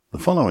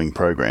following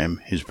program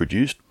is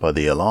produced by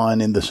the Align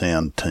in the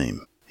Sound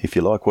team. If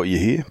you like what you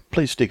hear,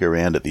 please stick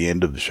around at the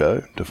end of the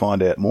show to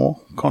find out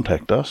more,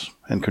 contact us,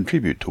 and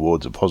contribute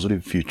towards a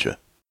positive future.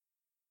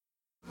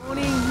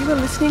 Morning, you are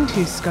listening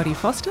to Scotty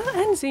Foster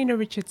and Zena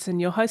Richardson,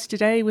 your host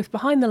today with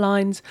Behind the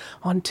Lines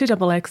on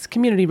 2XX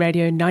Community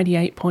Radio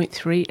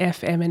 98.3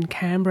 FM in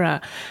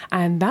Canberra.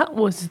 And that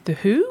was The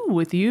Who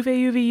with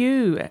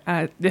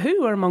UVUVU. The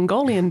Who are a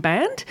Mongolian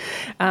band,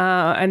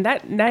 and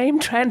that name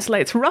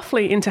translates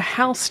roughly into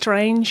How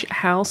Strange,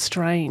 How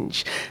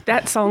Strange.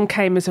 That song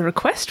came as a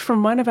request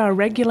from one of our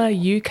regular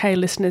UK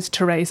listeners,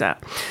 Teresa,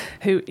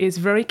 who is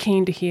very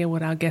keen to hear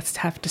what our guests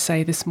have to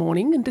say this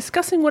morning and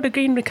discussing what a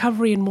green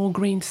recovery and more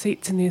green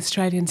seats in the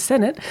Australian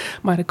Senate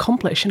might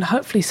accomplish and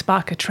hopefully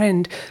spark a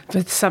trend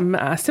for some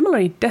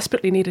similarly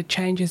desperately needed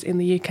changes in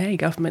the UK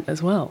government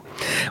as well.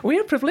 We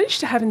are privileged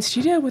to have in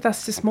studio with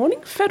us this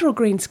morning Federal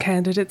Greens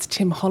candidates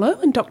Tim Hollow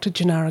and Dr.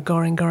 Janara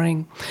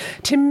Goring.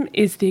 Tim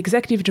is the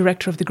Executive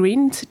Director of the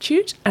Green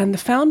Institute and the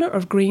founder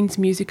of Greens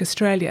Music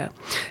Australia,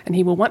 and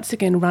he will once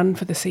again run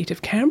for the seat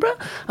of Canberra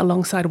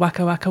alongside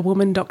Waka Waka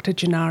woman Dr.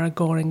 Janara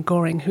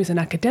Goring, who's an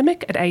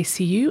academic at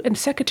ACU and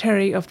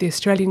Secretary of the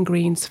Australian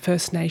Greens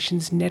First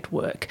Nations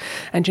Network,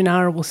 and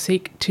Janara will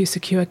seek to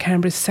secure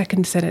Canberra's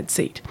second Senate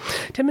seat.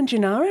 Tim and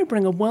Janara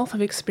bring a wealth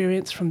of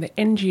experience from the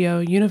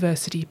NGO,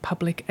 university,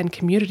 public and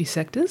community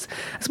sectors,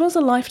 as well as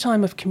a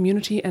lifetime of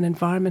community and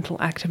environmental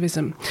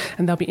activism,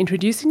 and they'll be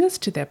introducing us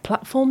to their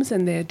platforms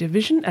and their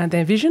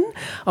vision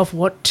of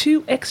what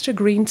 2 extra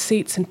green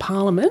seats in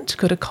Parliament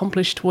could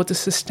accomplish towards a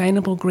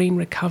sustainable green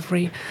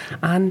recovery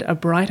and a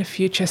brighter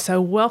future.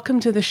 So welcome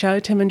to the show,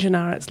 Tim and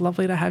Janara. It's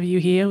lovely to have you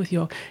here with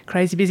your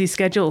crazy busy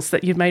schedules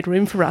that you've made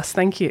room for us.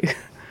 Thank you.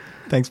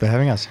 Thanks for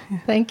having us.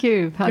 Thank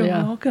you, Palia.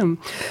 You're welcome.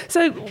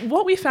 So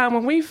what we found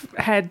when we've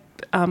had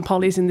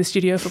pollies in the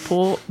studio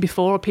before,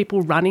 or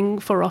people running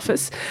for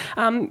office,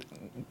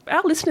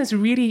 our listeners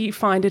really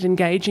find it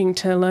engaging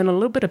to learn a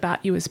little bit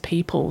about you as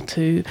people,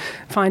 to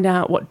find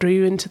out what drew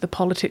you into the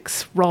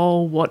politics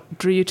role, what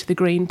drew you to the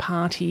Green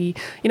Party.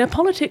 You know,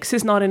 politics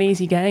is not an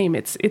easy game.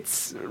 It's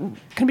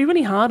can be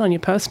really hard on your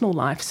personal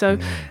life. So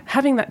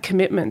having that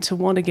commitment to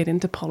want to get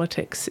into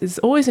politics is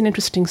always an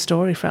interesting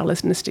story for our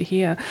listeners to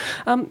hear.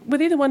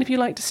 Would either one of you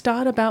like to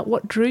start about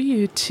what drew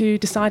you to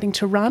deciding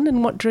to run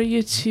and what drew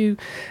you to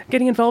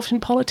getting involved in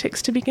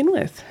politics to begin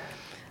with?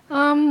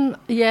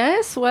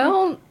 Yes,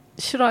 well,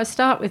 should I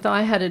start with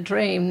I had a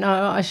dream?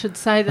 No, I should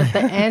say that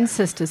the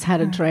ancestors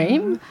had a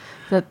dream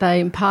that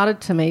they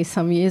imparted to me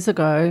some years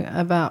ago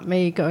about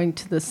me going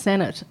to the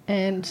Senate.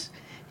 And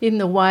in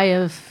the way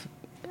of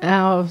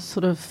our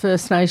sort of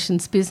First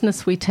Nations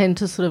business, we tend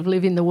to sort of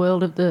live in the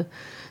world of the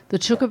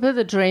Chukupa,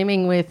 the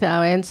dreaming with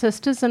our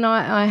ancestors. And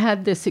I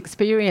had this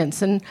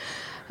experience.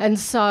 And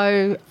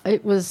so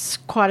it was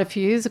quite a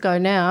few years ago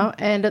now,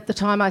 and at the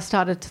time I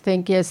started to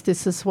think, yes,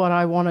 this is what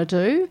I want to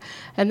do.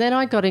 And then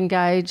I got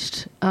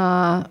engaged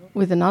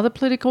with another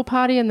political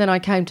party, and then I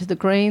came to the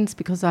Greens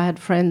because I had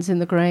friends in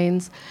the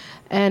Greens,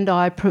 and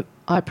I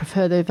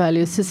prefer their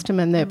value system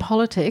and their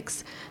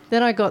politics.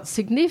 Then I got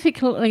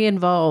significantly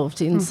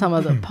involved in some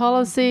of the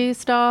policy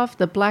stuff,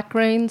 the Black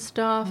Green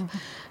stuff,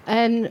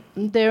 and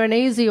they're an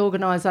easy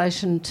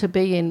organisation to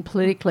be in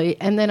politically.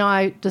 And then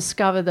I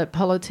discovered that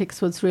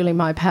politics was really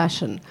my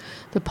passion,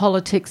 the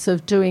politics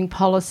of doing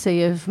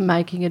policy, of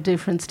making a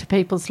difference to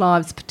people's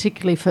lives,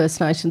 particularly First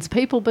Nations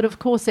people, but of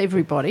course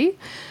everybody.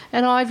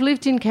 And I've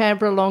lived in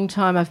Canberra a long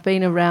time. I've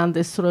been around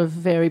this sort of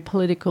very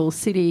political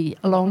city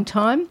a long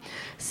time,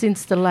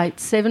 since the late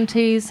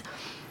 70s.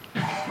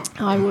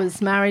 I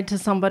was married to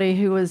somebody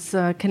who was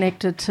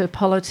connected to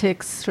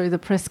politics through the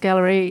Press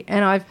Gallery,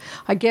 and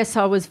I guess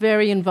I was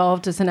very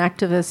involved as an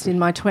activist in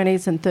my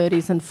 20s and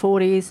 30s and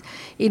 40s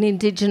in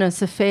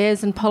Indigenous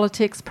affairs and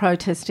politics,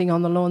 protesting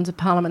on the lawns of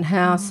Parliament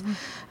House,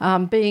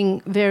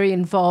 being very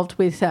involved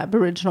with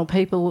Aboriginal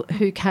people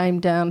who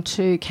came down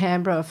to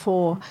Canberra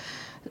for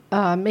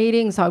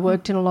meetings. I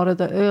worked in a lot of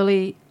the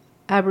early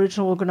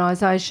Aboriginal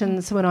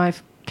organisations when I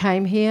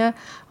came here.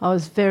 I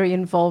was very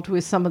involved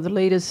with some of the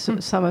leaders,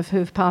 some of who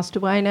have passed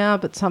away now,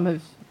 but some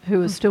of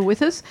who are still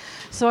with us.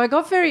 So I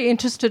got very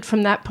interested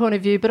from that point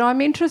of view, but I'm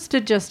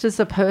interested just as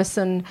a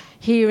person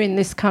here in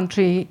this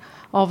country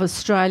of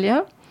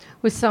Australia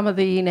with some of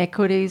the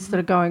inequities that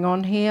are going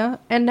on here.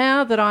 And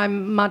now that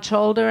I'm much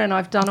older and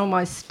I've done all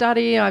my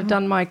study, I've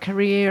done my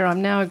career,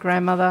 I'm now a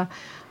grandmother,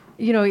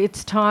 you know,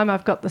 it's time,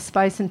 I've got the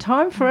space and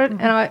time for it.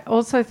 And I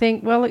also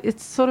think, well,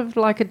 it's sort of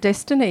like a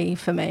destiny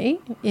for me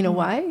in a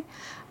way.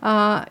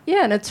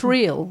 And it's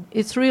real.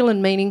 It's real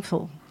and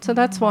meaningful. So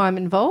that's why I'm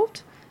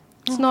involved.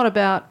 It's not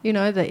about, you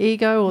know, the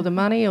ego or the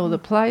money or the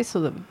place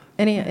or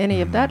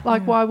any of that.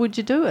 Like, why would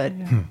you do it?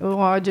 Or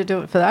why would you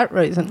do it for that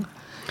reason?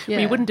 Yeah.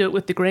 Well, you wouldn't do it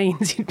with the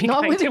Greens. You'd be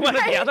going to one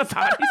of the other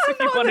parties if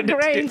you wanted to do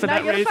it for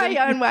that reason. You pay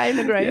your own way in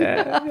the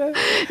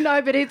Greens.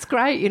 No, but it's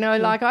great. You know,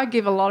 like I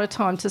give a lot of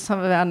time to some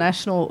of our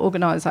national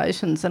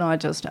organisations and I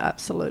just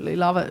absolutely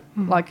love it.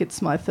 Like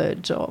it's my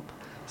third job.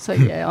 So,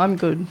 yeah, I'm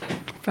good.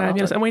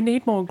 Fabulous. And we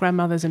need more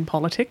grandmothers in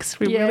politics.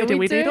 We really do.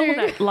 We need all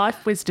that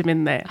life wisdom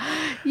in there.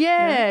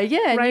 Yeah.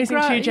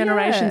 Raising two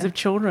generations of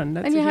children.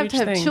 That's and you a have huge to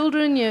have thing.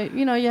 children.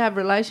 You have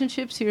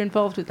relationships. You're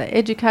involved with the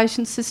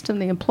education system,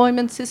 the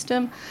employment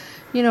system.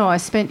 I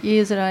spent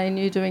years at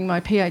ANU doing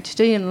my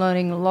PhD and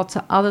learning lots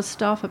of other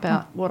stuff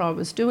about what I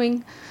was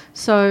doing.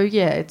 So,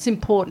 yeah, it's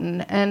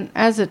important. And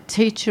as a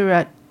teacher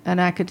at an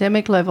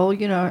academic level,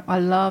 I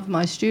love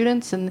my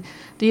students and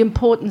the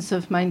importance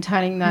of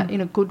maintaining that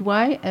in a good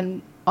way.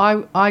 And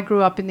I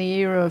grew up in the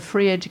era of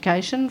free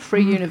education,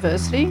 free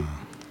university,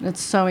 and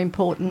it's so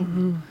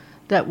important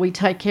that we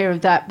take care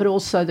of that, but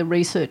also the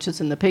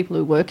researchers and the people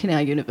who work in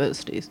our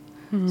universities.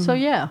 So,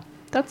 yeah,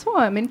 that's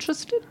why I'm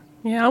interested.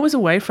 Yeah, I was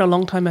away for a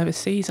long time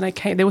overseas, and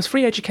there was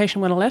free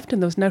education when I left,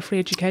 and there was no free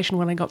education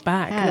when I got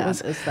back. How it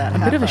was does that a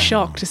bit of a happen?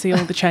 shock to see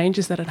all the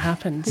changes that had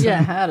happened. So,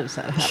 How does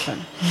that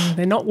happen?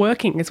 they're not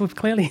working, as we've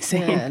clearly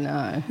seen. Yeah,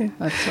 no,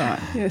 that's right.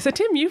 Yeah, so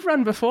Tim, you've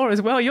run before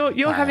as well.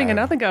 You're having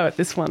another go at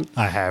this one.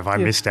 I have. I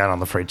missed out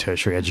on the free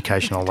tertiary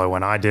education, although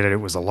when I did it,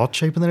 it was a lot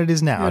cheaper than it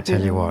is now, I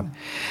tell you what.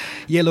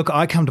 Yeah, look,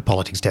 I come to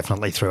politics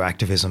definitely through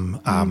activism,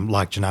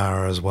 like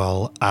Janara as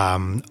well.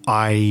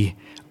 I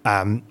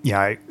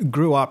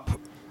grew up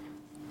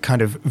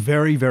kind of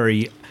very,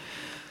 very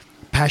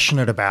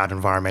passionate about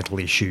environmental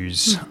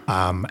issues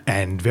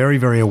and very,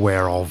 very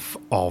aware of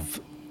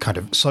kind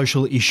of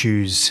social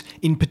issues,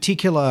 in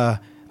particular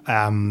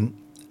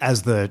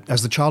as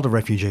the child of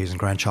refugees and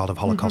grandchild of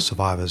Holocaust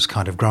survivors,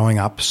 kind of growing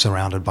up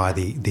surrounded by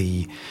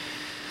the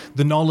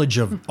knowledge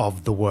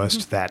of the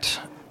worst that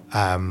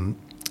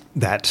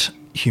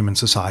human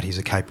societies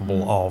are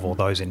capable of, or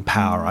those in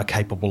power are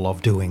capable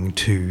of doing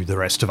to the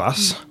rest of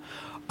us.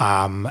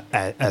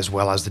 As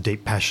well as the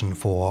deep passion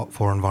for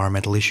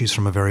environmental issues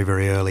from a very,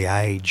 very early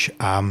age.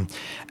 And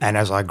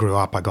as I grew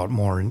up, I got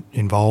more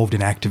involved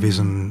in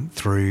activism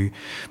through,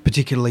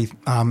 particularly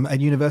at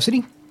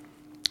university,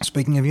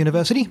 speaking of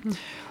university,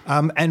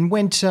 and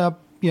went,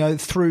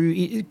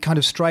 through kind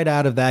of straight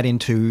out of that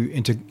into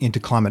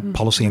climate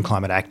policy and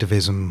climate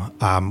activism,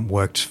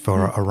 worked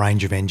for a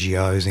range of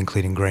NGOs,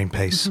 including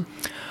Greenpeace.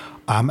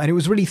 And it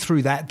was really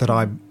through that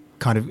I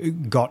kind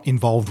of got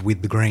involved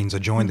with the Greens. I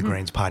joined the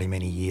Greens Party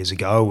many years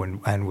ago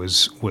and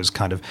was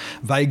kind of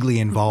vaguely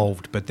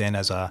involved, but then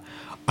as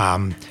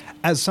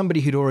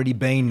somebody who'd already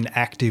been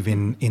active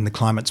in the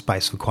climate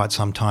space for quite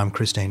some time,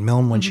 Christine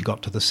Milne, when she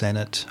got to the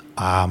Senate,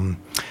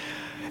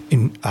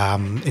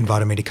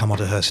 invited me to come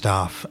onto her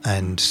staff,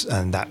 and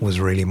that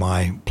was really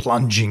my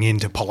plunging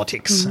into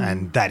politics.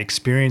 And that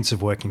experience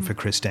of working for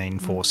Christine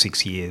for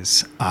 6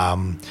 years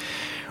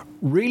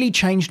really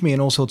changed me in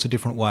all sorts of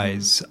different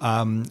ways.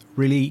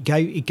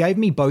 It gave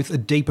me both a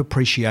deep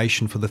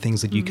appreciation for the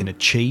things that you can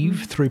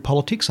achieve through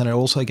politics, and it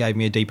also gave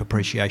me a deep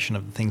appreciation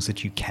of the things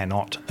that you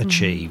cannot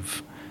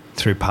achieve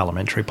through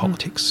parliamentary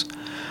politics.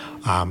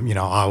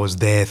 I was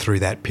there through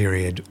that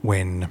period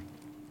when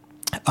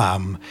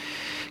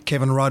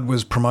Kevin Rudd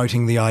was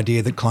promoting the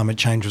idea that climate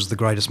change was the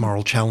greatest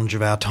moral challenge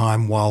of our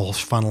time, while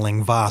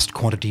funneling vast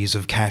quantities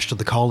of cash to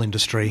the coal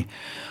industry,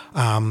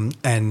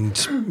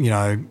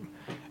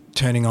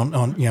 turning on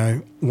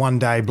one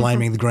day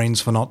blaming the Greens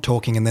for not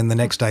talking, and then the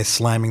next day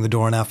slamming the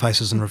door in our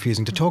faces and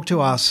refusing to talk to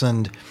us,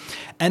 and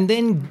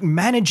then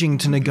managing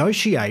to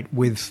negotiate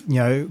with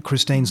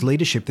Christine's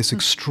leadership this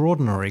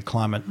extraordinary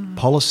climate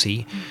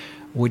policy,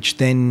 which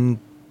then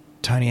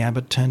Tony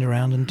Abbott turned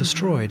around and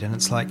destroyed. And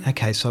it's like,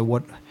 okay, so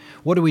what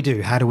do we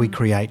do? How do we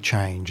create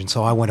change? And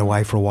so I went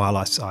away for a while.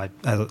 I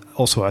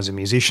also, as a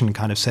musician,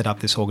 kind of set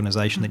up this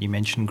organisation that you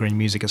mentioned, Green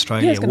Music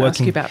Australia. Yeah, I was going to ask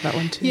you about that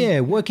one too. Yeah,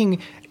 working,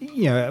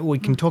 we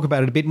can talk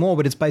about it a bit more,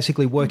 but it's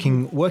basically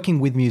working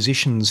with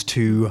musicians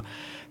to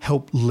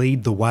help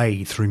lead the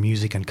way through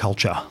music and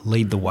culture,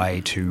 lead the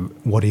way to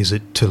what is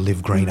it to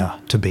live greener,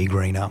 to be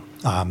greener.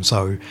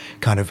 So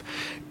kind of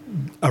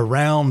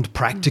around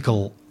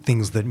practical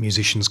things that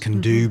musicians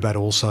can do, but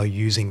also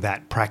using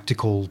that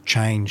practical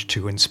change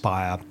to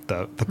inspire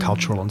the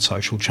cultural and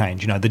social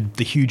change.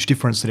 The huge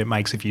difference that it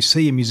makes if you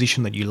see a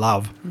musician that you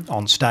love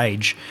on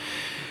stage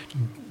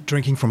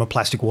drinking from a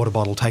plastic water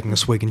bottle, taking a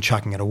swig and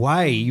chucking it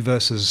away,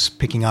 versus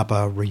picking up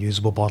a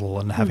reusable bottle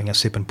and having a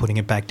sip and putting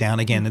it back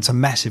down again. It's a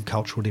massive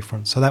cultural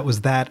difference. So that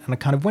was that, and I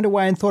kind of went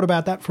away and thought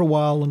about that for a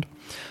while, and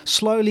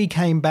slowly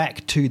came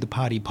back to the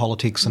party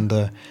politics and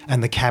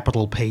the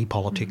capital P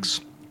politics.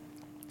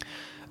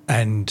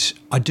 And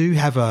I do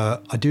have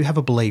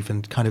a belief,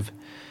 and kind of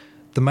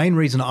the main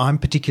reason I'm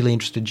particularly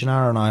interested,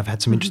 Janara and I have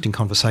had some interesting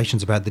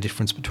conversations about the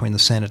difference between the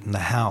Senate and the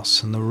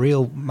House, and the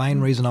real main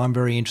reason I'm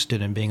very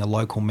interested in being a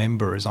local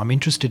member is I'm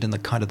interested in the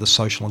kind of the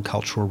social and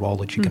cultural role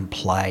that you can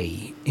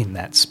play in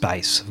that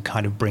space of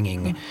kind of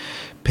bringing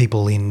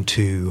people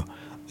into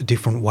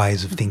different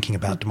ways of thinking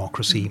about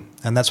democracy.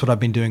 And that's what I've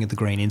been doing at the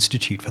Green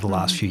Institute for the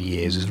last few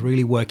years, is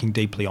really working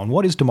deeply on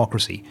what is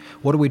democracy?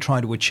 What are we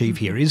trying to achieve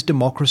here? Is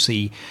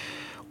democracy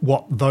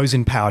what those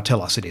in power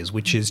tell us it is,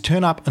 which is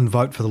turn up and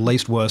vote for the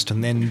least worst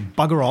and then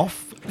bugger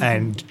off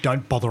and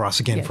don't bother us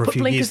again for a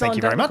few years. Thank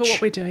you very much.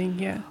 What we're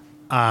doing,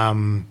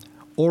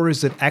 or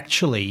is it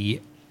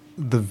actually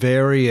the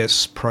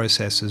various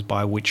processes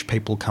by which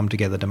people come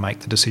together to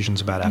make the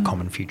decisions about our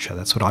common future.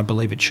 That's what I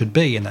believe it should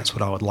be, and that's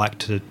what I would like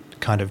to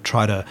kind of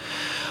try to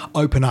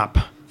open up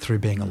through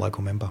being a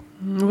local member.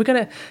 We're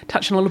going to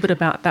touch on a little bit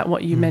about that,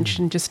 what you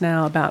mentioned just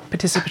now about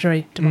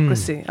participatory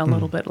democracy a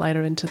little bit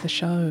later into the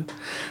show.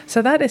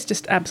 So that is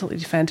just absolutely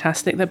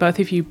fantastic that both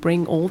of you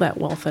bring all that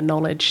wealth and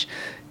knowledge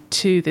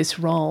to this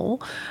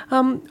role.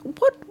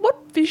 What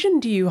vision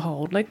do you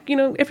hold? Like, you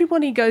know,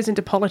 everybody goes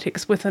into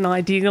politics with an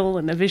ideal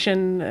and a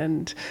vision,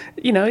 and,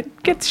 you know,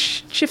 it gets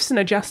shifts and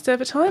adjusts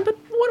over time. But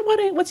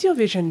what's your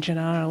vision,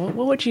 Gennaro?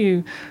 What would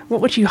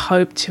you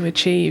hope to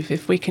achieve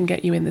if we can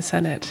get you in the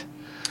Senate?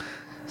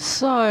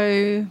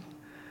 So,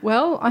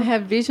 well, I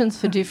have visions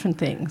for different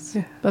things,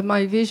 but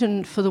my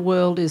vision for the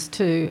world is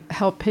to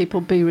help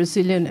people be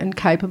resilient and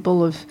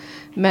capable of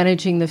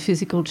managing the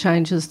physical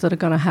changes that are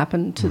going to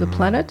happen to the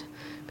planet,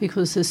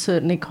 because there's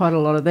certainly quite a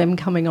lot of them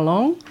coming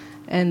along,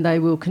 and they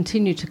will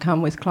continue to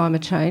come with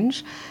climate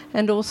change.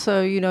 And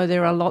also, you know,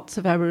 there are lots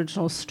of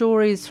Aboriginal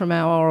stories from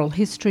our oral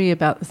history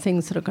about the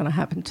things that are going to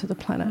happen to the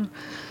planet.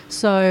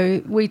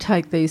 So we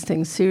take these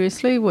things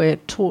seriously. We're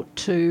taught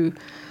to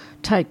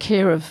take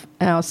care of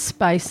our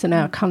space and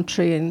our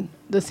country and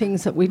the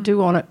things that we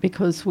do on it,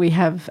 because we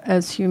have,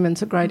 as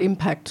humans, a great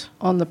impact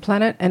on the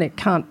planet, and it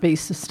can't be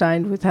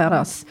sustained without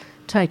us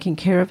taking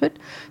care of it.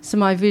 So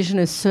my vision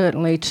is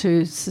certainly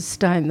to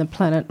sustain the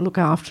planet, look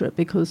after it,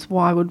 because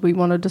why would we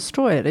want to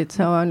destroy it? It's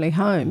our only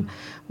home.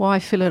 Why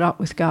fill it up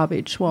with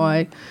garbage?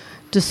 Why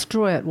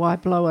destroy it? Why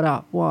blow it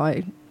up?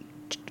 Why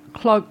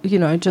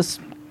just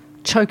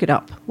choke it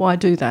up? Why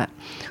do that?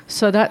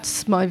 So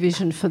that's my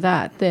vision for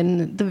that.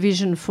 Then the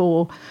vision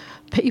for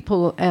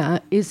people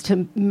is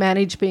to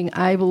manage, being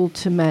able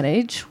to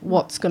manage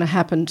what's going to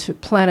happen to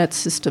planet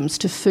systems,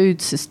 to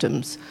food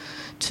systems,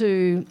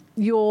 to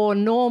your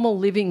normal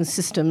living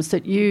systems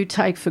that you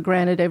take for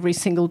granted every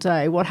single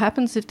day. What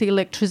happens if the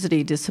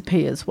electricity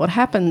disappears? What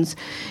happens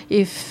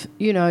if,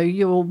 you know,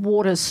 your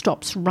water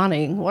stops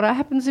running? What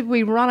happens if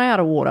we run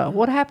out of water?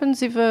 What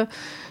happens if a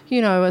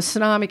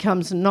tsunami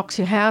comes and knocks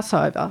your house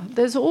over?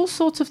 There's all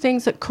sorts of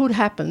things that could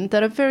happen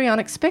that are very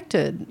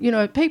unexpected. You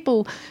know,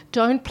 people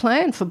don't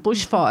plan for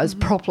bushfires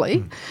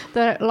properly.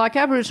 Like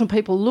Aboriginal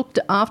people looked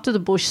after the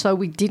bush so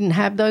we didn't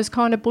have those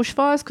kind of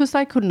bushfires, because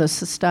they couldn't have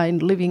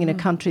sustained living in a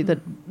country that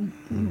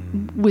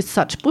with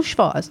such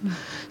bushfires.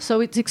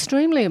 So it's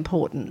extremely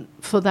important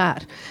for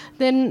that.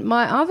 Then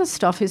my other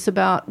stuff is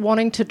about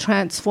wanting to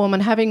transform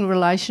and having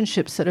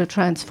relationships that are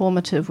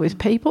transformative with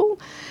people.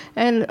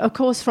 And, of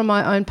course, from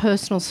my own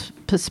personal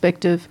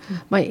perspective,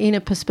 my inner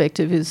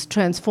perspective is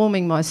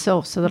transforming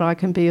myself so that I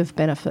can be of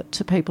benefit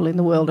to people in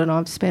the world, and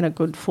I've spent a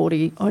good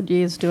 40-odd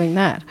years doing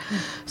that.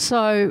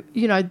 So,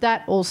 you know,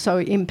 that also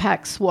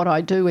impacts what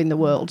I do in the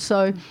world.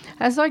 So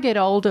as I get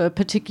older,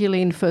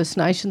 particularly in First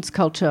Nations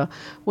culture,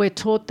 we're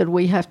taught that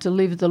we have to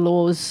live the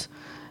laws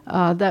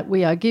that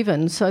we are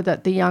given, so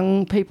that the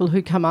young people who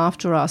come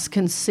after us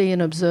can see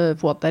and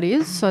observe what that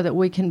is, so that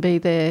we can be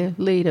their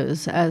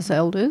leaders as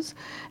elders.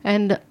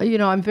 And, you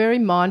know, I'm very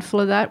mindful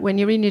of that. When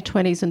you're in your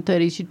 20s and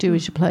 30s, you do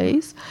as you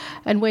please.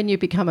 And when you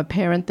become a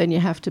parent, then you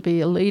have to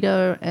be a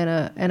leader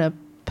and a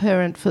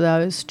parent for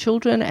those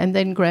children, and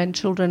then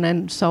grandchildren,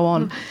 and so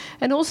on.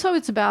 And also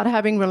it's about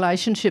having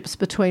relationships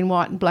between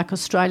white and black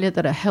Australia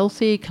that are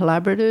healthy,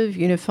 collaborative,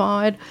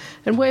 unified,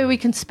 and where we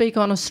can speak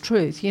honest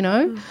truth, you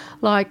know.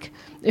 Like,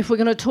 if we're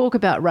going to talk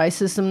about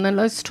racism, then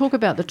let's talk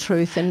about the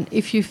truth. And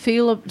if you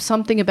feel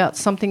something about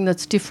something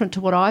that's different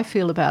to what I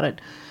feel about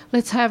it,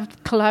 let's have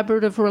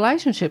collaborative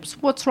relationships.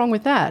 What's wrong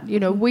with that? You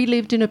know, we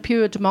lived in a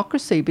pure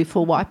democracy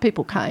before white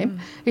people came.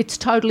 It's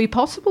totally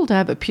possible to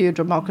have a pure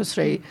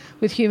democracy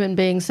with human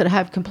beings that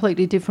have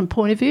completely different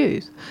point of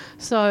views.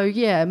 So,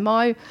 yeah,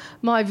 my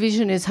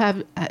vision is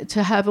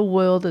to have a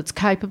world that's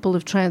capable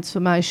of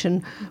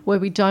transformation, where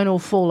we don't all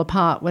fall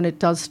apart when it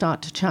does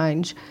start to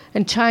change.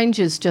 And change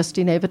is just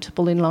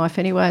inevitable in life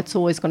anyway. It's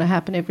always going to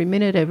happen every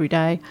minute, every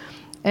day.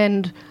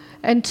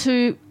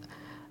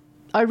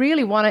 I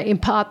really want to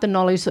impart the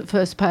knowledge that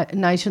First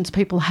Nations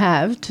people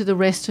have to the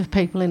rest of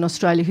people in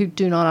Australia who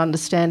do not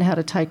understand how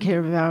to take care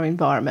of our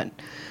environment.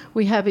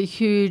 We have a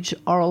huge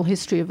oral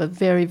history of a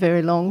very,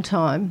 very long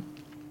time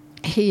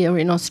here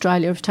in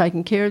Australia of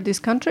taking care of this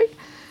country,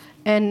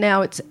 and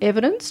now it's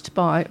evidenced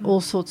by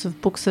all sorts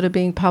of books that are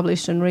being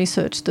published and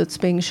research that's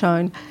being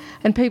shown.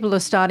 And people are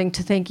starting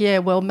to think, yeah,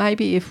 well,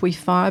 maybe if we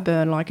fire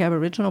burn like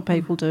Aboriginal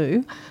people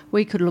do,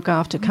 we could look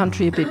after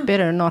country a bit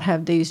better and not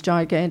have these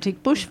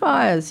gigantic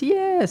bushfires.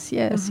 Yes,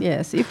 yes,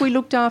 yes. If we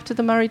looked after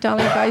the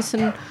Murray-Darling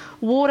Basin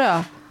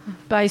water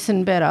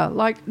basin better.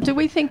 Like, do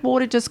we think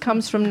water just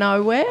comes from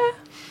nowhere?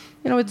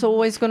 You know, it's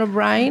always going to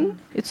rain.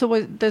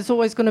 There's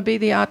always going to be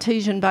the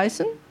artesian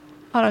basin.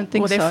 I don't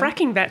think so. Well, they're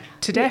fracking that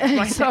to death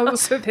right now.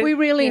 So we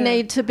really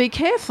need to be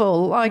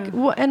careful. Like,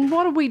 and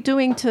what are we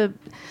doing to...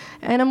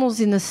 animals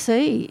in the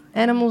sea,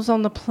 animals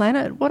on the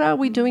planet. What are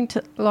we doing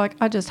to, like,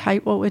 I just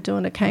hate what we're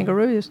doing to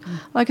kangaroos.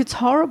 Like, it's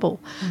horrible.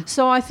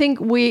 So I think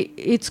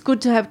it's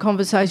good to have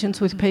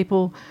conversations with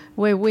people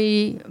where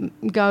we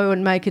go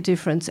and make a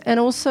difference, and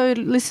also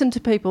listen to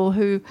people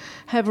who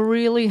have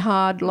really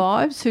hard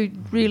lives, who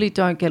really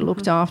don't get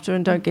looked after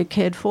and don't get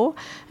cared for,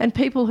 and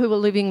people who are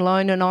living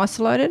alone and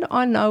isolated.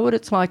 I know what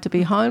it's like to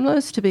be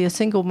homeless, to be a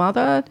single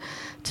mother,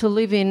 to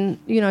live in,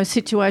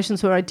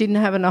 situations where I didn't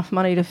have enough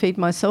money to feed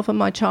myself and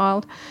my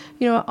child.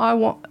 I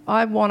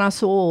want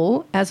us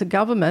all as a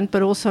government,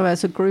 but also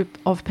as a group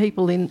of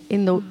people in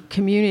the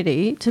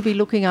community, to be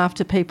looking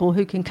after people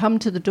who can come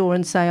to the door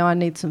and say, I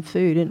need some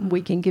food, and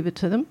we can give it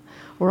to them,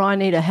 or I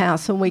need a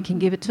house and we can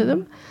give it to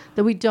them.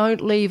 That we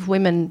don't leave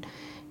women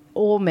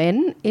or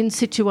men in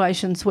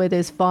situations where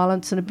there's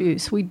violence and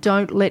abuse. We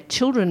don't let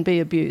children be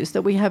abused,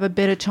 that we have a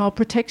better child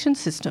protection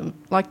system.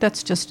 Like,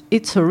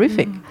 it's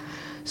horrific.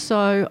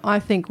 So I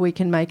think we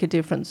can make a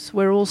difference.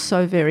 We're all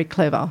so very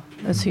clever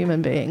as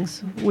human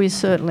beings. We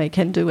certainly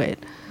can do it.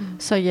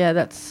 So,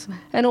 yeah,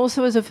 and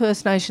also as a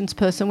First Nations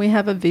person, we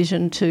have a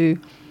vision to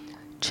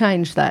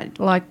change that.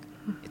 Like,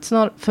 it's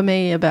not, for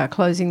me, about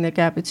closing the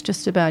gap. It's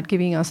just about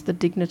giving us the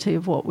dignity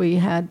of what we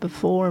had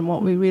before and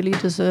what we really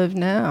deserve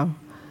now.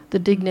 The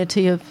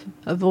dignity of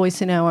a voice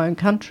in our own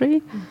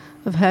country,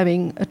 of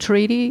having a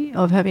treaty,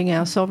 of having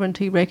our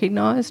sovereignty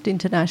recognised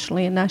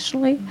internationally and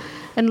nationally,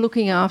 and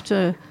looking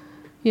after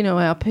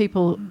our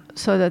people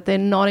so that they're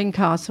not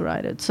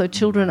incarcerated, so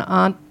children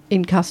aren't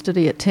in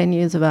custody at 10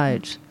 years of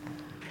age.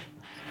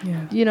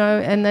 Yeah.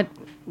 And that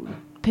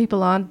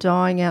people aren't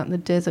dying out in the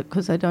desert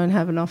because they don't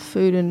have enough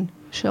food and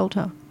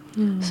shelter.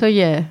 So,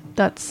 yeah,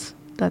 that's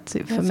it for me,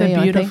 I think. That's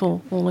a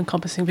beautiful,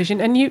 all-encompassing vision.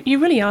 And you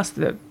really asked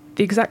the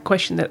exact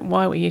question that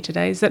why we're here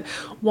today, is that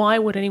why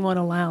would anyone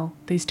allow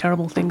these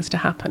terrible things to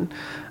happen?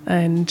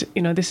 And,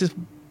 this is,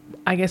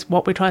 I guess,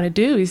 what we're trying to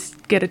do is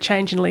get a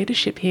change in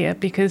leadership here,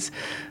 because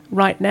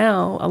right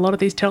now a lot of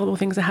these terrible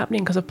things are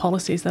happening because of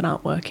policies that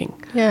aren't working.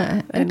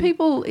 Yeah, and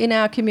people in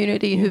our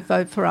community who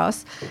vote for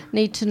us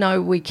need to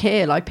know we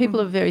care. Like, people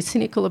are very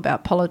cynical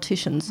about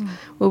politicians.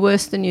 We're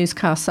worse than used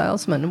car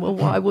salesmen. Well,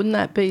 why wouldn't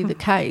that be the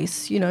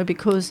case?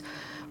 Because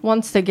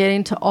once they get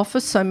into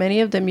office, so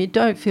many of them, you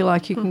don't feel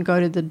like you can go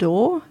to the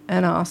door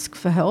and ask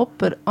for help.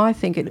 But I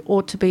think it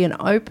ought to be an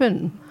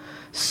open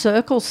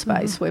circle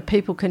space where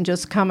people can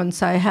just come and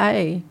say,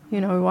 hey,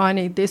 I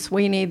need this,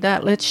 we need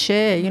that, let's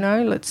share,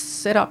 let's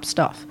set up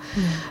stuff.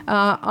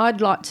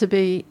 I'd like to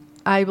be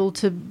able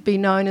to be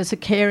known as a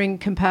caring,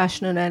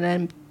 compassionate and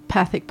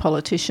empathic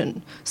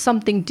politician,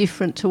 something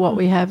different to what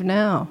we have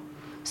now.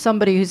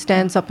 Somebody who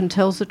stands up and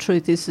tells the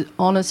truth, is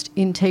honest,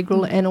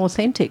 integral and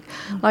authentic.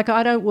 Like,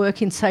 I don't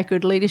work in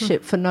sacred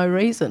leadership for no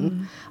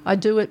reason. I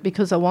do it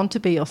because I want to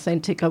be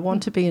authentic, I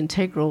want to be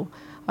integral.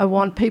 I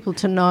want people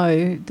to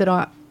know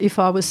that if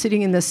I was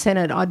sitting in the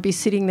Senate, I'd be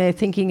sitting there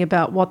thinking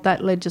about what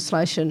that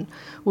legislation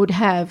would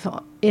have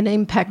an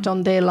impact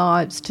on their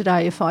lives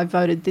today if I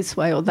voted this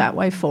way or that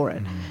way for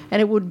it.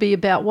 And it would be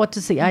about, what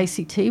does the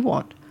ACT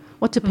want?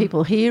 What do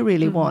people here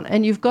really want?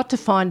 And you've got to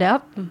find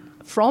out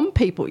from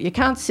people. You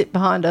can't sit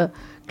behind a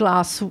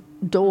glass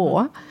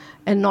door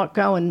and not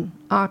go and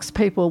ask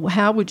people,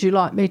 how would you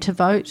like me to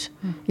vote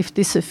if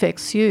this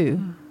affects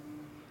you?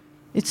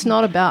 It's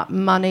not about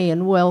money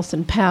and wealth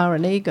and power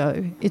and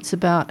ego. It's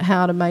about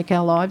how to make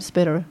our lives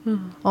better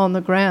on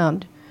the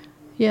ground.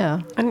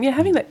 Yeah. And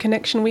having that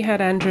connection, we had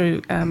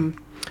Andrew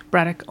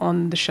Braddock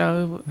on the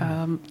show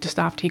just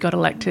after he got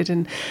elected,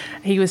 and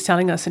he was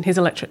telling us in his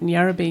electorate in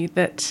Yarrabee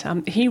that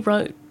he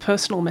wrote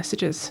personal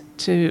messages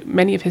to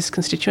many of his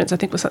constituents. I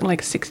think it was something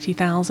like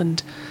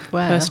 60,000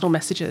 personal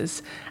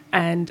messages.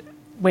 And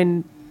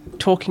when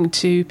talking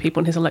to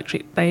people in his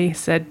electorate, they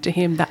said to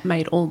him that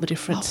made all the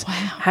difference.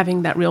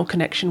 Having that real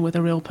connection with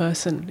a real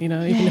person,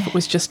 even if it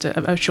was just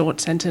a short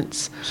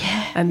sentence.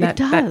 And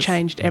that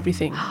changed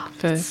everything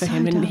for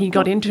him. And he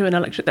got into an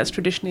electorate that's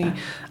traditionally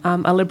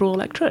a Liberal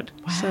electorate.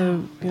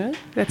 So,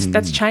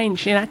 that's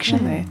change in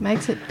action there.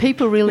 Makes it,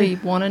 people really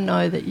want to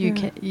know that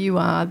you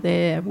are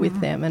there with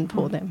them and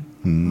for them.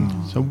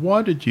 So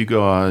why did you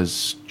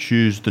guys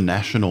choose the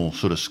national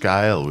sort of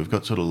scale? We've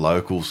got sort of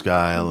local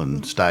scale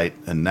and state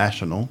and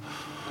national.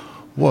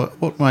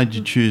 What made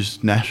you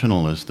choose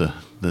national as the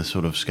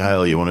sort of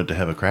scale you wanted to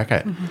have a crack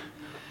at?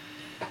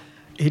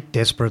 It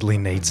desperately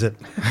needs it.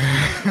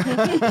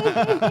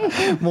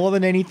 More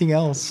than anything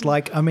else.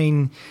 Like, I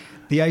mean,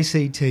 the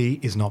ACT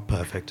is not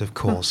perfect, of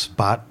course,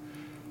 but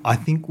I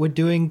think we're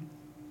doing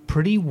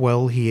pretty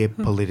well here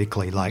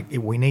politically. Like,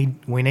 we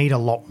need a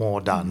lot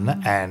more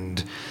done,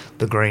 and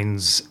the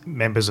Greens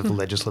members of the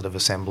Legislative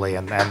Assembly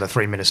and the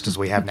three ministers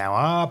we have now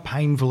are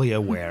painfully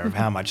aware of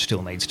how much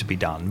still needs to be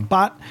done.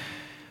 But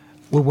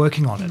we're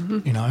working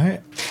on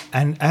it,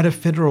 And at a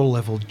federal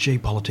level,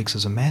 politics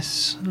is a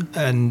mess.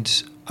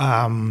 And,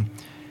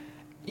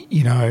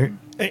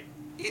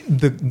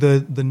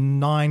 the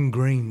 9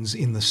 Greens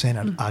in the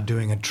Senate are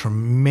doing a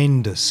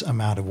tremendous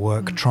amount of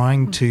work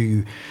trying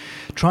to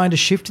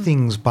shift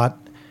things, but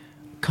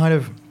kind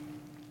of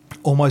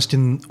almost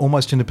in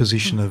a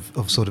position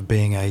of sort of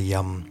being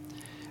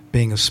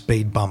a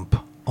speed bump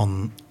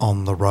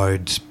on the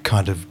road,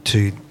 kind of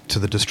to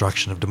the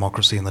destruction of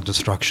democracy and the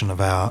destruction of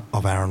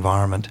our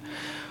environment.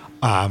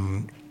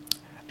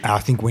 I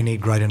think we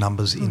need greater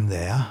numbers in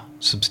there,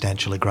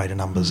 substantially greater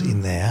numbers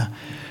in there,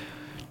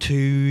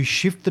 to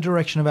shift the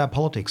direction of our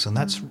politics, and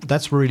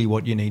that's really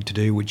what you need to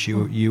do, which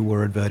you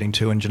were adverting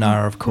to, and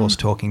Janara, of course,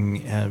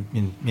 talking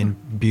in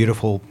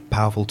beautiful,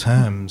 powerful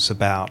terms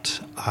about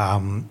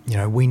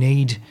we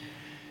need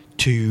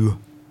to,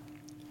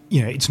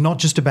 it's not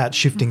just about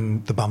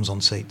shifting the bums on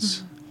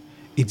seats.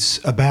 It's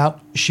about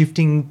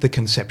shifting the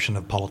conception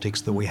of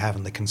politics that we have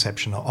and the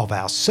conception of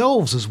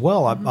ourselves as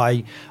well.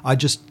 I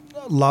just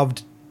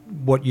loved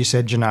what you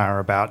said, Janara,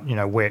 about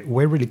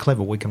we're really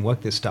clever. We can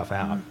work this stuff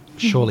out.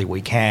 Surely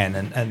we can,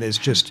 and there's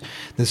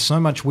so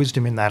much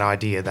wisdom in that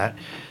idea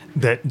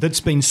that's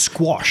been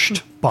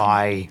squashed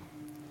by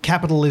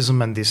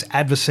capitalism and this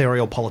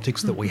adversarial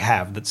politics that we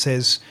have that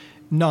says,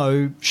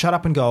 no, shut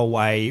up and go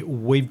away.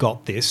 We've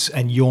got this,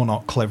 and you're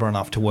not clever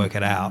enough to work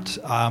it out.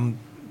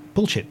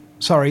 Bullshit.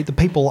 Sorry, the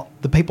people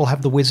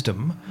have the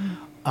wisdom,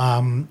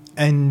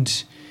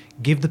 and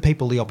give the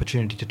people the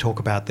opportunity to talk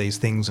about these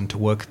things and to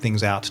work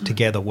things out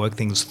together, work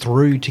things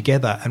through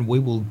together, and we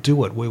will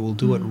do it. We will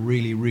do it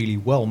really, really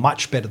well,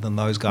 much better than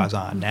those guys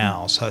are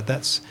now. So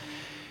that's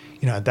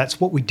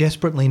what we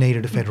desperately need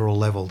at a federal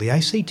level. The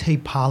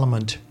ACT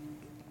Parliament,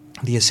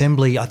 the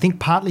Assembly, I think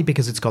partly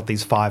because it's got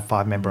these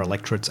five-member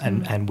electorates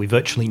and we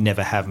virtually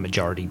never have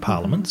majority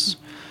parliaments,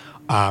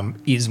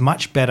 is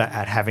much better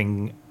at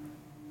having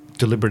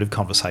deliberative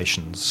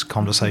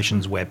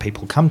conversations where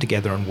people come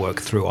together and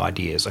work through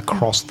ideas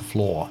across the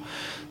floor.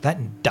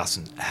 That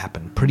doesn't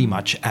happen pretty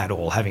much at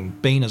all. Having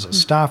been as a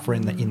staffer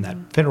in that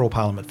federal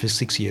parliament for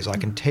 6 years, I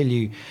can tell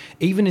you,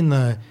 even in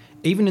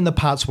the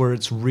parts where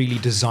it's really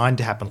designed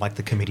to happen, like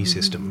the committee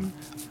system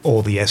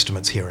or the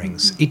estimates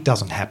hearings, it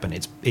doesn't happen.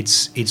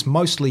 It's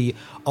mostly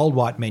old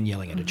white men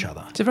yelling at each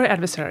other. It's very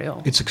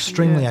adversarial. It's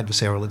extremely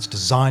adversarial. It's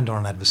designed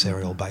on an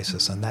adversarial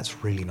basis, and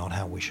that's really not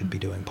how we should be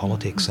doing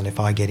politics. And if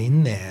I get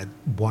in there,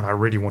 what I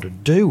really want to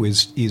do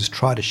is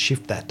try to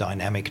shift that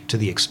dynamic to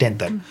the extent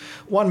that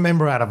one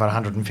member out of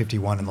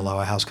 151 in the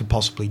lower house could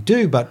possibly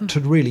do, but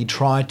to really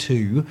try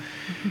to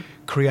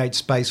create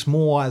space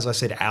more, as I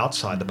said,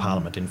 outside the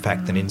parliament, in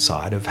fact, than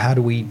inside, of how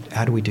do we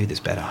do this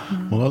better?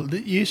 Well,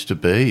 it used to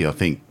be, I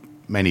think,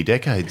 many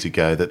decades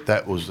ago,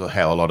 that was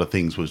how a lot of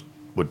things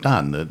were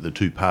done. The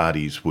two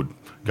parties would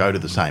go to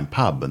the same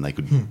pub and they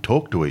could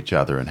talk to each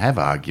other and have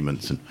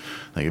arguments, and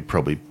they could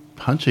probably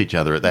punch each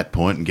other at that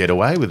point and get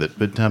away with it.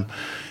 But,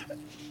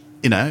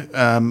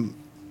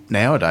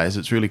 nowadays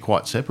it's really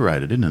quite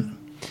separated, isn't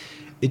it?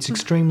 It's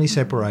extremely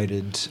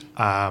separated.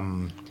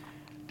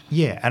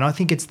 And I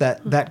think it's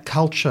that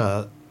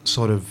culture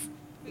sort of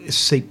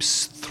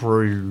seeps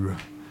through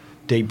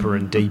deeper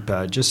and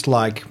deeper, just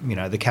like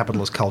the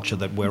capitalist culture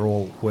that we're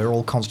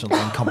all constantly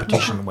in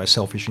competition and we're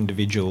selfish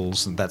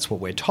individuals, and that's what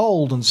we're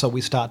told, and so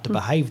we start to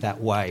behave that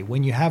way.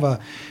 When you have an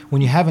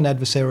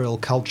adversarial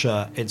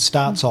culture, it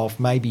starts off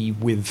maybe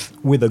with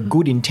a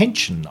good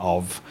intention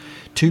of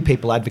two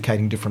people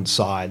advocating different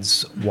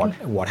sides.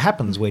 What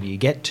happens? Where do you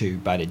get to?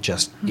 But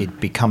it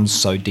becomes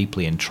so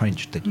deeply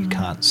entrenched that you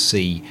can't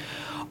see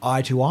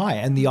eye to eye.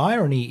 And the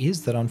irony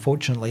is that,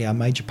 unfortunately, our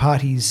major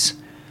parties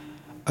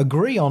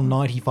agree on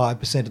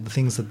 95% of the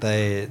things that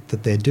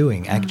they're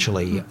doing,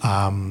 actually,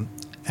 and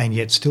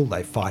yet still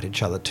they fight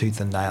each other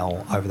tooth and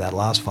nail over that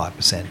last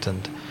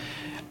 5%.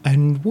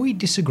 And we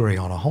disagree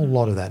on a whole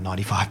lot of that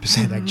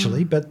 95%,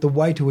 actually, but the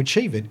way to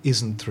achieve it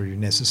isn't through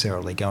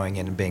necessarily going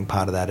in and being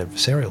part of that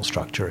adversarial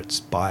structure. It's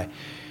by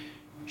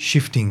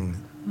shifting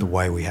the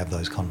way we have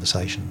those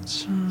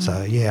conversations.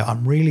 So, yeah,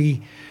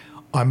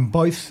 I'm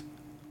both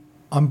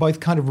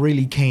kind of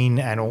really keen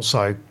and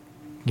also,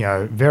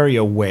 very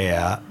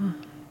aware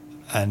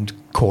and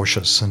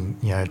cautious and,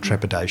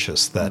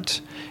 trepidatious that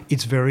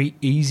it's very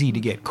easy to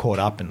get caught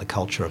up in the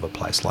culture of a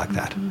place like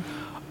that.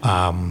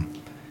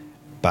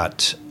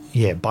 But,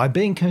 yeah, by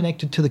being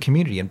connected to the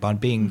community and by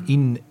being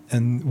in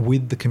and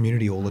with the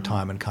community all the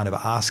time and kind of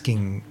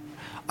asking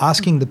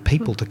the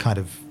people to kind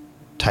of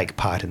take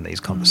part in these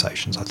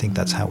conversations, I think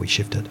that's how we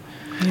shift it.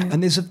 Yeah.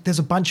 And there's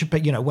a bunch of,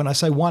 when I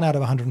say 1 out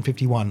of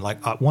 151,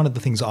 one of the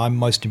things I'm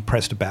most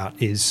impressed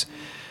about is,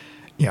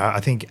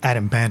 I think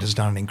Adam Bandt has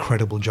done an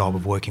incredible job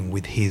of working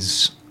with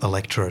his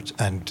electorate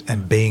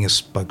and being a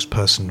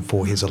spokesperson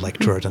for his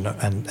electorate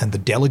and the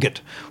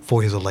delegate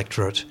for his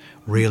electorate,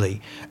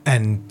 really.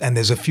 And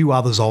there's a few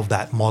others of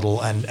that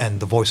model, and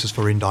the Voices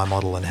for Indi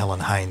model and Helen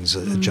Haynes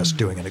are just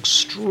doing an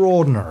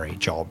extraordinary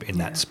job in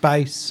that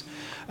space.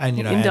 And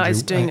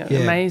Indi's doing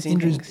amazing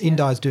things.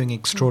 Indi's doing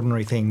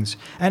extraordinary things.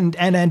 And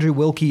Andrew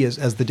Wilkie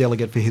as the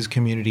delegate for his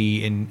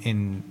community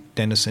in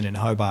Denison in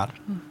Hobart.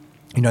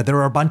 There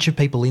are a bunch of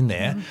people in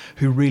there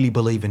who really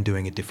believe in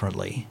doing it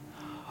differently.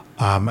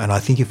 And I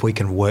think if we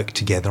can work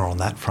together on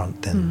that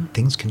front, then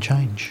things can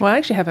change. Well, I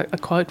actually have a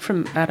quote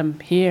from Adam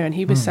here, and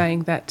he was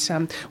saying that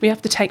we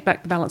have to take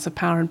back the balance of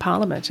power in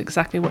Parliament,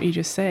 exactly what you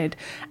just said.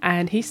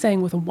 And he's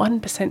saying with a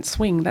 1%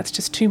 swing, that's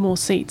just 2 more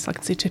seats. I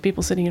can see 2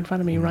 people sitting in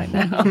front of me right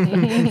now.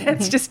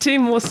 It's just 2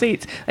 more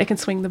seats. They can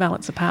swing the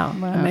balance of power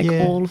and make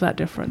all of that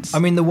difference. I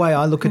mean, the way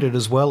I look at it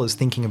as well is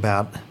thinking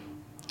about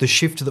the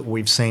shift that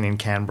we've seen in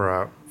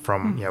Canberra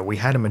from, we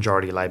had a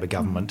majority Labor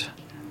government,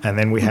 and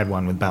then we had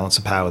one with balance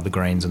of power with the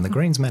Greens, and the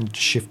Greens managed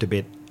to shift a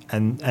bit.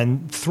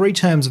 And 3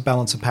 terms of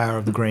balance of power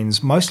of the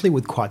Greens, mostly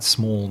with quite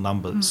small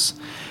numbers,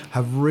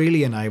 have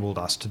really enabled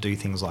us to do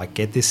things like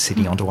get this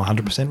city onto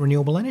 100%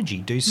 renewable energy,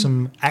 do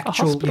some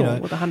actual, a hospital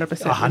with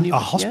 100% renewable, a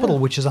hospital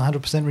which is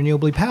 100%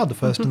 renewably powered, the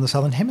first in the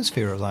Southern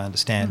Hemisphere, as I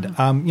understand.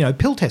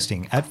 Pill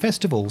testing at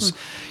festivals,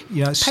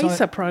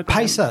 PACER program,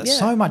 PACER,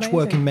 so much amazing.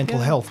 work in mental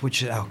health,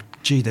 which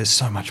there's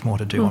so much more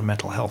to do on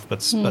mental health,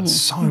 but so much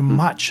so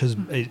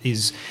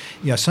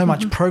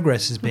much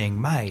progress is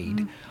being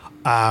made.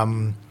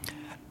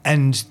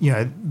 And,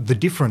 the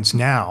difference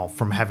now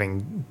from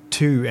having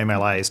 2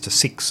 MLAs to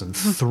 6 and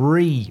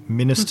 3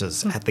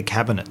 ministers at the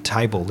cabinet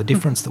table, the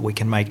difference that we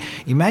can make.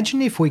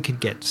 Imagine if we could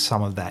get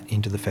some of that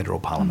into the federal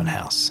Parliament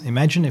House.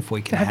 Imagine if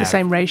we could have the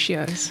same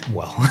ratios.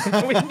 Well,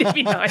 Wouldn't it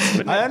be nice?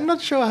 I'm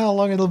not sure how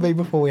long it'll be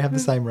before we have the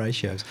same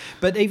ratios.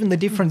 But even the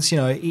difference,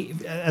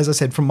 as I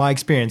said, from my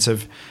experience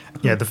of,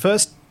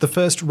 the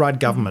first Rudd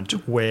government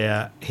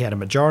where he had a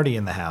majority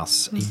in the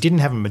House, he didn't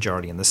have a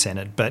majority in the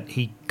Senate, but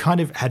he kind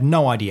of had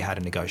no idea how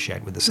to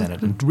negotiate with the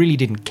Senate and really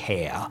didn't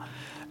care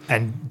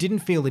and didn't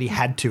feel that he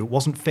had to. It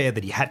wasn't fair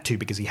that he had to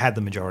because he had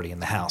the majority in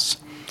the House.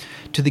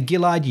 To the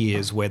Gillard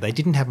years where they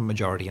didn't have a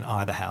majority in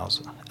either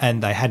house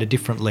and they had a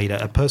different leader,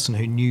 a person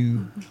who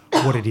knew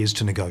what it is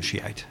to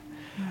negotiate.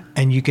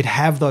 And you could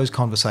have those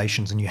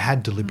conversations, and you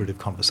had deliberative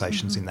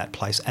conversations in that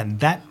place. And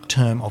that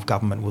term of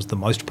government was the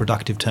most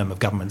productive term of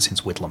government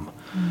since Whitlam.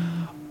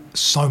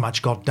 So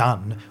much got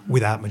done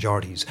without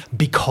majorities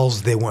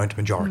because there weren't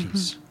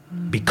majorities.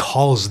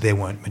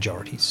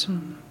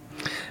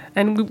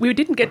 And we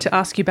didn't get to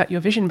ask you about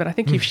your vision, but I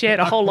think you've shared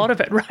a whole lot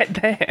of it right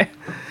there.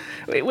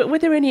 Were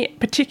there any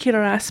particular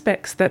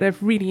aspects that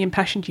have really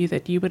impassioned you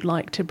that you would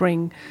like to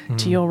bring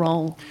to your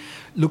role?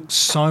 Look,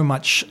 so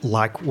much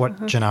like what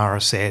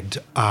Janara said,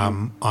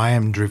 I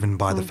am driven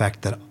by the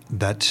fact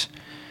that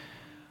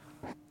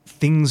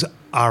things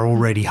are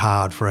already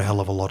hard for a hell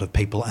of a lot of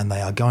people, and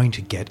they are going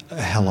to get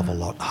a hell of a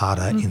lot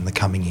harder in the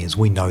coming years.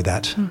 We know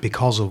that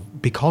because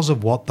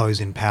of what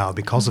those in power,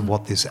 because of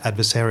what this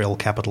adversarial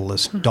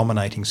capitalist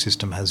dominating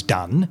system has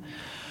done.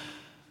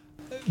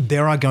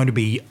 There are going to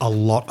be a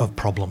lot of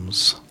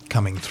problems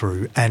coming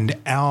through, and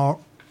our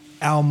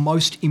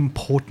most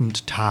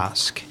important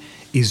task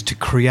is to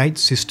create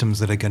systems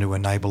that are going to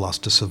enable us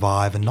to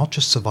survive, and not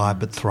just survive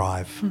but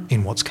thrive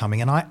in what's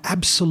coming. And I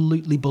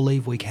absolutely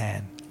believe we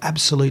can.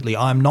 Absolutely.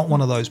 I'm not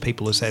one of those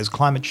people who says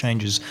climate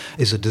change is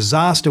a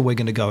disaster, we're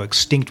going to go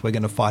extinct, we're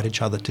going to fight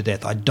each other to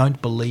death. I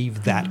don't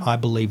believe that. I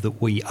believe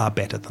that we are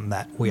better than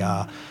that. We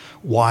are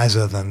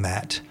wiser than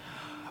that.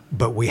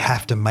 But we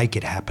have to make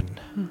it happen.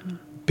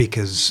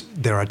 Because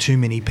there are too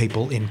many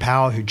people in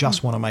power who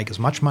just want to make as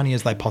much money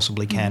as they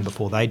possibly can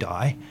before they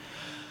die.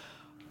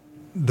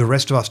 The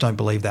rest of us don't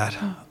believe that,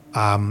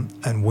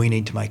 and we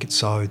need to make it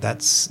so.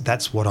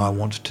 That's what I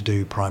want to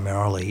do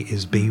primarily,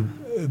 is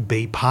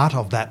be part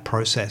of that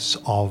process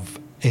of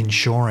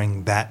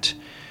ensuring that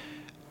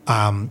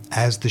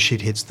as the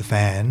shit hits the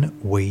fan,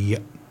 we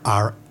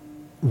are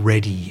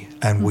ready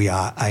and we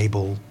are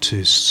able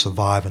to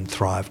survive and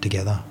thrive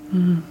together.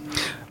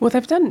 Well,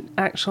 they've done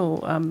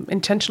actual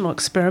intentional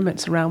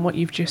experiments around what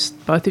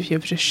both of you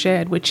have just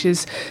shared, which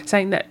is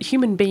saying that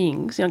human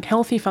beings,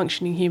 healthy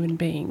functioning human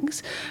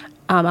beings,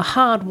 are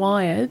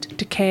hardwired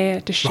to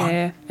care, to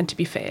share, and to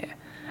be fair.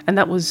 And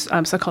that was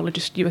US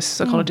psychologist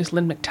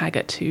Lynn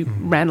McTaggart, who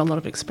ran a lot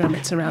of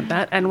experiments around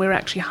that. And we're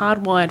actually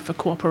hardwired for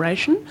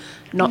cooperation,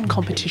 not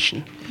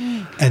competition.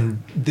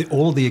 And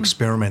all of the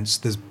experiments,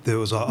 there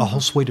was a whole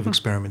suite of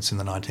experiments in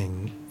the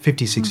 1950s,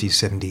 60s,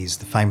 70s,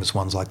 the famous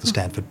ones like the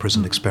Stanford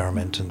Prison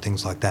Experiment and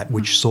things like that,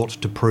 which sought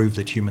to prove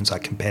that humans are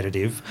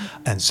competitive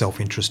and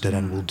self-interested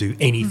and will do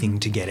anything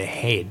to get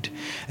ahead.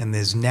 And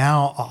there's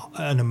now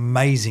an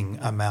amazing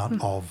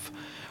amount of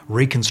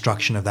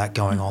reconstruction of that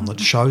going on that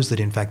shows that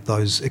in fact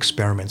those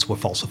experiments were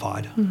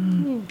falsified,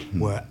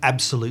 were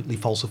absolutely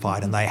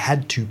falsified, and they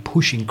had to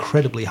push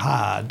incredibly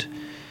hard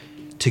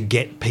to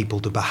get people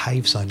to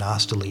behave so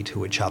nastily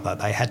to each other.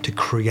 They had to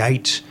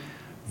create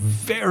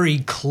very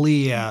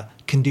clear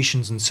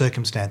conditions and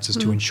circumstances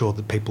to ensure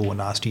that people were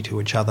nasty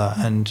to each other.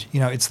 And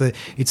it's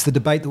the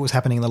debate that was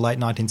happening in the late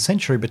 19th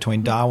century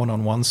between Darwin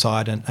on one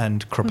side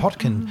and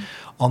Kropotkin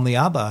on the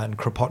other. And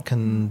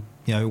Kropotkin,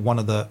 one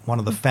of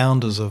the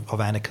founders of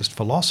anarchist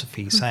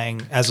philosophy,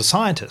 saying, as a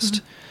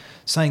scientist,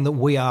 saying that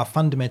we are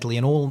fundamentally,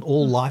 and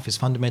all life is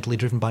fundamentally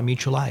driven by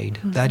mutual aid.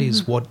 That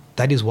is what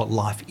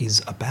life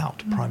is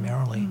about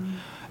primarily.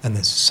 And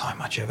there's so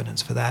much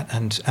evidence for that.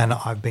 And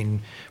I've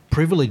been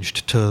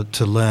privileged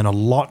to learn a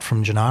lot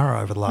from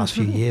Janara over the last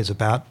few years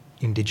about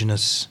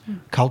Indigenous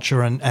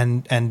culture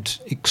and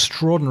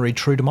extraordinary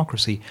true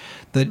democracy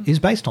that is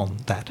based on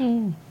that.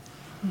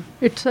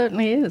 It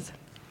certainly is.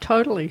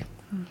 Totally.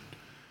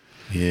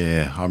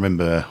 Yeah, I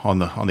remember on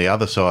the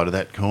other side of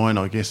that coin,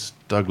 I guess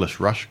Douglas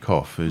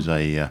Rushkoff, who's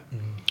a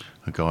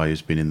guy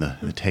who's been in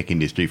the tech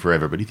industry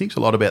forever, but he thinks a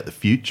lot about the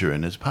future,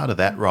 and as part of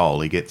that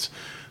role, he gets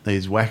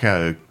these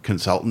wacko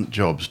consultant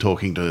jobs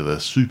talking to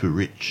the super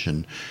rich,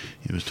 and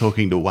he was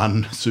talking to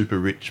one super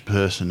rich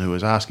person who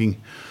was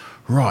asking,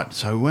 right,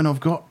 so when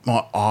I've got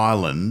my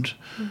island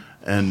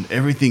and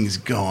everything's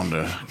gone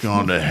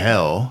to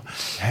hell,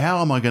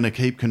 how am I going to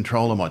keep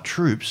control of my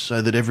troops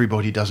so that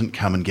everybody doesn't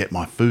come and get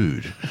my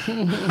food?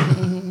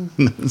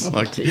 It's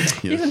like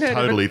you're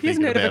totally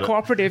thinking about it.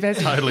 Cooperative,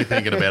 Totally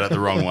thinking about it the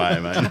wrong way,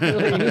 mate.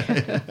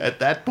 At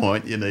that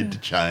point, you need to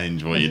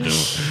change what you're doing.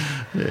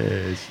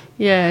 Yes.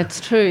 Yeah, it's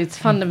true. It's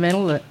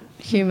fundamental that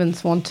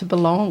humans want to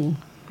belong.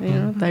 You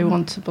know, they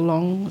want to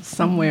belong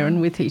somewhere and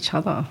with each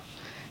other.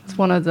 It's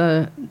one of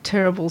the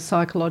terrible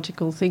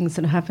psychological things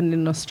that happened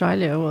in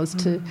Australia was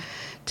to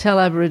tell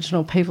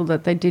Aboriginal people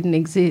that they didn't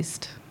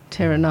exist,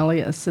 terra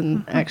nullius,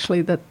 and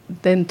actually that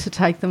then to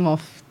take them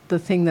off the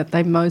thing that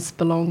they most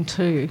belong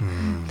to,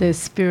 their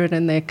spirit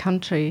and their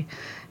country.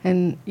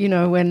 And, you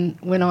know,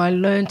 when I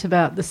learnt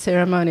about the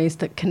ceremonies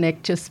that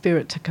connect your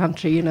spirit to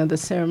country, you know, the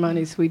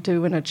ceremonies we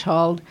do when a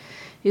child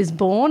is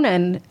born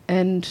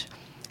and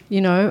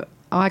you know,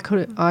 I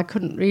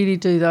couldn't really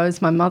do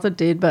those. My mother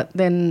did, but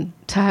then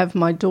to have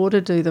my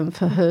daughter do them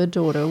for her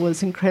daughter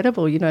was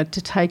incredible, you know,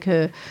 to take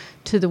her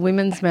to the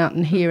Women's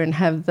Mountain here and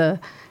have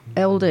the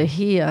elder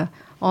here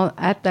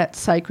at that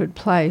sacred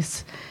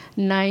place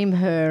name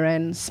her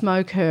and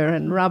smoke her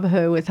and rub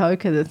her with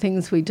ochre, the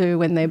things we do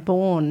when they're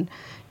born.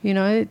 You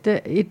know,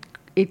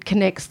 it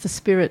connects the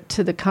spirit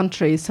to the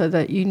country so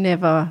that you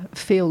never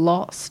feel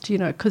lost, you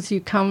know, because you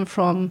come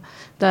from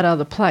that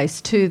other place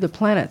to the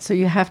planet, so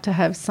you have to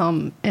have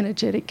some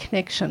energetic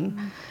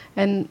connection.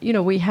 And, you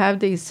know, we have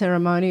these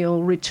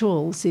ceremonial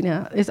rituals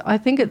I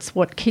think it's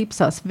what keeps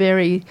us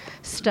very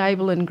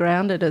stable and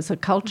grounded as a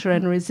culture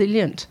and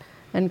resilient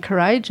and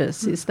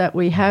courageous, is that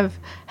we have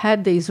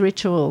had these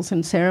rituals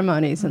and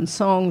ceremonies and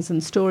songs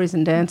and stories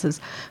and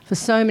dances for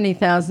so many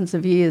thousands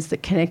of years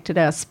that connected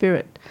our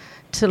spirit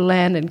to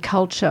land and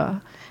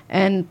culture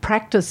and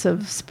practice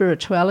of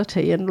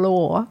spirituality and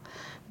law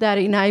that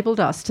enabled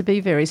us to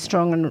be very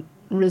strong and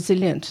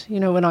resilient. You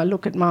know, when I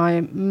look at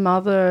my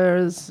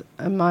mother,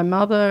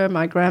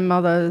 my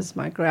grandmothers,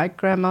 my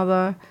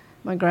great-grandmother,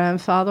 my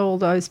grandfather, all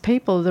those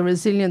people, the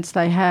resilience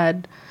they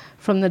had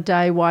from the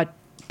day white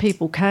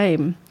people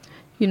came,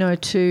 you know,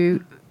 to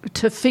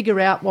figure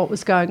out what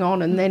was going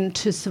on and then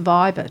to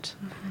survive it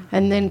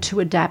and then to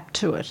adapt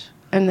to it,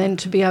 and then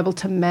to be able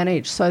to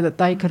manage so that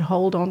they could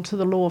hold on to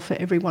the law for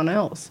everyone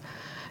else.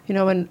 You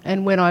know,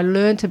 and when I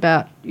learnt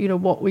about, you know,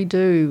 what we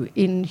do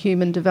in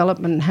human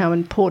development and how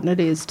important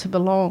it is to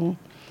belong,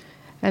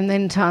 and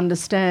then to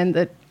understand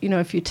that, you know,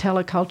 if you tell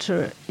a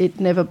culture it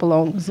never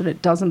belongs and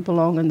it doesn't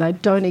belong and they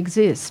don't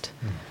exist,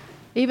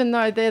 even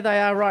though there they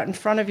are right in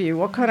front of you,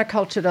 what kind of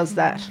culture does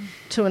that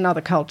to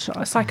another culture?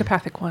 A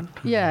psychopathic one.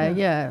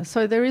 Yeah.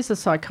 So there is a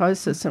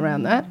psychosis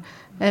around that.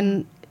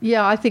 And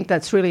yeah, I think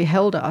that's really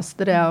held us,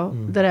 that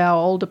our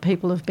older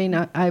people have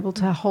been able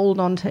to hold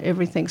on to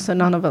everything, so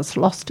none of us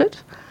lost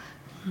it.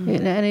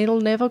 And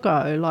it'll never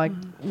go. Like,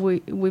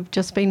 we've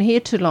just been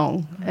here too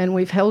long and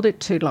we've held it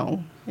too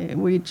long.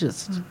 We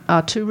just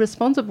are too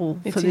responsible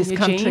for this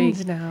country. It's in your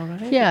genes now,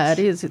 right? Yeah, it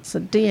is. It's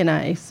a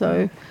DNA.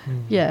 So,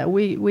 yeah,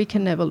 we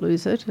can never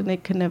lose it and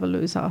it can never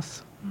lose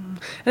us.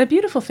 And a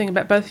beautiful thing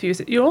about both of you is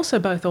that you're also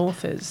both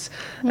authors.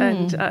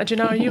 And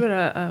Janara, you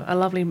wrote a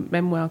lovely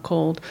memoir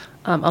called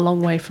A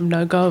Long Way from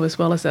No Go, as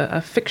well as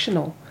a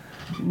fictional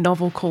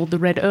novel called The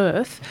Red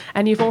Earth,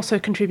 and you've also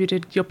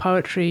contributed your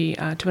poetry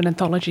to an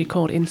anthology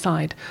called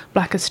Inside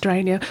Black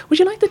Australia. Would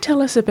you like to tell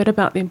us a bit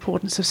about the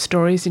importance of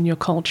stories in your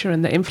culture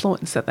and the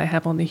influence that they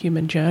have on the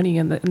human journey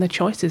and the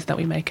choices that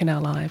we make in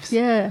our lives?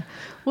 Yeah.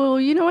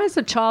 Well, you know, as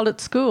a child at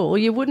school,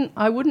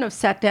 I wouldn't have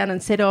sat down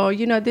and said, oh,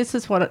 you know, this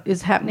is what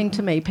is happening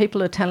to me.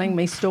 People are telling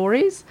me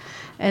stories.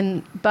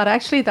 But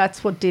actually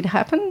that's what did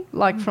happen.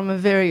 Like, from a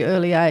very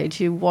early age,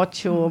 you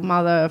watch your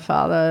mother,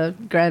 father,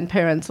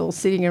 grandparents all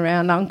sitting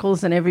around,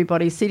 uncles and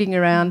everybody sitting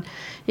around.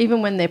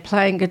 Even when they're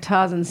playing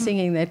guitars and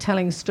singing, they're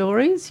telling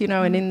stories, you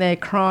know, and in there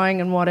crying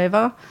and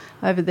whatever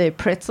over their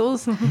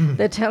pretzels.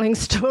 They're telling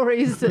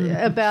stories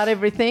about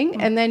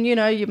everything. And then, you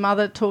know, your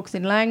mother talks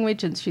in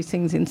language and she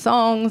sings in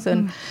songs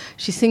and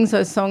she sings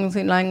those songs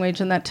in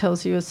language and that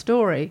tells you a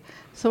story.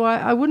 So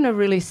I wouldn't have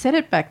really said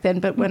it back then,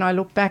 but when I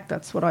look back,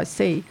 that's what I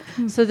see.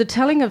 So the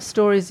telling of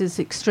stories is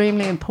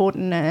extremely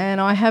important, and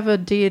I have a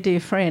dear,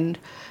 dear friend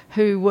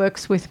who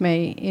works with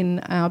me in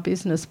our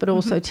business but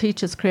also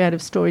teaches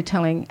creative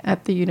storytelling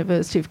at the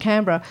University of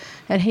Canberra,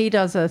 and he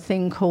does a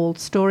thing called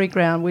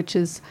Storyground, which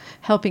is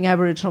helping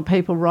Aboriginal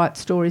people write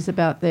stories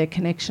about their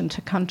connection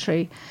to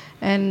country.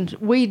 And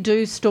we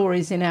do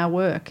stories in our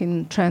work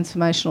in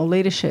transformational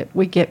leadership.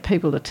 We get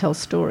people to tell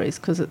stories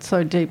because it's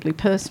so deeply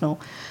personal.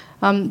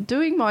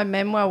 Doing my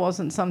memoir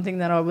wasn't something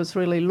that I was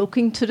really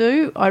looking to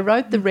do. I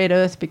wrote The Red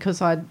Earth because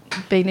I'd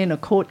been in a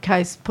court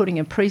case putting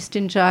a priest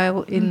in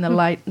jail in the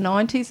late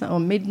 90s or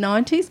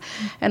mid-90s,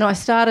 and I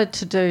started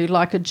to do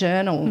like a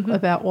journal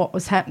about what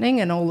was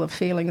happening and all the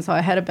feelings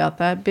I had about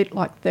that, a bit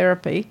like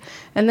therapy.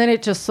 And then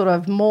it just sort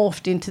of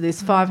morphed into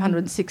this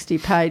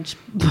 560-page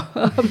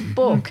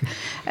book.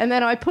 And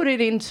then I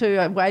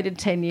waited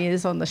 10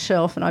 years on the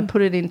shelf, and I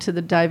put it into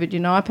the David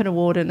Unipen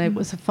Award, and it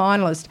was a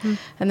finalist.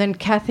 And then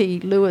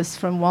Kathy Lewis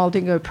from Wild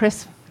Dingo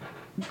Press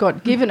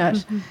got given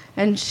it,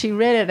 and she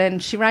read it,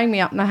 and she rang me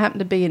up, and I happened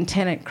to be in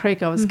Tennant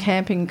Creek. I was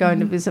camping, going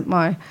to visit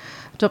my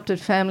adopted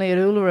family at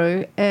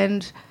Uluru,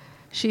 and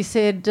she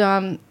said,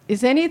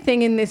 is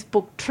anything in this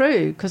book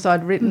true? Because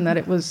I'd written that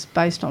it was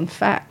based on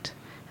fact.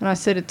 And I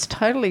said, it's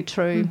totally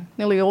true,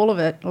 nearly all of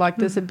it. Like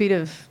there's a bit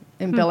of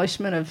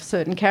embellishment of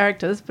certain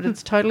characters, but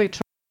it's totally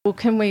true. Well,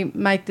 can we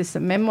make this a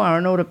memoir,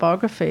 an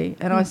autobiography?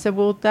 And I said,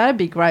 well, that'd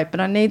be great, but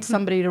I need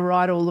somebody to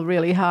write all the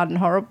really hard and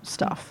horrible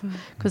stuff,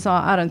 because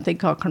I don't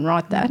think I can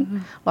write that,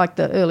 like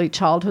the early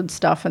childhood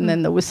stuff and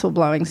then the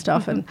whistleblowing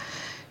stuff. And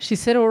she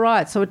said, all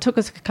right. So it took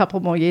us a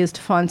couple more years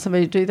to find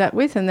somebody to do that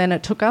with, and then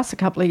it took us a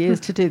couple of years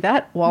to do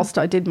that whilst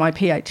I did my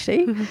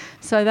PhD.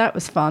 So that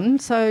was fun.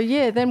 So,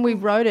 yeah, then we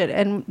wrote it,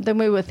 and then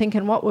we were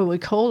thinking, what will we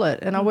call it?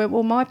 And I went,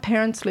 well, my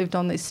parents lived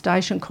on this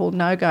station called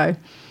No-Go,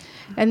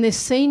 and this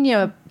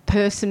senior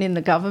person in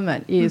the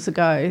government years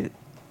ago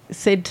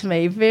said to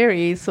me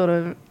very sort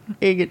of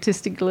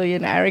egotistically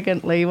and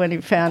arrogantly when he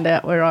found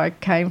out where I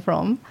came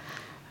from,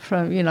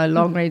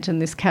 Longreach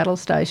and this cattle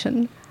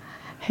station,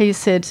 he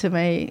said to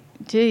me,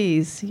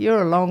 geez,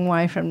 you're a long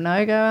way from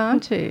No-Go,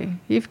 aren't you?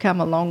 You've come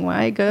a long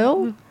way,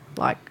 girl,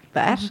 like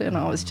that. And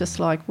I was just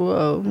like,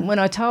 whoa. When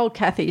I told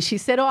Kathy, she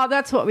said, oh,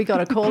 that's what we got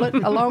to call it,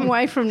 a long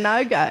way from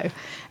No-Go.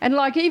 And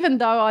like, even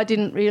though I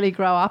didn't really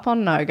grow up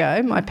on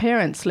No-Go, my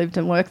parents lived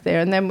and worked there,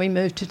 and then we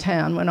moved to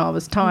town when I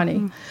was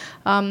tiny.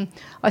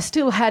 I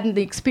still hadn't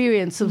the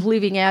experience of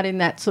living out in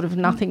that sort of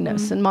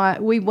nothingness. And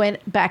we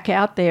went back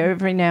out there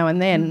every now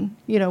and then.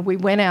 We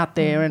went out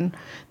there, and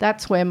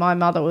that's where my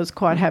mother was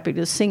quite happy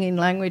to sing in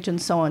language and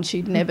so on.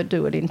 She'd never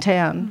do it in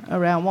town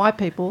around white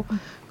people,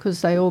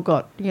 because they all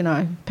got,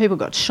 people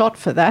got shot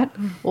for that,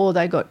 or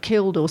they got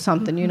killed or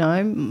something.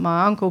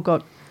 My uncle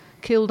got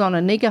killed on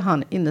a nigger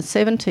hunt in the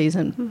 70s,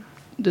 and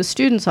the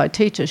students I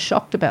teach are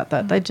shocked about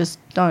that. They just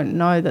don't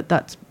know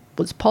that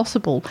was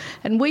possible.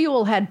 And we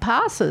all had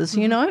passes,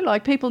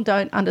 like people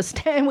don't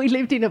understand we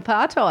lived in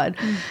apartheid.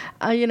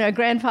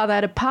 Grandfather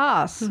had a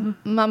pass,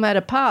 mum had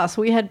a pass,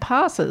 we had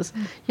passes.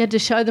 You had to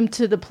show them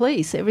to the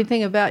police.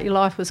 Everything about your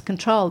life was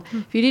controlled.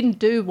 If you didn't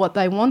do what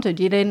they wanted,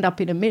 you'd end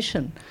up in a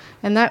mission,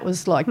 and that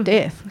was like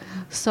death.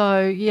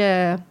 So,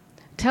 yeah,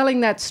 telling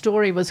that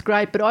story was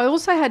great, but I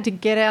also had to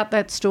get out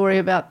that story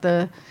about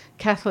the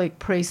Catholic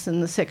priests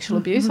and the sexual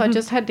abuse. I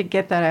just had to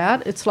get that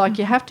out. It's like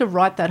you have to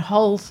write that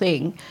whole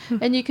thing,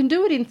 and you can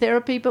do it in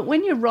therapy, but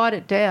when you write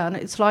it down,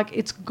 it's like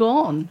it's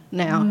gone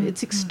now.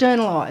 It's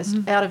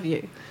externalised out of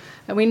you.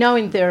 And we know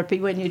in therapy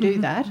when you do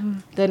that,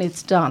 then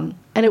it's done.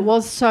 And it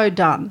was so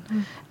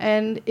done.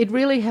 And it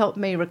really helped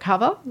me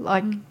recover.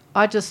 Like,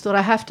 I just thought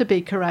I have to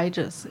be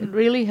courageous. It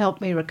really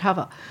helped me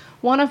recover.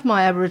 One of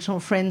my Aboriginal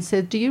friends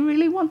said, do you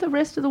really want the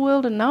rest of the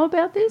world to know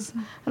about this?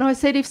 And I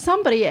said, if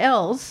somebody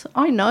else,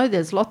 I know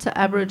there's lots of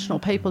Aboriginal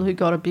people who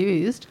got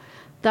abused,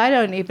 they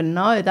don't even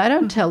know. They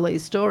don't tell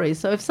these stories.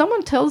 So if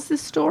someone tells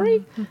this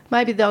story,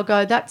 maybe they'll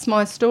go, that's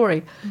my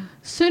story.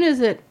 As soon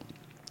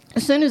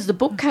as the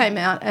book came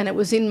out and it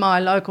was in my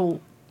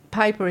local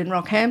paper in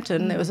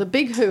Rockhampton, there was a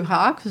big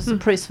hoo-ha because the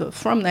priests were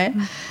from there.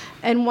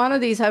 And one of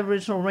these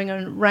Aboriginal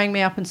rang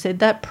me up and said,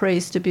 that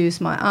priest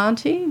abused my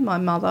auntie, my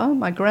mother,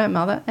 my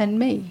grandmother and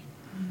me.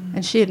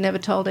 And she had never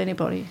told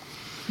anybody.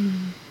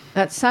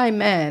 That same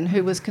man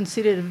who was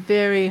considered a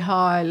very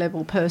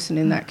high-level person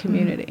in that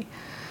community.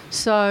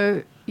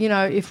 So,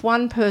 if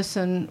one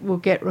person will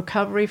get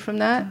recovery from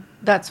that,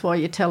 that's why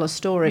you tell a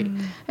story.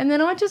 And then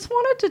I just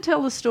wanted to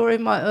tell the story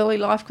of my early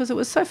life because it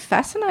was so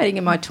fascinating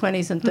in my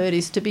 20s and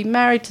 30s to be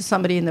married to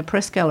somebody in the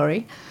press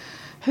gallery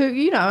who,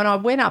 and I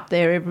went up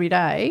there every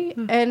day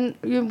and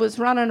was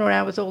running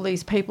around with all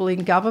these people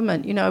in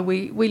government.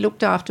 We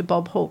looked after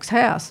Bob Hawke's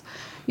house.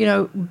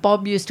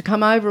 Bob used to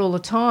come over all the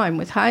time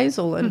with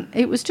Hazel, and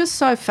it was just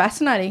so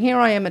fascinating. Here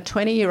I am, a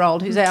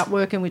 20-year-old who's out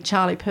working with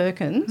Charlie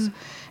Perkins,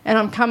 and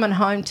I'm coming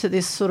home to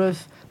this sort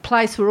of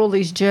place where all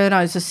these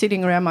journos are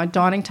sitting around my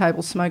dining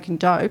table smoking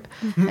dope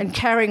and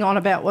carrying on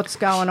about what's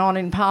going on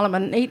in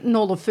Parliament and eating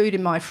all the food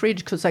in my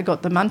fridge because they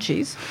got the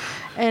munchies.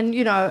 And,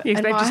 yes, and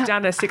they've just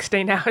done a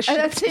 16-hour shift.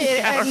 That's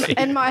it.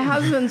 And my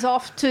husband's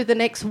off to the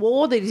next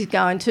war that he's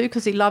going to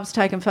because he loves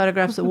taking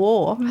photographs of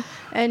war.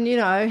 And,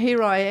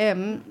 here I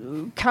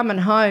am coming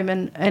home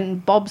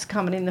and Bob's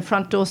coming in the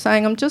front door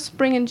saying, I'm just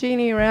bringing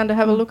Jeannie around to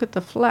have a look at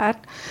the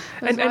flat.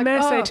 And may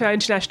I say to our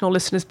international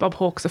listeners, Bob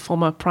Hawke's a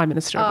former Prime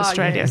Minister of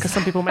Australia, because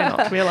some people people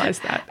may not realise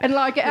that. And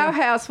like our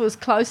house was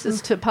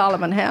closest to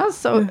Parliament House,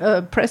 so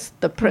the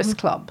press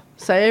club.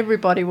 So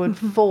everybody would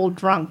fall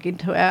drunk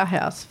into our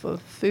house for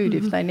food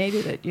if they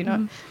needed it, you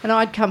know. And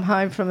I'd come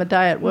home from a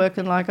day at work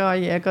and like, oh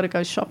yeah, got to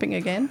go shopping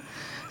again.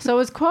 So it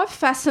was quite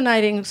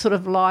fascinating sort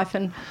of life.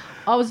 And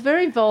I was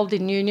very involved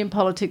in union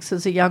politics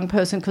as a young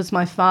person because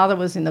my father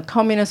was in the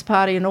Communist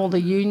Party and all the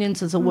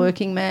unions as a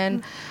working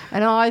man.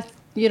 And I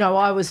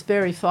was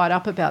very fired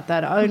up about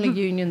that. Only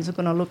unions are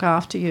going to look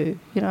after you,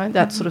 you know,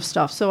 that sort of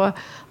stuff. So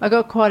I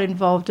got quite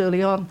involved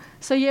early on.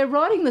 So, yeah,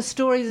 writing the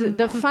stories,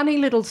 the funny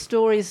little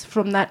stories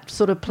from that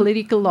sort of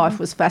political life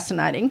was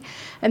fascinating.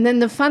 And then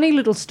the funny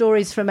little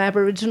stories from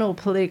Aboriginal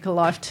political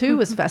life too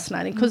was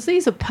fascinating because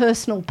these are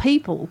personal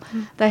people.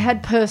 They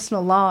had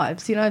personal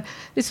lives. You know,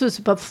 this was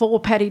before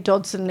Paddy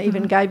Dodson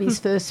even gave his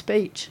first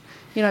speech.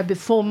 You know,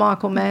 before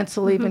Michael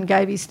Mansell even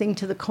gave his thing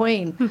to the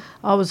Queen,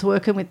 I was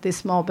working with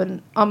this mob,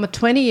 and I'm a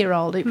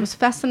 20-year-old. It was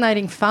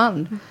fascinating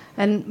fun.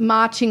 And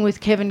marching with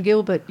Kevin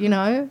Gilbert, you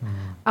know,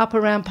 up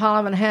around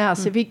Parliament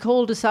House. If he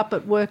called us up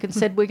at work and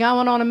said, we're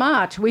going on a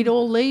march, we'd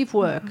all leave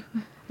work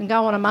and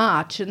go on a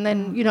march. And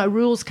then, you know,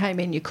 rules came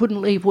in. You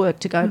couldn't leave work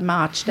to go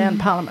march down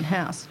Parliament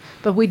House,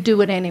 but we'd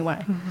do it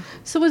anyway.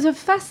 So it was a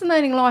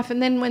fascinating life.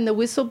 And then when the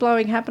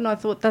whistleblowing happened, I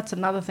thought that's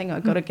another thing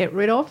I've got to get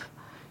rid of.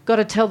 Got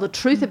to tell the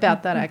truth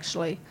about that,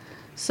 actually.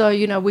 So,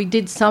 you know, we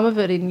did some of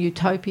it in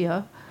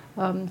Utopia,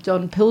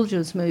 John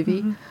Pilger's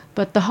movie,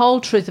 but the whole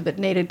truth of it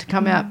needed to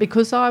come out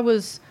because I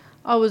was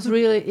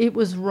really, it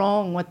was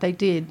wrong what they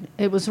did.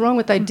 It was wrong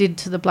what they did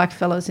to the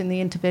blackfellas in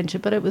the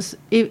intervention, but it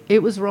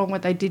was wrong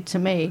what they did to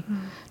me,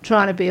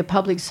 trying to be a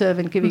public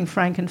servant, giving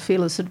frank and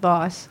fearless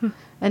advice,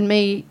 and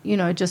me, you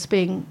know, just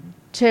being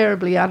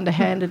terribly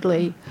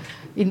underhandedly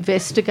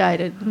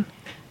investigated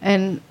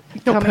and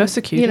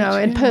persecuted, you know,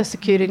 and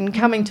persecuted and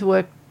coming to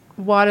work.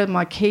 Why do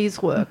my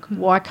keys work?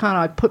 Why can't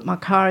I put my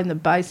car in the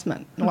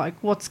basement? Like,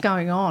 what's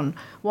going on?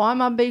 Why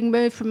am I being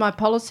moved from my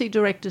policy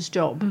director's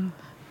job?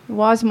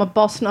 Why is my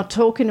boss not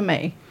talking to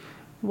me?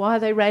 Why are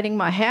they raiding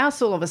my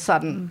house all of a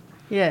sudden?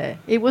 Yeah,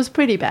 it was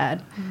pretty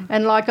bad.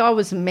 And, like, I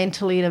was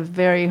mentally in a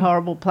very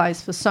horrible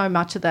place for so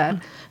much of that.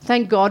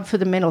 Thank God for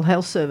the mental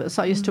health service.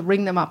 I used to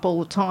ring them up all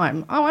the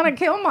time. I want to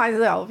kill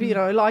myself, you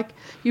know, like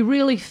you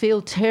really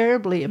feel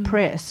terribly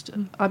oppressed.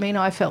 I mean,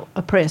 I felt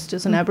oppressed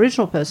as an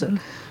Aboriginal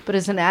person, but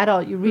as an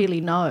adult you really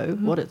know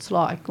what it's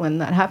like when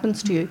that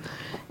happens to you.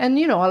 And,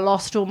 you know, I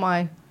lost all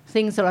my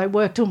things that I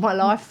worked all my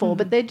life for,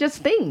 but they're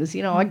just things,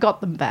 you know, I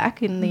got them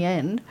back in the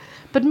end.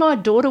 But my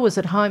daughter was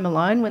at home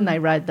alone when they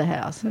raided the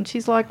house, and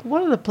she's like,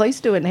 what are the police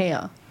doing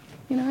here?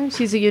 You know,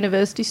 she's a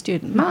university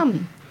student.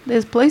 Mum,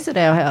 there's police at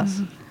our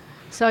house.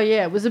 So,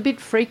 yeah, it was a bit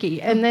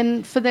freaky. And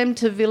then for them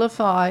to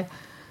vilify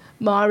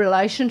my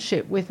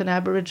relationship with an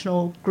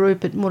Aboriginal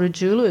group at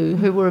Murrujulu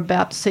who were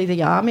about to see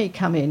the army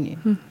come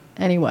in.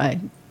 Anyway,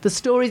 the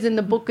stories in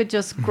the book are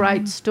just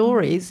great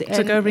stories,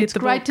 and it's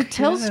great to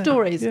tell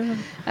stories. Yeah.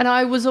 And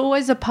I was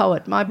always a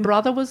poet. My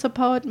brother was a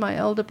poet, my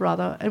elder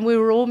brother, and we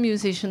were all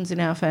musicians in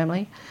our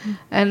family.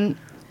 And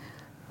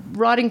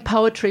writing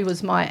poetry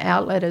was my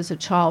outlet as a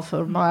child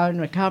for my own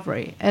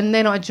recovery. And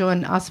then I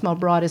joined Us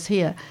Mob Writers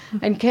here.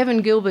 And Kevin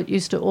Gilbert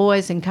used to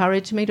always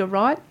encourage me to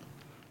write.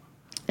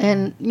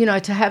 And, you know,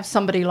 to have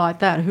somebody like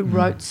that who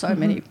wrote so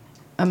many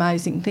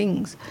amazing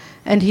things.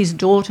 And his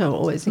daughter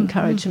always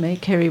encouraged me.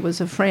 Kerry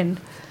was a friend.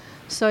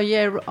 So,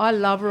 yeah, I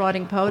love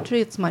writing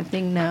poetry. It's my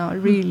thing now. I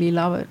really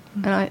love it.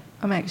 And I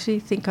actually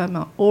think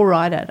I'm all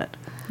right at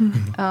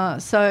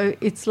it. So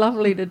it's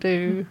lovely to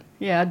do.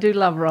 Yeah, I do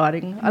love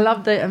writing. I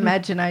love the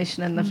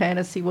imagination and the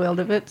fantasy world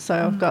of it. So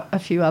I've got a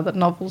few other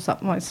novels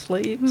up my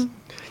sleeves.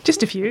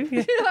 Just a few?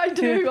 Yeah, I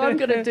do. I'm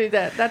going to do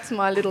that. That's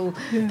my little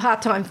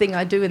part-time thing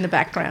I do in the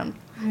background.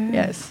 Yeah.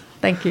 Yes.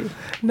 Thank you.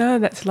 No,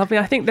 that's lovely.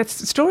 I think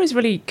stories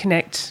really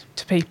connect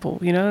to people,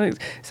 you know.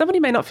 Somebody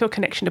may not feel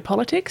connection to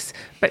politics,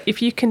 but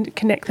if you can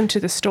connect them to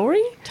the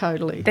story,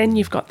 totally, then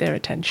you've got their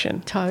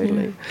attention.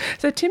 Totally. Yeah.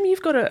 So, Tim,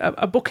 you've got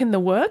a book in the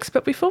works,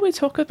 but before we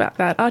talk about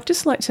that, I'd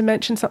just like to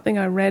mention something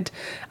I read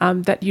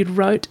that you'd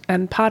wrote,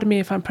 and pardon me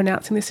if I'm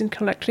pronouncing this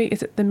incorrectly,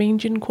 is it the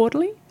Meanjin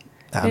Quarterly?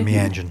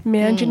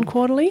 Meanjin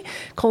Quarterly,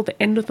 called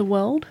The End of the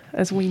World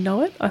as We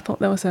Know It. I thought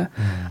that was a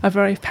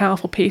very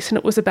powerful piece, and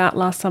it was about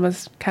last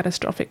summer's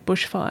catastrophic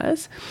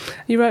bushfires.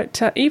 You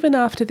wrote, even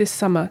after this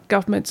summer,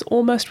 governments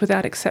almost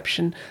without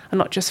exception are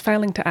not just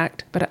failing to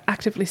act, but are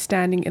actively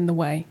standing in the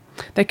way.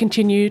 They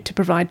continue to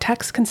provide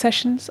tax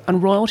concessions on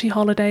royalty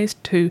holidays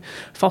to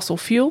fossil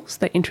fuels.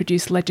 They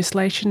introduce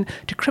legislation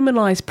to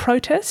criminalise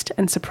protest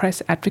and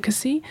suppress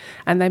advocacy,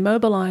 and they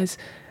mobilise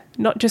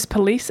not just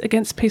police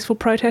against peaceful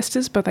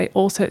protesters, but they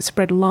also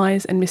spread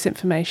lies and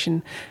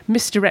misinformation,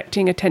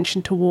 misdirecting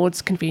attention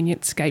towards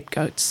convenient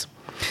scapegoats.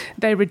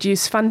 They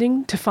reduce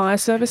funding to fire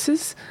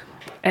services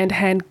and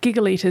hand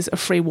gigalitres of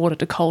free water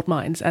to coal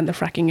mines and the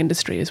fracking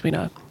industry, as we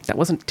know. That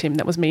wasn't Tim,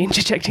 that was me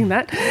interjecting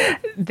that.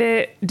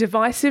 Their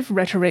divisive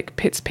rhetoric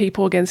pits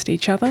people against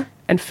each other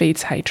and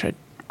feeds hatred.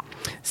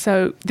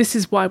 So this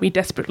is why we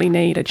desperately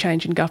need a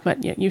change in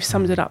government. You've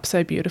summed it up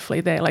so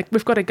beautifully there. Like,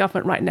 we've got a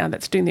government right now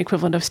that's doing the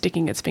equivalent of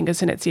sticking its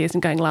fingers in its ears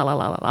and going la la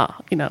la la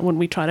la, when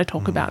we try to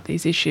talk about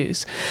these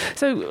issues.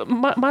 So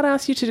might I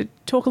ask you to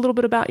talk a little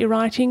bit about your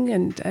writing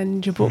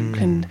and your book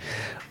and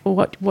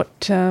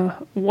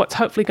what's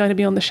hopefully going to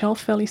be on the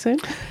shelf fairly soon?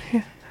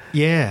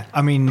 Yeah,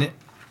 I mean,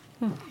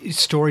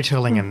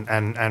 storytelling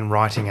and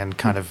writing and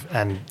kind of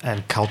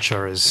and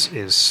culture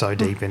is so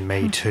deep in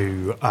me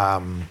too.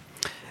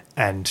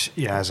 And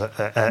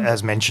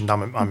as mentioned,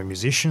 I'm a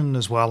musician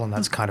as well, and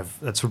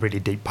that's a really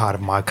deep part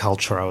of my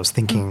culture. I was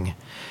thinking,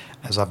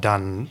 as I've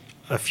done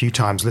a few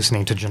times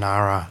listening to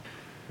Janara,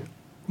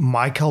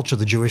 my culture,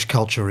 the Jewish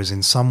culture, is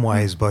in some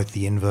ways both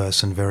the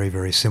inverse and very,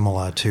 very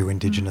similar to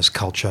Indigenous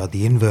culture.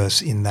 The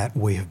inverse in that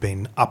we have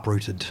been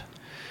uprooted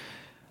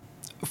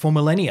for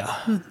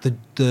millennia.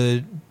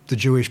 The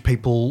Jewish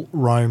people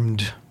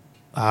roamed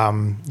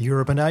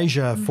Europe and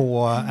Asia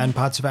and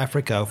parts of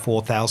Africa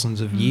for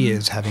thousands of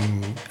years,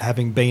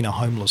 having been a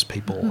homeless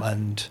people,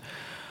 and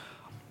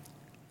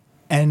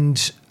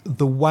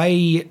the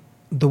way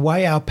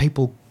our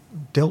people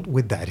dealt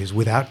with that is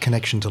without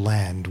connection to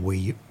land.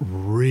 We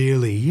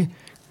really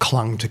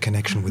clung to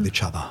connection with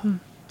each other,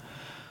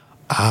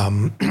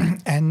 and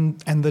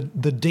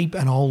the deep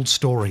and old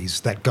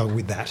stories that go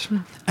with that,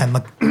 and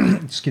the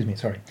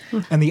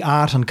and the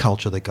art and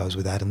culture that goes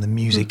with that, and the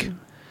music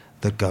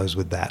that goes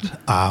with that.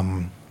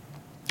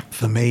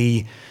 For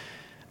me,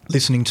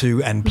 listening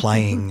to and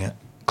playing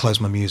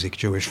klezmer music,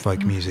 Jewish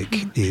folk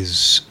music,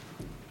 is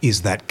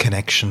that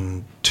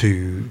connection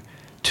to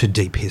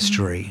deep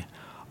history,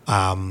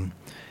 and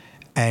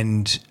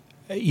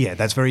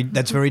that's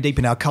very deep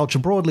in our culture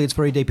broadly. It's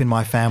very deep in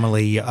my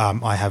family.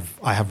 I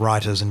have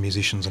writers and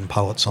musicians and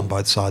poets on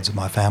both sides of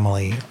my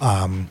family,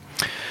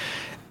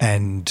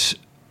 and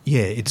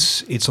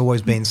it's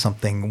always been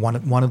something.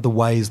 One of the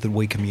ways that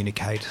we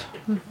communicate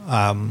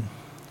in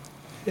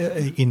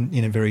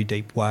a very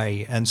deep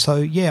way. And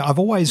so I've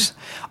always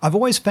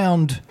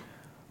found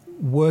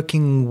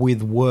working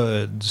with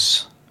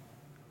words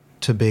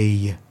to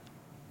be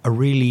a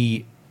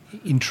really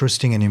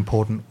interesting and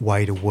important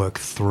way to work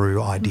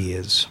through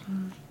ideas.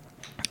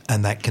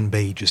 And that can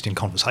be just in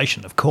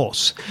conversation, of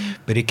course,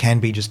 but it can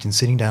be just in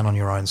sitting down on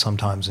your own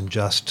sometimes and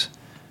just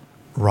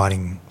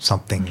writing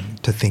something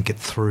to think it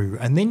through,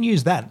 and then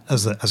use that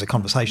as a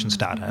conversation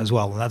starter as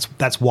well. And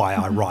that's why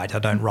I write. I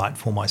don't write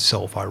for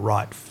myself. I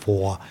write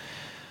for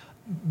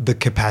the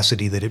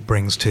capacity that it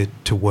brings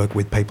to work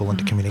with people and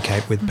to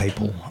communicate with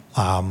people.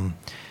 So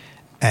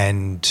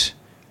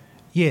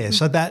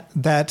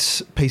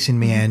that piece in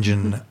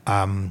Meanjin,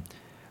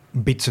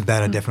 bits of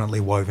that are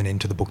definitely woven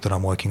into the book that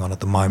I'm working on at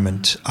the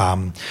moment,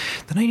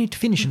 that I need to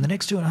finish in the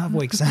next 2.5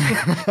 weeks,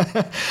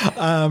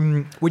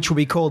 which will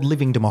be called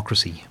Living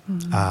Democracy.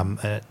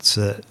 It's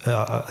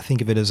I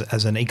think of it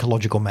as an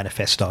ecological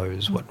manifesto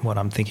is what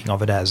I'm thinking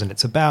of it as, and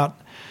it's about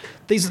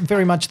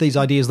these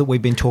ideas that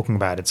we've been talking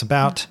about. It's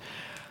about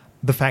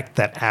the fact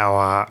that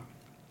our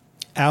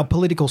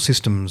political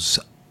systems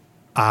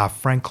are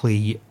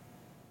frankly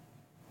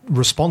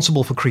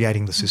responsible for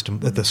creating the system,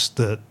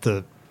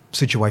 the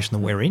situation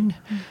that we're in,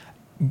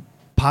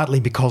 partly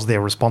because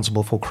they're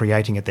responsible for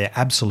creating it. They're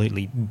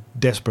absolutely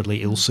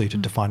desperately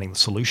ill-suited to finding the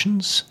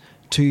solutions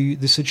to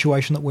the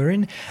situation that we're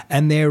in,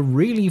 and they're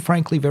really,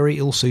 frankly, very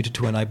ill-suited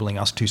to enabling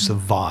us to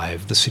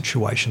survive the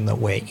situation that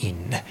we're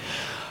in.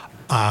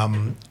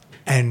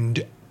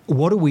 And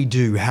what do we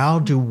do? How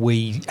do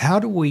we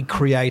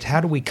create?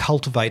 How do we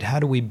cultivate? How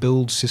do we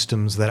build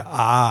systems that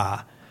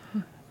are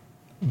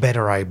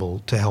better able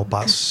to help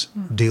us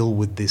deal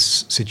with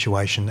this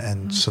situation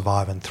and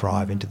survive and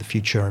thrive into the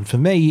future? And for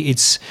me,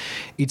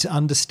 it's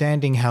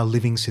understanding how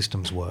living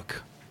systems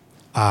work.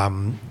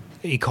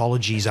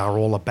 Ecologies are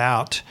all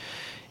about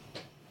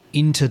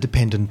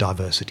interdependent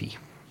diversity.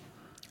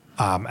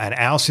 And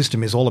our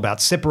system is all about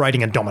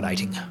separating and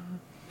dominating.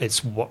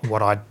 It's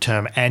what I'd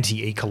term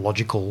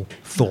anti-ecological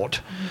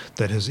thought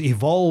that has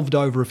evolved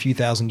over a few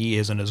thousand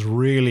years and has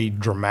really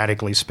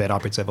dramatically sped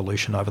up its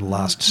evolution over the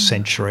last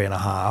century and a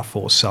half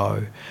or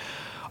so.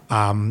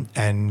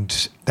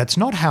 And that's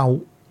not how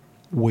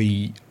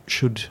we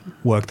should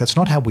work. That's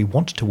not how we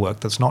want to work.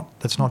 That's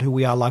not who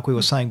we are. Like we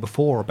were saying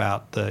before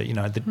about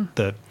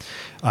the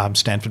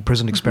Stanford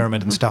prison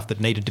experiment and stuff that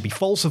needed to be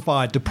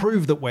falsified to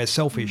prove that we're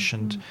selfish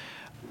and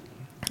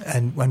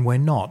when we're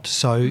not.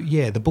 So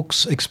the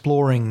book's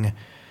exploring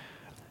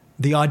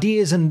the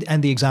ideas and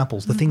the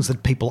examples, the things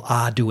that people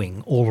are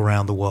doing all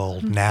around the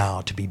world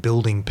now to be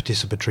building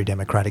participatory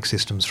democratic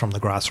systems from the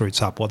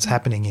grassroots up. What's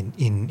happening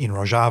in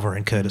Rojava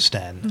in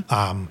Kurdistan,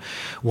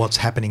 what's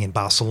happening in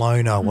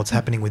Barcelona, what's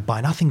happening with Buy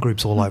Nothing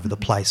groups all over the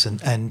place,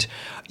 and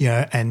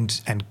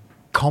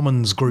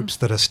commons groups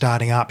that are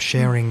starting up,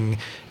 sharing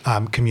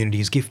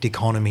communities, gift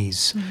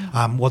economies,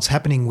 what's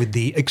happening with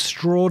the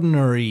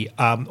extraordinary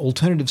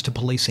alternatives to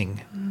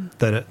policing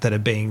that are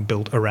being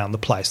built around the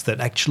place,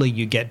 that actually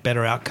you get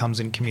better outcomes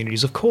in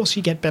communities. Of course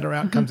you get better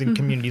outcomes in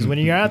communities when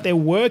you're out there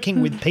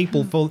working with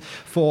people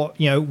for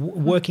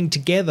working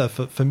together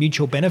for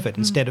mutual benefit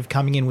instead of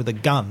coming in with a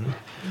gun.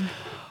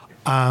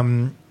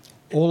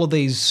 All of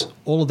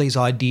these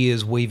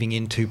ideas weaving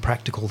into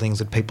practical things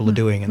that people are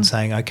doing and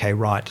saying, okay,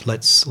 right,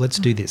 let's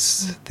do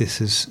this. This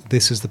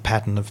is the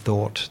pattern of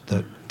thought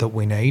that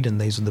we need,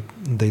 and these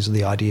are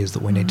the ideas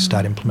that we need to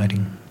start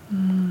implementing.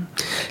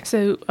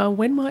 So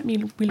when might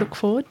we look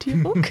forward to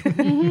your book?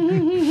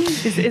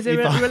 Is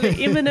there an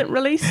imminent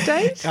release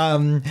date?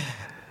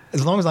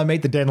 As long as I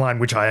meet the deadline,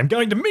 which I am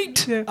going to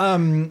meet,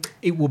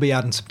 it will be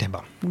out in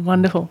September.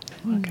 Wonderful.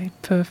 Okay,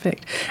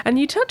 perfect. And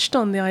you touched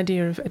on the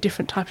idea of a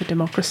different type of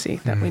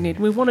democracy that we need.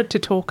 We wanted to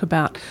talk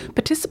about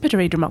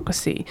participatory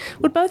democracy.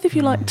 Would both of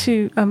you like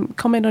to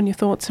comment on your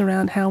thoughts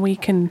around how we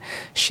can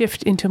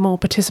shift into more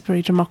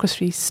participatory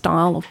democracy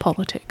style of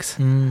politics?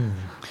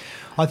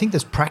 I think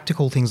there's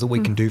practical things that we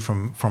can do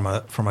from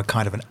a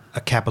kind of a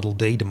capital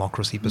D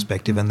democracy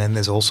perspective, and then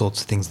there's all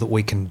sorts of things that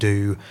we can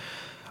do.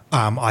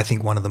 I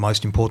think one of the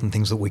most important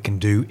things that we can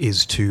do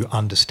is to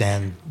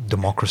understand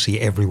democracy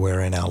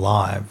everywhere in our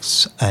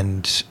lives.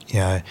 And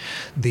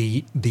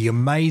the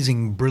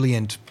amazing,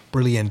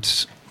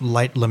 brilliant,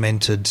 late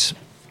lamented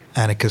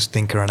anarchist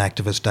thinker and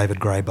activist David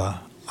Graeber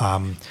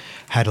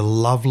had a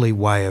lovely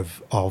way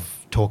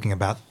of talking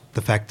about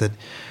the fact that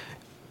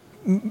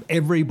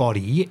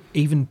everybody,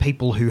 even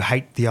people who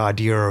hate the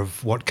idea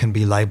of what can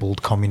be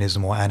labelled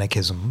communism or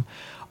anarchism,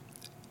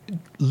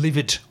 live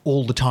it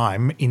all the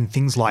time in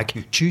things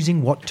like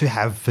choosing what to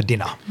have for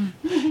dinner.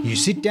 You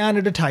sit down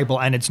at a table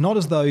and it's not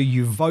as though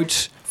you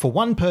vote for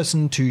one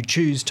person to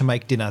choose to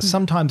make dinner.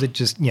 Sometimes it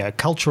just,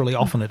 culturally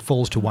often it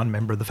falls to one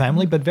member of the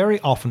family, but very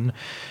often,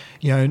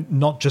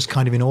 not just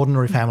kind of in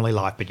ordinary family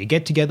life, but you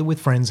get together with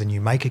friends and you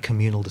make a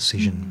communal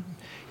decision.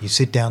 You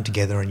sit down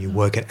together and you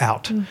work it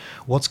out.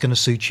 What's going to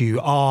suit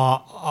you?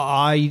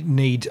 I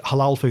need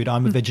halal food.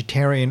 I'm a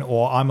vegetarian,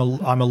 or I'm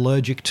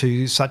allergic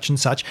to such and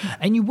such.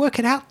 And you work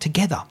it out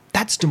together.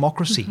 That's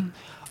democracy.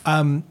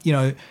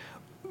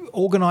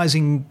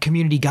 Organising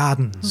community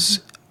gardens,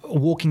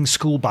 walking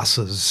school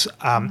buses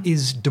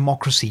is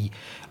democracy.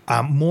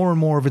 More and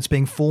more of it's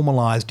being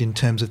formalised in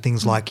terms of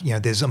things like,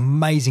 there's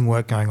amazing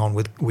work going on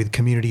with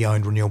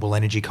community-owned renewable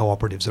energy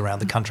cooperatives around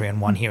the country,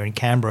 and one here in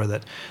Canberra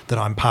that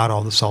I'm part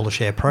of, the Solar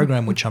Share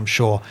program, which I'm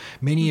sure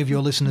many of your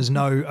listeners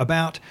know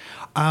about.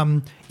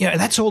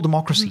 That's all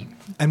democracy.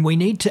 And we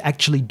need to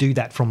actually do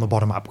that from the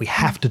bottom up. We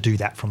have to do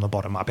that from the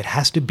bottom up. It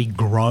has to be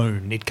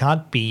grown. It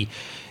can't be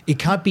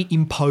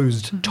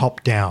imposed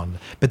top down.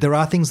 But there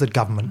are things that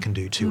government can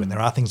do too, and there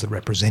are things that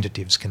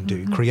representatives can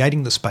do.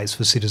 Creating the space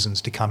for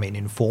citizens to come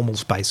in formal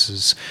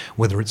spaces,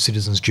 whether it's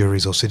citizens'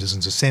 juries or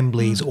citizens'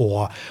 assemblies,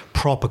 or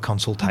proper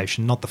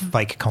consultation, not the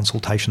fake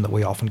consultation that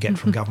we often get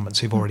from governments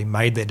who've already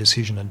made their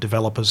decision and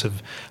developers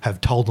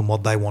have told them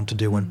what they want to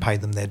do and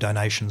paid them their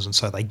donations, and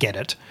so they get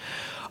it.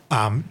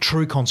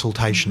 True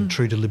consultation,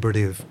 true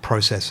deliberative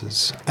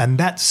processes. And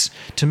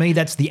to me,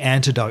 that's the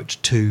antidote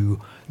to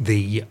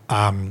the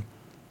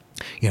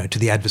to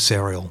the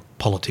adversarial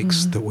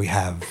politics that we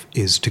have,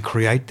 is to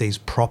create these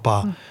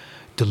proper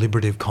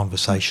deliberative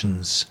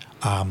conversations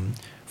from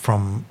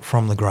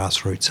the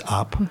grassroots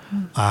up.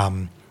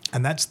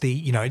 And that's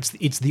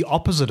it's the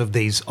opposite of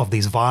these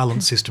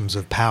violent systems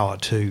of power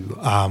too.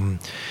 One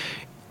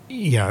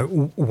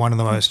of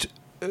the most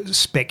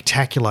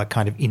spectacular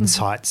kind of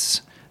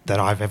insights that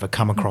I've ever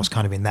come across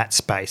kind of in that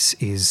space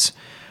is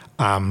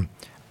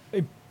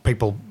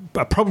people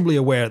are probably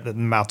aware that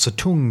Mao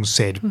Zedong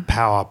said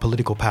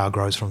political power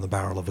grows from the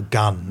barrel of a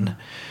gun.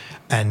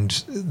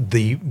 And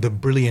the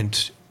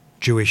brilliant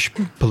Jewish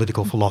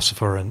political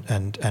philosopher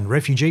and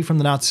refugee from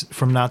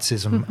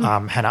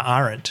Nazism, Hannah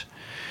Arendt,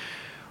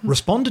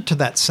 responded to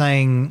that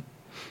saying,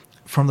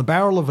 from the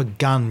barrel of a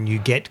gun you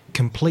get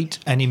complete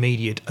and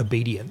immediate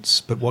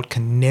obedience, but what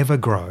can never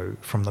grow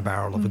from the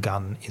barrel of a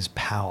gun is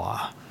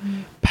power.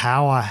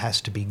 Power has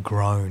to be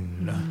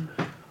grown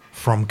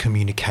from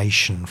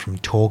communication, from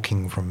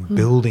talking, from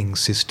building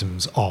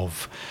systems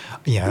of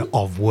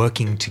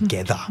working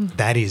together.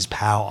 That is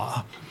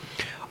power.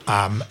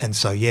 And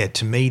so,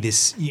 to me,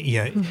 this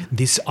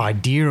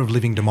idea of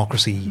living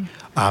democracy,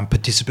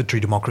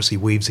 participatory democracy,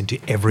 weaves into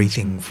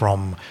everything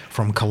from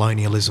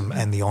colonialism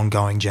and the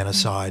ongoing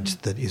genocide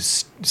that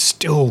is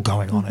still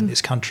going on in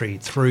this country,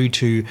 through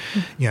to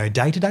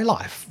day-to-day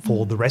life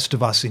for the rest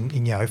of us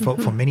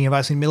for many of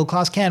us in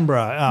middle-class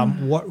Canberra,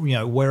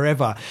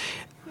 wherever.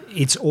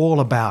 It's all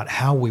about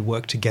how we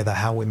work together,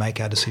 how we make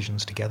our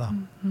decisions together.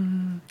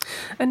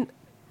 And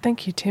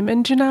thank you, Tim.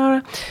 And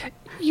Janara,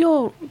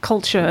 your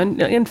culture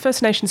and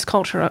First Nations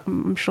culture,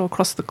 I'm sure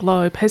across the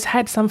globe, has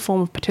had some form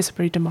of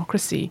participatory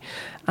democracy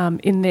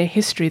in their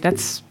history.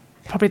 That's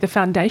probably the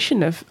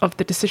foundation of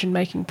the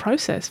decision-making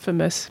process for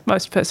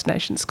most First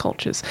Nations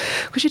cultures.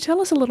 Could you tell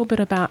us a little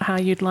bit about how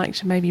you'd like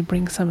to maybe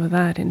bring some of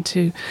that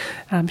into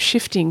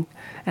shifting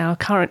our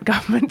current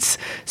government's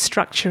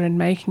structure and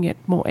making it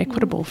more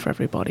equitable for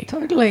everybody?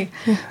 Totally.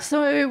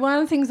 So one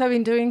of the things I've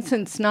been doing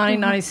since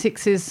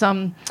 1996 is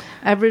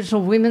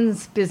Aboriginal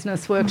women's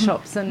business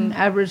workshops and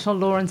Aboriginal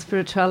law and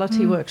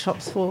spirituality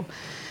workshops for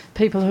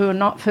people who are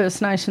not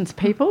First Nations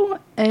people,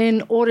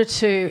 in order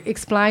to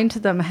explain to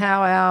them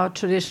how our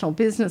traditional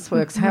business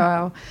works,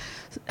 how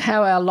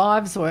our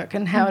lives work,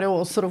 and how it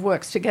all sort of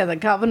works together,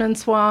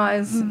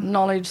 governance-wise,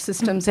 knowledge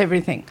systems,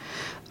 everything.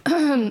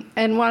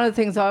 And one of the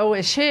things I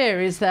always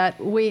share is that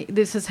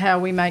this is how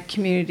we make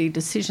community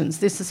decisions.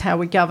 This is how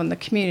we govern the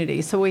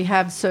community. So we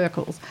have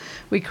circles.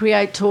 We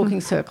create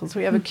talking circles.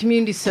 We have a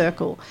community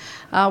circle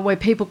where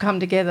people come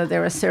together.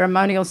 There are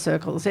ceremonial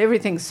circles.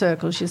 Everything's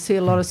circles. You see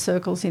a lot of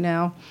circles in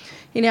our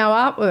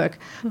artwork.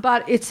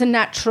 But it's a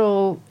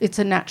natural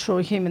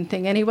human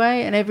thing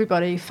anyway, and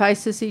everybody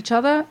faces each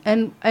other.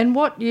 And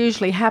what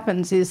usually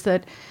happens is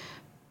that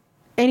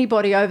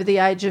anybody over the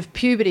age of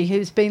puberty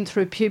who's been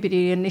through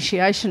puberty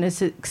initiation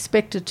is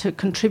expected to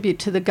contribute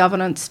to the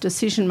governance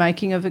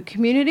decision-making of a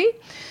community,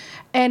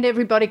 and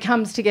everybody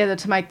comes together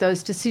to make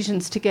those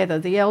decisions together.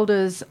 The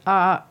elders sit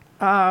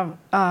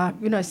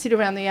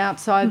around the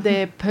outside.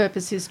 Their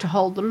purpose is to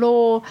hold the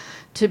law,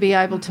 to be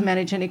able to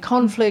manage any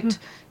conflict,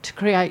 to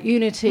create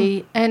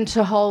unity, and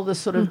to hold the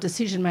sort of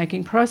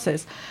decision-making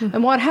process.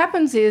 And what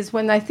happens is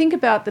when they think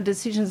about the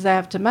decisions they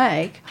have to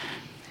make,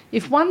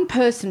 if one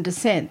person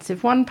dissents,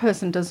 if one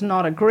person does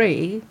not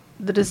agree,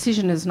 the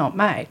decision is not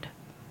made.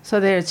 So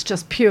there it's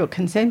just pure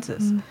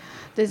consensus.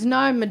 There's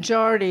no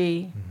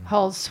majority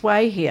holds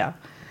sway here.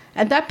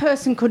 And that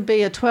person could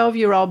be a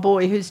 12-year-old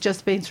boy who's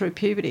just been through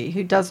puberty,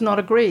 who does not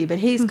agree, but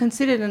he's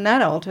considered an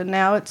adult and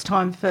now it's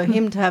time for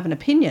him to have an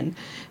opinion.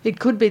 It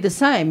could be the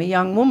same, a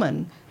young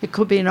woman. It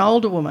could be an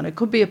older woman. It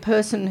could be a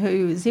person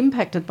who is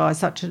impacted by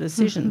such a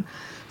decision.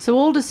 So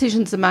all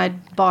decisions are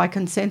made by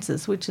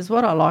consensus, which is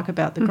what I like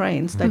about the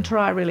Greens. They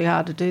try really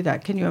hard to do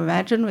that. Can you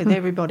imagine with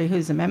everybody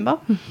who's a member?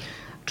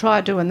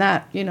 Try doing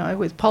that,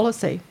 with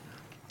policy.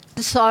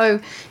 So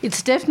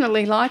it's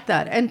definitely like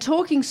that. And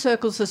talking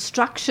circles are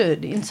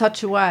structured in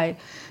such a way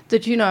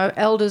that,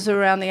 elders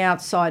are around the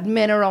outside,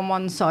 men are on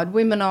one side,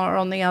 women are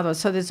on the other.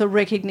 So there's a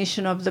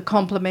recognition of the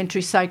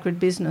complementary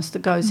sacred business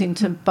that goes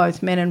into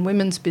both men and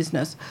women's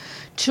business.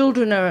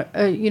 Children are,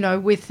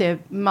 with their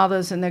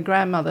mothers and their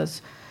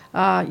grandmothers.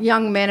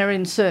 Young men are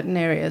in certain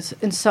areas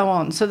and so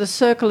on. So the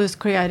circle is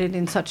created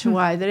in such a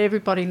way that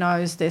everybody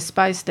knows their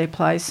space, their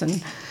place,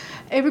 and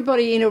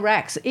everybody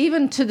interacts,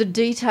 even to the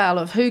detail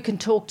of who can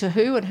talk to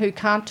who and who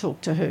can't talk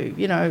to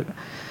who,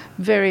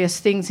 various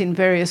things in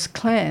various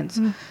clans.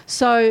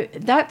 So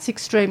that's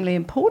extremely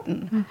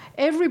important.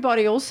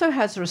 Everybody also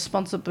has a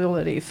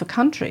responsibility for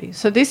country.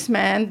 So this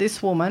man,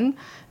 this woman,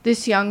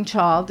 this young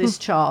child, this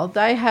child,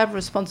 they have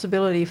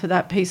responsibility for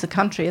that piece of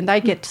country and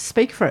they get to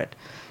speak for it.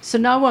 So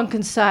no one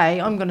can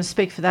say, I'm going to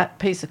speak for that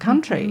piece of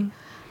country.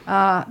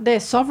 They're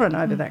sovereign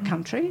over that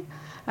country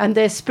and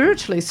they're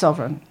spiritually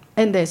sovereign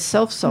and they're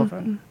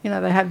self-sovereign. They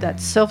have that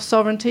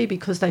self-sovereignty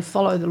because they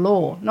follow the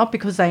law, not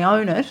because they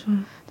own it.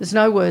 There's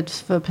no words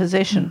for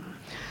possession.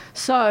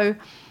 So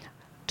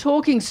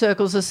talking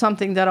circles are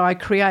something that I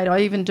create. I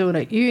even do it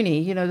at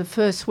uni. The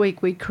first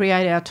week we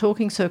create our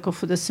talking circle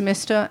for the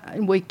semester.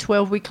 In week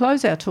 12 we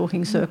close our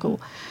talking circle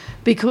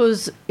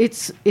because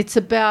it's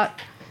about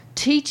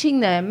teaching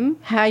them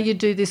how you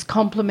do this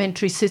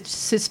complementary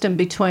system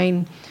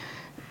between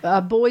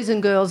boys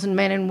and girls and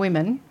men and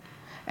women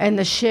and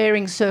the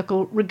sharing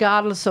circle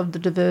regardless of the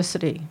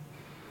diversity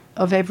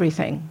of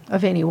everything,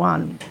 of any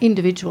one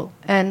individual,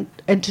 and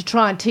to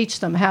try and teach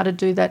them how to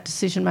do that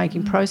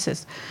decision-making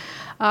process.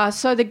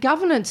 So the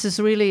governance is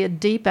really a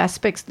deep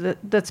aspect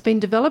that's been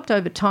developed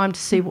over time to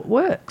see what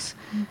works.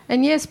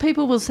 And yes,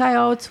 people will say,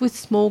 it's with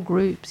small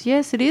groups.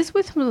 Yes, it is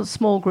with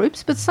small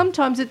groups, but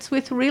sometimes it's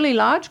with really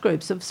large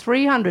groups of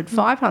 300,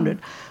 500.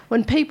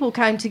 When people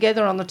came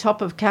together on the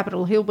top of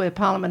Capitol Hill, where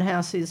Parliament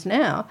House is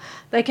now,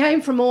 they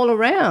came from all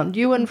around.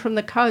 Ewan from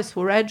the coast,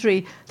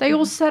 Wiradjuri. They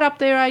all sat up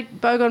there,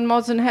 ate bogan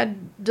moz and had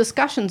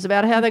discussions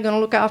about how they're going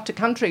to look after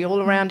country all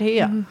around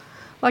here.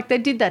 Like they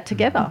did that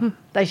together.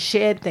 They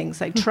shared things.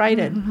 They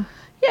traded.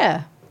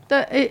 Yeah,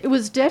 it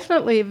was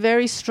definitely a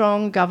very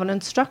strong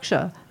governance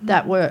structure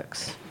that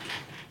works.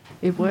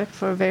 It worked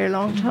for a very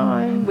long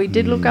time. We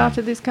did look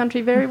after this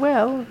country very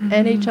well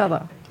and each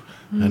other.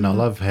 And I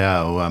love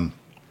how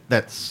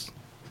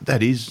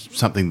that is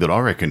something that I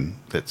reckon,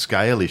 that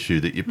scale issue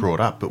that you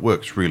brought up, it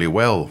works really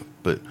well.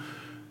 But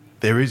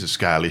there is a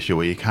scale issue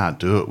where you can't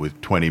do it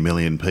with 20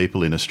 million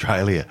people in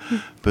Australia.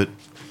 But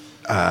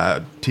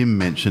Tim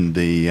mentioned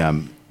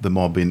the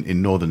mob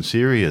in northern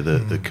Syria,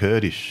 the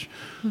Kurdish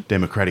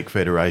Democratic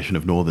Federation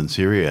of Northern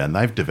Syria, and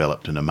they've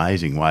developed an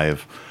amazing way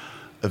of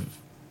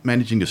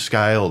managing to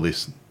scale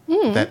this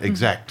that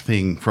exact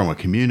thing from a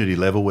community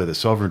level where the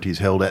sovereignty is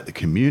held at the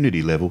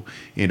community level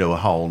into a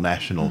whole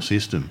national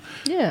system.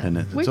 Yeah, and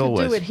we could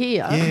do it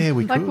here. Yeah,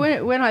 we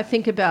could. When I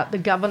think about the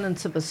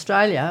governance of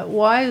Australia,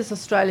 why is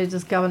Australia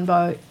just governed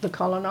by the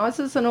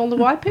colonisers and all the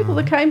white people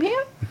that came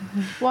here?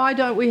 Why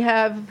don't we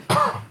have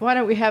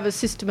a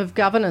system of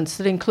governance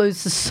that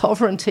includes the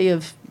sovereignty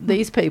of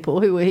these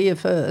people who were here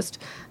first,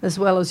 as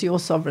well as your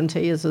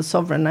sovereignty as a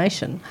sovereign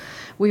nation?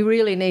 We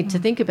really need to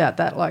think about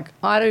that. Like,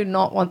 I do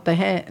not want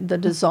the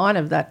design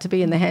of that to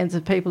be in the hands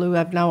of people who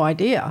have no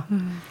idea.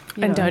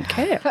 And don't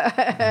care.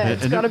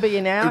 It's got to be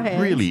in our hands.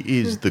 It really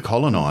is the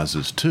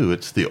colonisers too.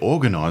 It's the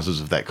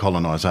organisers of that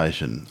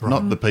colonisation,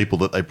 not the people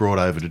that they brought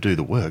over to do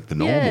the work, the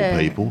normal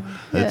people.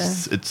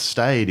 It's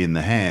stayed in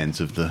the hands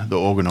of the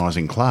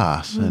organising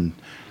class. And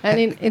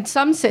in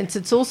some sense,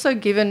 it's also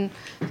given,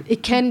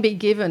 it can be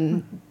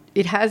given,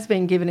 it has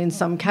been given in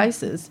some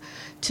cases,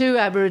 to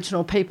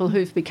Aboriginal people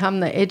who've become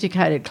the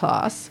educated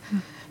class,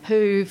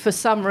 who for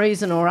some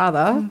reason or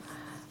other,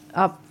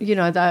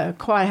 they're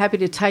quite happy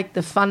to take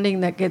the funding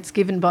that gets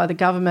given by the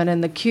government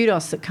and the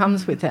kudos that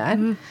comes with that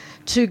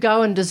to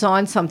go and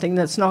design something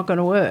that's not going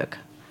to work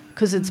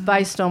because it's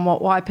based on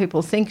what white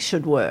people think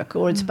should work,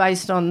 or it's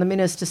based on the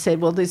minister said,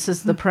 well, this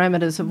is the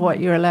parameters of what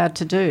you're allowed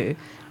to do.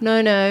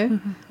 No,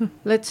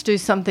 let's do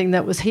something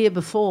that was here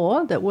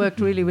before that worked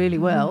really, really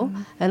well,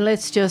 and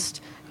let's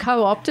just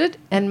co-opt it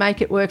and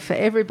make it work for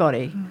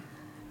everybody.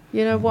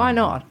 Why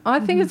not?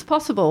 I think it's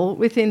possible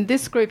within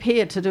this group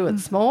here to do it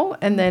small,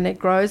 and then it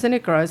grows and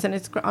it grows. And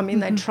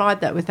they tried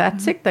that with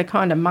ATSIC. They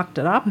kind of mucked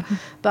it up.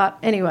 But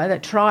anyway, they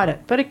tried it.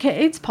 But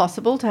it's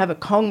possible to have a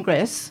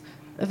congress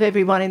of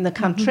everyone in the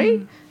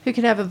country who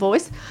can have a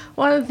voice.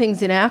 One of the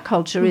things in our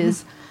culture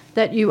is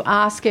that you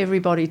ask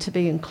everybody to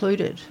be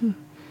included.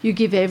 You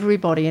give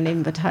everybody an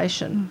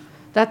invitation.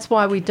 That's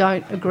why we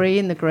don't agree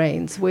in the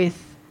Greens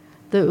with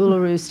the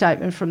Uluru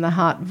Statement from the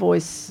Heart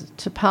voice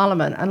to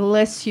Parliament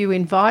unless you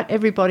invite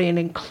everybody and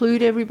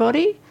include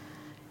everybody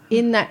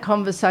in that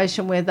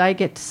conversation where they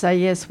get to say,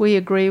 yes, we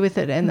agree with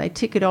it, and they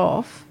tick it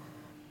off.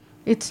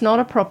 It's not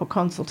a proper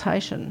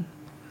consultation.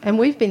 And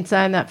we've been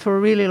saying that for a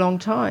really long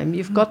time.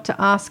 You've got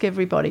to ask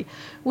everybody.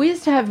 We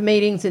used to have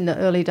meetings in the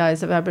early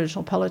days of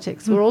Aboriginal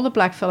politics where all the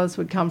blackfellas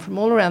would come from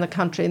all around the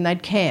country and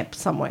they'd camp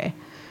somewhere.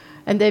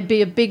 And there'd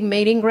be a big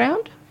meeting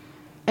ground.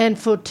 And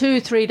for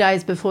 2-3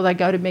 days before they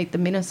go to meet the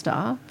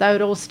minister, they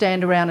would all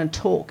stand around and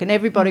talk, and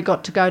everybody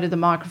got to go to the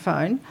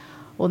microphone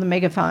or the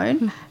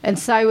megaphone and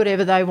say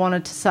whatever they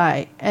wanted to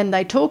say. And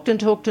they talked and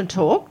talked and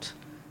talked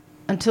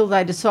until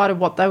they decided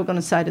what they were going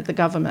to say to the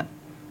government.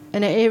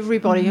 And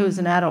everybody who was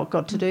an adult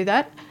got to do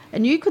that.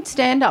 And you could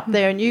stand up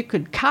there and you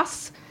could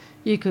cuss,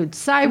 you could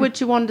say what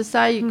you wanted to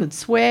say, you could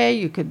swear,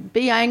 you could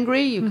be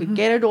angry, you could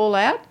get it all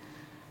out,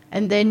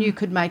 and then you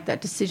could make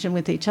that decision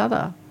with each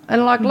other.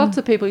 And lots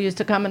of people used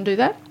to come and do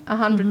that,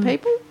 100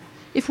 people.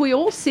 If we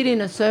all sit in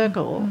a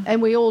circle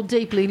and we all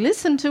deeply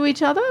listen to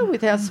each other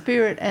with our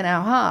spirit and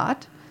our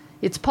heart,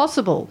 it's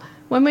possible.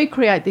 When we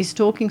create these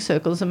talking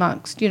circles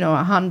amongst,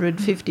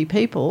 150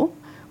 people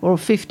or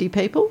 50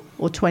 people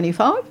or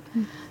 25,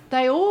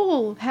 they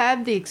all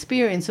have the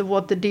experience of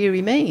what the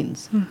dairy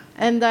means.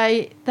 And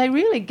they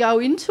really go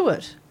into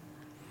it.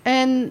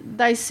 And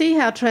they see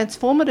how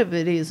transformative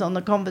it is on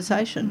the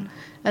conversation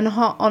and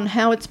on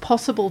how it's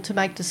possible to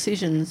make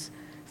decisions,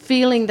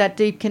 feeling that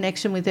deep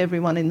connection with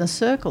everyone in the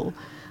circle.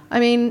 I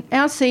mean,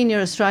 our Senior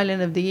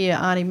Australian of the Year,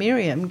 Arnie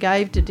Miriam,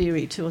 gave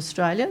Dadiri to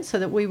Australia so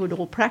that we would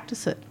all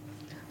practice it.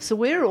 So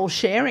we're all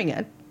sharing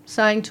it,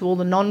 saying to all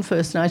the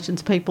non-First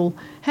Nations people,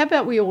 how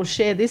about we all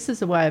share this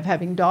as a way of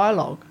having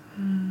dialogue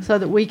so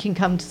that we can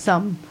come to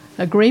some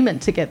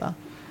agreement together.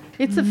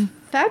 It's a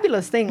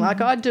fabulous thing.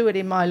 Like, I do it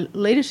in my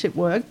leadership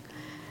work,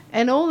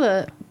 and all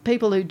the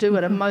people who do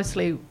it are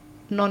mostly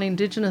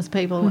non-Indigenous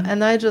people,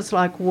 and they're just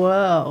like,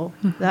 whoa,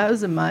 that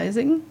was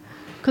amazing,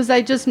 because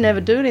they just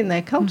never do it in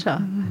their culture.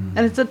 And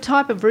it's a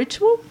type of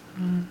ritual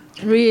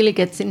that really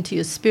gets into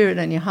your spirit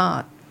and your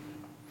heart.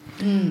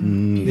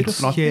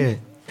 It's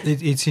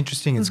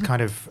interesting. It's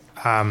kind of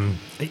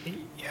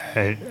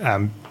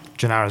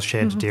Janara's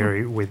shared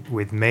Dadiri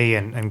with me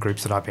and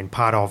groups that I've been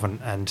part of,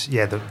 and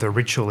the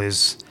ritual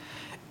is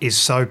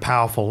so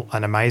powerful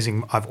and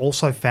amazing. I've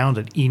also found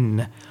it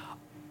in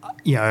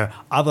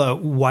other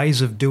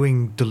ways of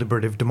doing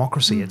deliberative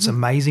democracy. It's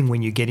amazing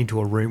when you get into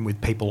a room with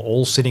people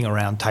all sitting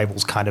around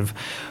tables kind of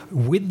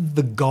with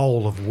the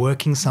goal of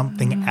working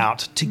something out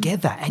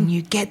together, and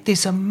you get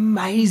this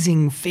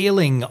amazing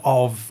feeling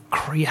of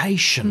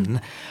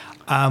creation,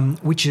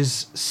 which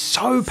is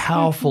so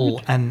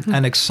powerful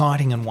and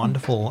exciting and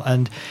wonderful.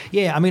 And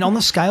I mean, on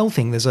the scale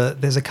thing, there's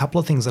a couple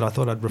of things that I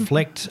thought I'd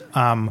reflect.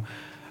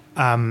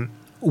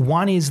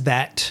 One is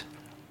that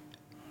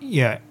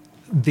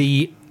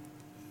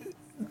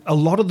a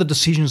lot of the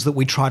decisions that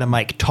we try to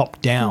make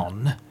top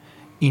down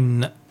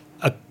in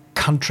a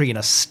country, in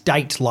a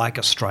state like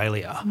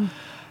Australia,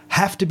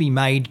 have to be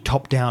made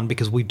top down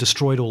because we've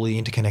destroyed all the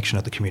interconnection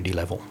at the community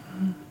level.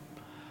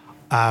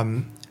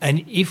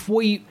 And if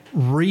we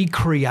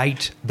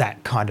recreate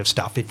that kind of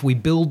stuff, if we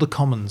build the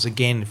commons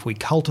again, if we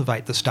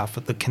cultivate the stuff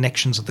at the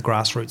connections at the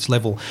grassroots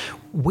level,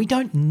 we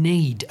don't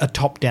need a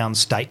top-down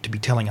state to be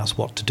telling us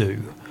what to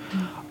do.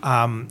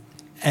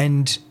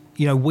 And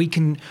we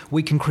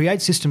can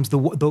create systems the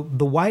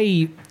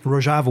way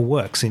Rojava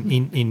works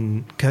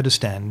in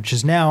Kurdistan, which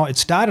is now, it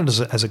started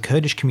as a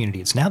Kurdish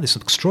community. It's now this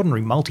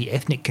extraordinary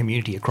multi-ethnic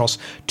community across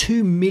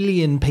 2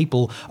 million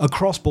people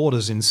across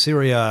borders in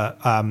Syria,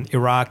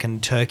 Iraq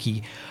and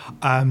Turkey,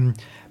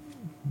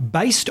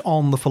 based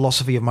on the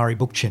philosophy of Murray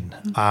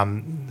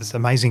Bookchin, this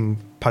amazing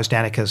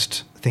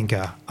post-anarchist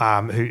thinker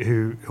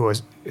who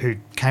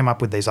came up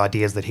with these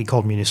ideas that he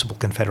called municipal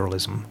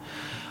confederalism.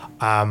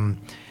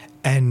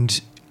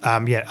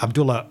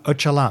 Abdullah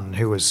Öcalan,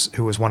 who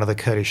was one of the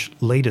Kurdish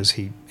leaders,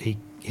 he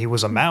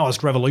was a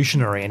Maoist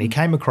revolutionary, and he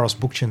came across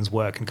Bookchin's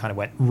work and kind of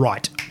went,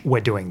 right, we're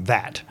doing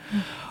that.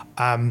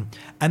 And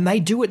they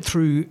do it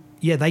through,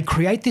 they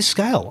create this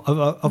scale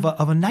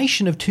of a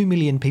nation of 2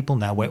 million people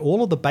now, where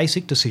all of the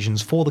basic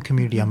decisions for the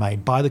community are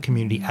made by the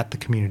community at the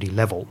community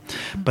level.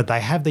 But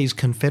they have these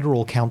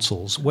confederal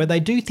councils where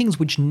they do things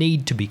which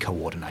need to be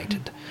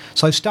coordinated.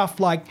 So stuff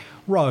like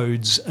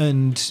roads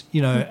and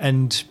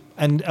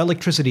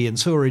electricity and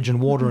sewerage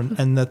and water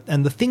and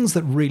the things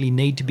that really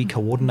need to be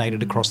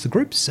coordinated across the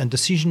groups, and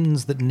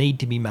decisions that need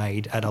to be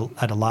made at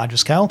a larger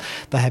scale.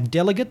 They have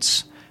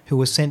delegates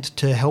who are sent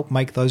to help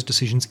make those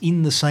decisions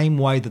in the same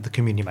way that the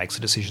community makes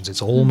the decisions.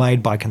 It's all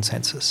made by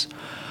consensus.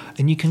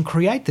 And you can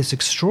create this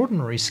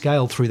extraordinary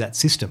scale through that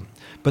system.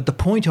 But the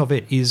point of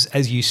it is,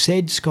 as you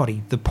said,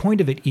 Scotty, the point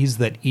of it is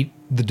that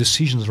the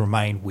decisions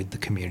remain with the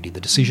community.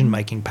 The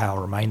decision-making power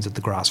remains at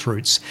the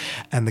grassroots.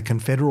 And the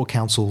confederal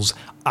councils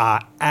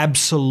are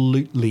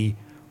absolutely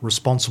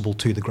responsible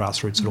to the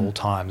grassroots at all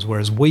times,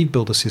 whereas we've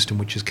built a system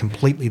which is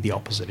completely the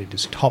opposite. It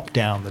is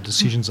top-down. The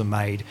decisions are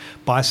made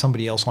by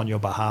somebody else on your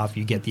behalf.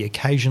 You get the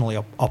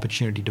occasional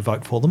opportunity to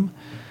vote for them,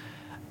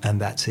 and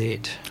that's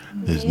it.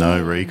 There's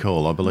no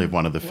recall. I believe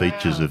one of the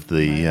features of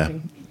the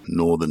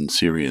northern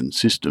Syrian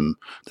system,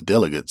 the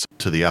delegates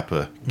to the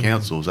upper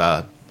councils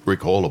are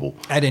recallable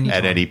at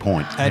any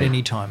point. At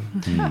any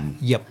time.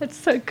 Yep. That's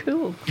so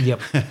cool.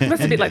 Yep.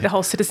 That's a bit like the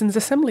whole citizens'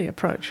 assembly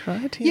approach,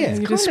 right? Yeah.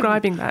 You're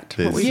describing that,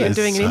 what we've been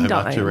doing in so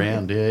Indai. much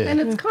around,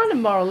 And it's kind of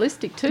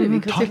moralistic too,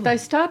 because totally. if they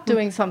start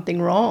doing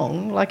something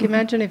wrong, like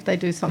imagine if they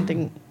do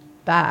something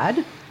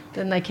bad,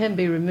 then they can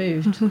be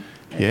removed.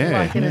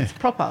 And it's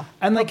proper.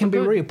 And they can be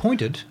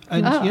reappointed.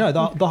 And,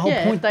 the whole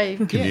point... They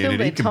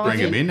community can bring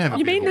them in. Have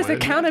You mean there's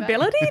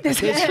accountability?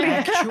 There's actually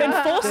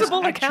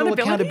enforceable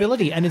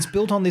accountability? And it's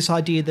built on this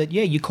idea that,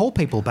 you call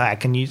people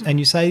back and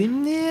you say,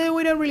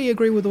 we don't really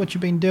agree with what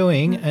you've been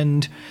doing.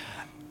 And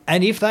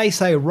if they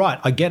say, right,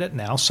 I get it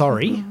now,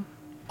 sorry,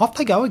 off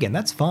they go again.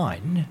 That's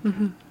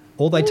fine.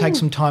 Or they take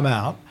some time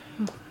out.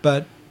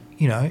 But,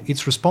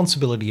 it's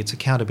responsibility, it's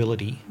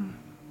accountability.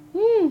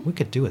 We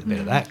could do a bit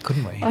of that,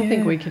 couldn't we? I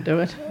think we could do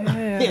it.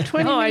 Yeah.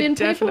 20 million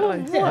people?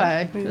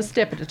 Why? A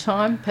step at a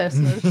time,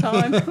 person at a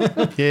time.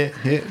 If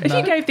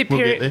you gave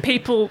the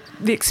people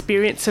the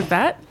experience of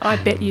that, I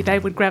bet you they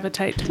would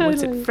gravitate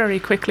towards it very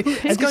quickly.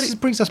 And this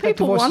brings us back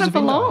to People Voices want to of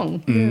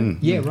Indai. belong.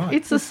 Yeah, right.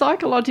 It's a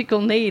psychological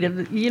need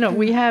of,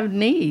 we have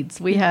needs.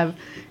 We have,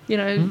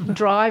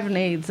 drive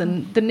needs,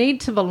 and the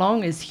need to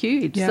belong is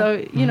huge. Yeah.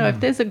 So, if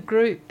there's a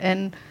group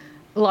and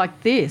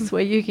like this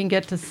where you can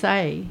get to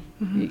say,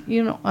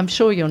 I'm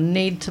sure your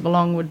need to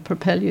belong would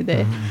propel you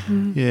there.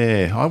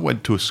 Yeah, I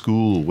went to a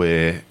school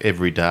where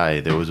every day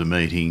there was a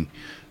meeting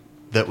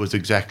that was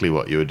exactly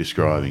what you were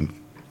describing,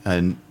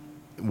 and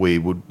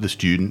the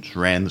students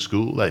ran the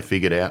school. They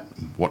figured out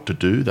what to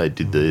do. They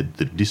did the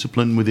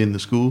discipline within the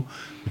school,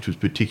 which was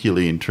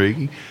particularly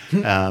intriguing.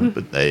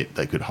 But they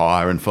could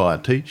hire and fire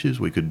teachers.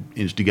 We could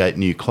instigate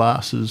new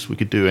classes. We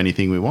could do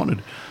anything we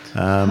wanted.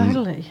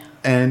 Totally.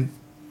 And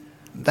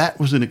that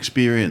was an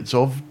experience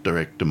of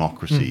direct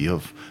democracy,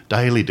 of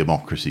daily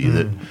democracy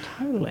that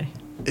Totally.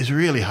 is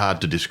really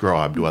hard to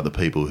describe to other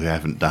people who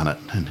haven't done it.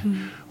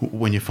 And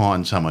when you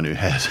find someone who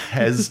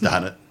has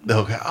done it,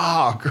 they'll go,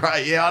 oh,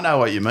 great, yeah, I know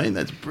what you mean.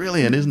 That's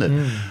brilliant, isn't it?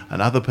 And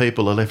other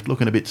people are left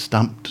looking a bit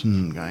stumped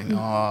and going,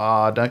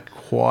 I don't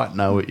quite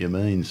know what you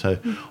mean. So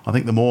I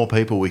think the more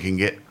people we can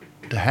get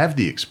to have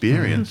the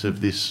experience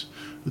of this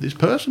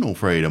personal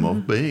freedom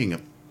of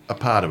being a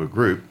part of a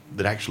group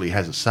that actually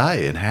has a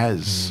say and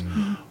has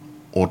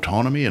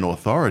autonomy and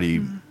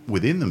authority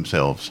within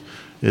themselves,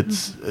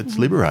 it's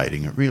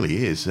liberating. It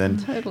really is.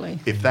 And Totally.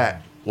 if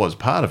that was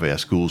part of our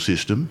school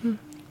system,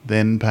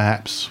 then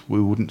perhaps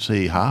we wouldn't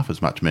see half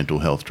as much mental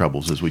health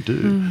troubles as we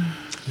do.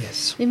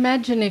 Yes.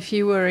 Imagine if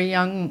you were a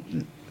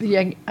young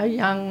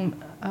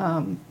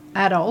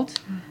adult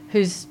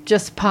who's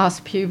just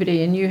past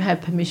puberty and you have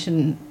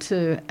permission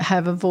to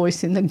have a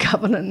voice in the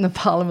government and the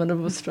Parliament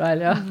of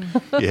Australia.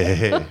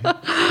 Yeah.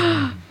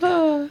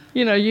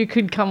 You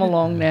could come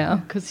along now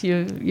because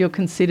you're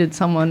considered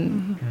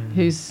someone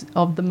who's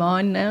of the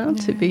mind now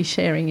to be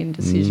sharing in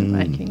decision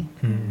making.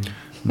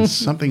 It's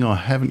something I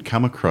haven't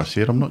come across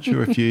yet. I'm not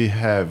sure if you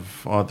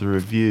have, either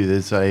of you.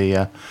 There's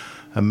a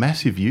a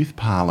massive youth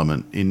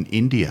parliament in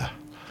India.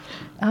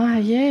 Ah,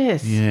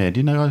 yes. Yeah, do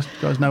you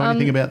guys know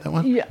anything about that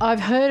one? Yeah, I've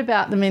heard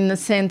about them in the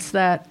sense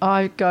that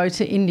I go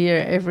to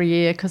India every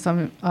year because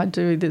I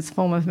do this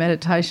form of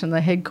meditation. The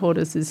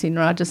headquarters is in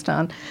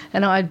Rajasthan,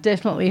 and I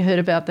definitely heard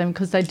about them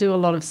because they do a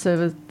lot of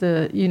service.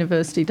 The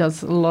university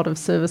does a lot of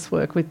service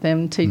work with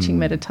them, teaching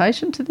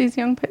meditation to these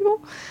young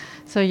people.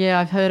 So yeah,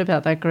 I've heard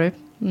about that group.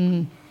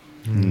 Well,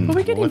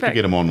 we're getting We'll have to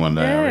get them on one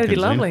day. I Yeah, it'd be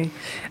reckon, lovely.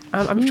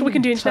 I'm sure we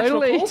can do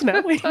international Totally. calls now.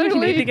 We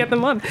need to get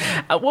them on.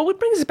 Well, what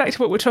brings us back to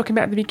what we were talking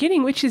about at the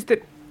beginning, which is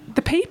that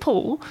the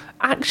people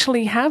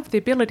actually have the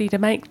ability to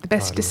make the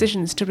best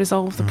decisions to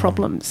resolve the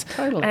problems.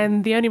 Totally.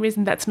 And the only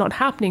reason that's not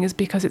happening is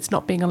because it's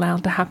not being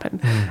allowed to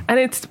happen. And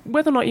it's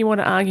whether or not you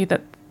want to argue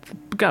that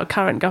the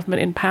current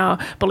government in power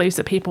believes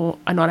that people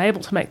are not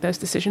able to make those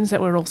decisions, that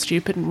we're all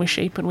stupid and we're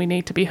sheep and we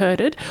need to be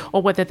herded,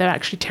 or whether they're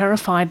actually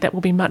terrified that we'll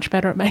be much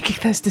better at making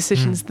those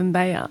decisions than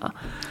they are.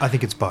 I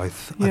think it's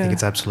both. I Yeah. think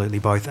it's absolutely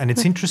both. And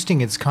it's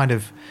interesting. It's kind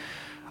of,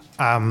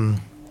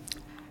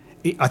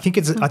 I think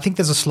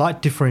there's a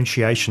slight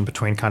differentiation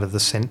between kind of the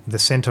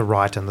centre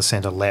right and the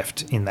centre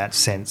left in that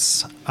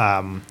sense,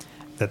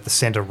 that the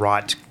centre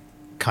right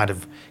kind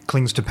of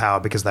clings to power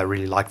because they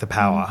really like the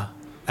power,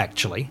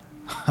 actually,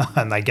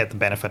 and they get the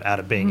benefit out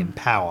of being in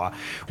power,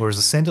 whereas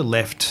the centre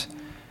left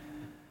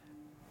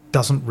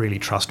doesn't really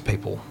trust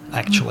people,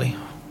 actually.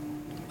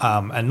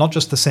 And not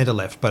just the centre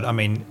left, but I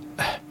mean,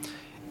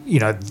 you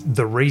know,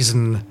 the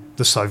reason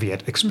the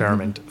Soviet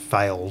experiment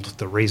failed,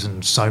 the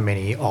reason so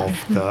many of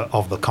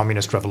the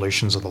communist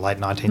revolutions of the late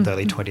 19th,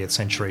 early 20th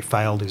century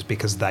failed is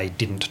because they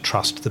didn't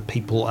trust the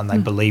people, and they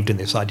believed in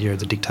this idea of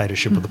the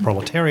dictatorship of the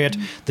proletariat,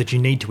 that you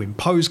need to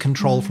impose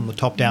control from the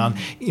top down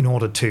in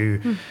order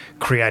to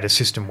create a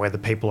system where the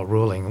people are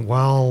ruling.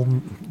 Well,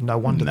 no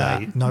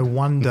wonder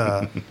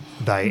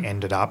they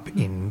ended up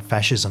in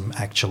fascism,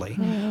 actually.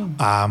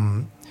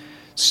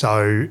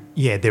 So,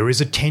 yeah, there is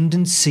a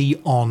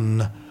tendency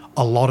on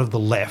a lot of the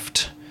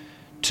left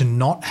to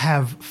not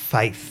have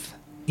faith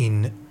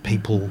in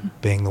people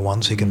being the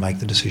ones who can make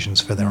the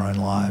decisions for their own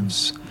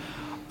lives.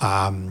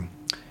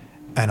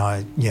 And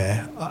I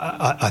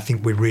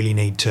think we really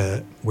need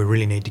to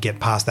get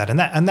past that.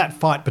 And that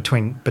fight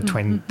between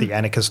the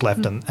anarchist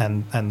left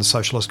and the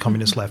socialist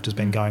communist left has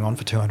been going on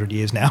for 200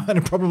 years now, and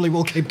it probably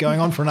will keep going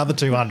on for another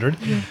 200.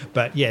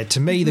 But yeah, to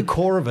me, the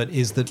core of it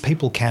is that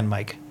people can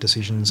make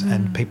decisions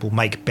and people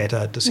make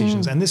better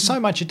decisions. And there's so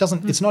much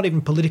it's not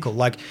even political.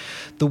 Like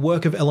the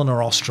work of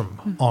Elinor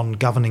Ostrom on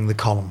governing the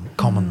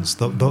commons,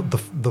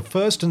 the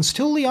first and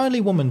still the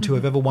only woman to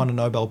have ever won a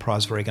Nobel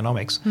Prize for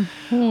economics.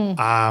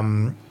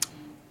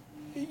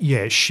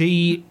 Yeah,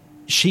 she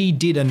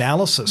did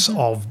analysis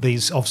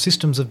of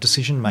systems of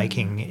decision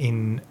making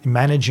in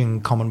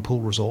managing common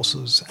pool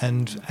resources,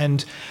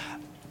 and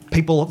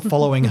people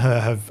following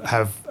her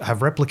have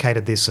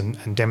replicated this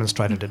and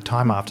demonstrated it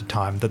time after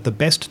time that the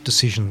best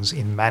decisions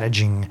in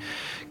managing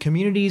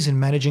communities and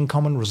managing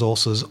common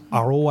resources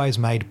are always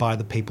made by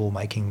the people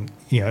making,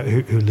 you know,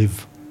 who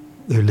live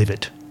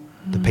it,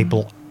 the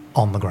people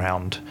on the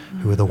ground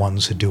who are the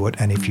ones who do it.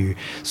 And if you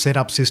set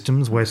up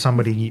systems where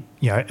somebody,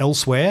 you know,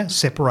 elsewhere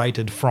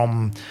separated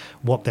from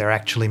what they're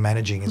actually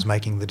managing is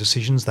making the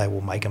decisions, they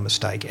will make a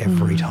mistake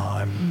every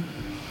time.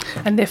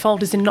 And their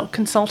fault is in not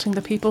consulting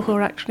the people who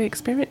are actually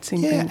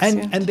experiencing things.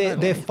 And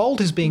their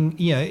fault is being,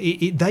 you know,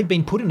 they've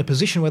been put in a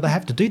position where they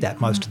have to do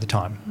that most of the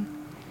time.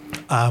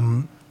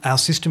 Our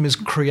system is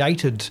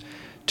created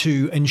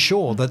to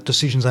ensure that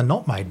decisions are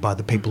not made by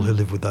the people who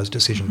live with those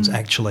decisions,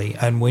 actually,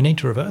 and we need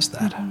to reverse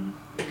that.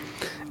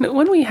 Now,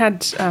 when we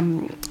had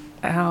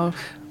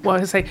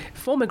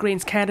former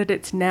Greens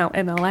candidates, now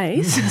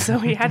MLAs, so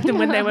we had them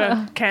when they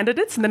were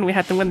candidates and then we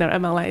had them when they were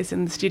MLAs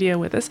in the studio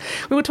with us,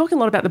 we were talking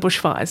a lot about the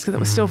bushfires because it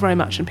was still very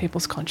much in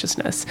people's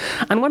consciousness.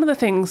 And one of the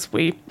things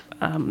we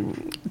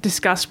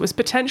discussed was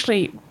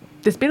potentially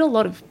there's been a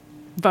lot of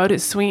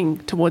voters swinging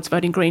towards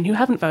voting Green who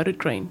haven't voted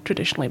Green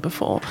traditionally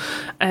before.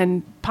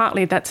 And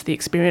partly that's the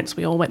experience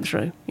we all went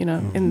through, you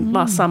know, in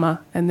last summer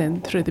and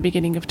then through the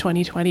beginning of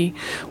 2020,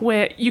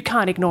 where you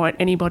can't ignore it.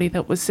 Anybody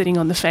that was sitting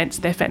on the fence,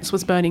 their fence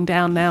was burning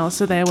down now,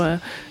 so they were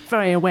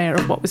very aware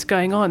of what was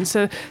going on.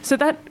 So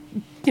that,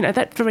 you know,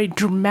 that very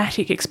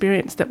dramatic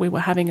experience that we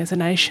were having as a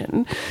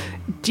nation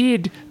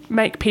did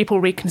make people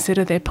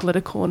reconsider their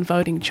political and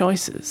voting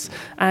choices.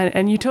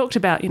 And you talked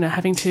about, you know,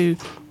 having to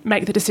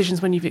make the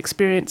decisions when you've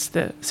experienced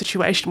the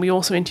situation. We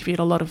also interviewed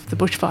a lot of the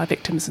bushfire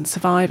victims and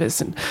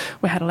survivors, and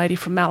we had a lady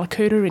from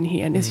Mallacoota in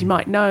here, and as you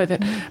might know, that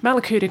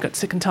Mallacoota got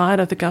sick and tired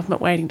of the government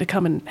waiting to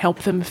come and help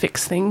them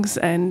fix things,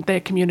 and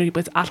their community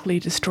was utterly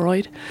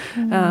destroyed.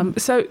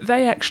 So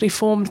they actually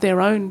formed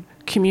their own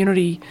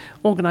community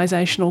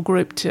organisational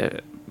group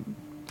to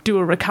do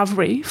a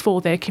recovery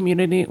for their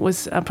community. It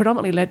was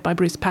predominantly led by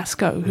Bruce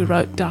Pascoe, who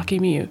wrote Dark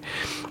Emu,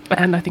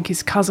 and I think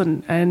his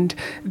cousin, and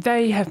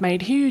they have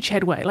made huge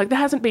headway. Like, there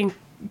hasn't been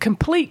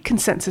complete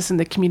consensus in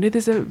the community.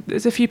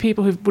 There's a few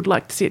people who would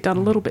like to see it done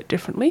a little bit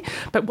differently,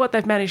 but what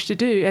they've managed to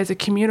do as a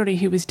community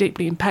who was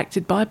deeply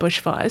impacted by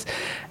bushfires,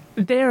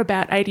 they're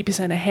about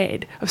 80%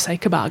 ahead of, say,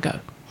 Cobargo.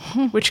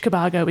 which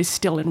Cobargo is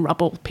still in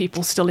rubble,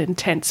 people still in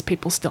tents,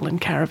 people still in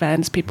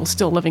caravans, people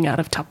still living out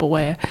of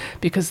Tupperware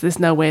because there's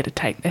nowhere to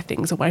take their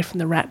things away from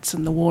the rats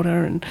and the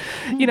water. And,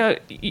 you know,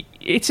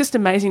 it's just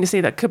amazing to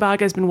see that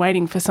Cobargo's been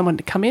waiting for someone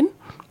to come in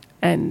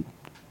and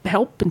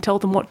help and tell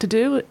them what to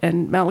do.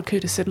 And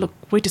Mallacoota said, look,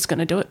 we're just going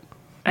to do it.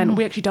 And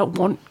we actually don't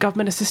want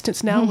government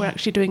assistance now. We're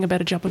actually doing a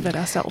better job of it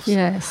ourselves.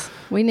 Yes,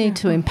 we need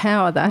to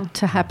empower that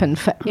to happen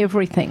for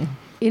everything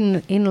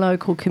in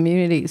local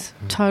communities.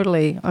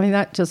 Totally. I mean,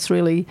 that just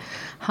really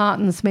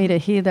heartens me to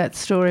hear that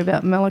story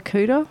about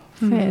Mallacoota.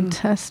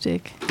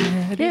 Fantastic.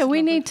 Yeah,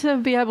 we need to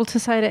be able to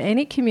say to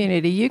any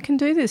community, you can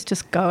do this,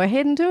 just go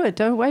ahead and do it.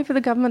 Don't wait for the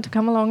government to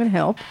come along and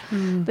help.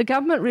 The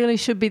government really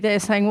should be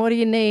there saying, what do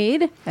you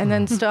need? And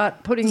then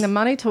start putting the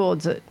money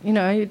towards it. You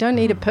know, you don't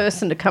need a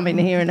person to come in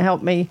here and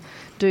help me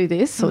do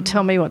this or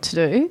tell me what to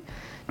do.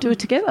 Do it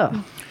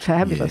together.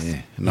 Fabulous.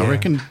 Yeah. And I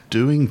reckon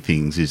doing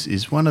things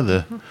is one of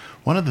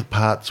the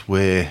parts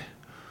where,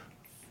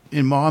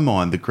 in my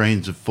mind, the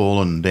Greens have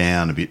fallen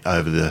down a bit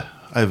over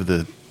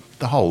the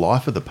whole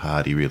life of the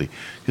party, really,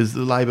 because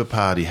the Labor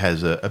Party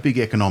has a big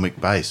economic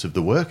base of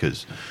the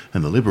workers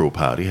and the Liberal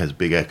Party has a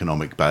big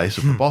economic base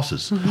of the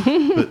bosses.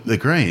 But the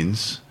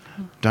Greens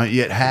don't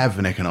yet have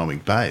an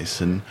economic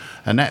base, and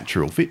a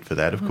natural fit for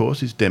that, of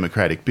course, is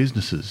democratic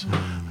businesses,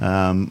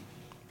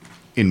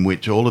 in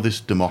which all of this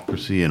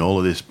democracy and all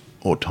of this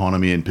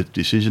autonomy and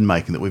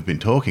decision-making that we've been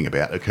talking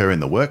about occur in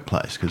the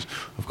workplace. Because,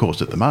 of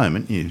course, at the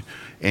moment, you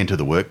enter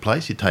the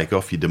workplace, you take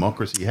off your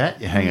democracy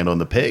hat, you hang it on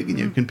the peg, and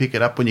you can pick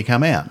it up when you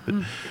come out. But,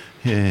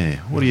 yeah,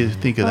 what do you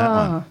think of that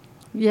one?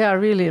 Yeah, I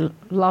really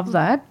love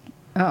that.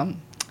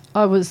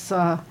 I was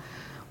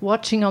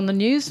watching on the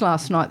news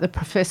last night that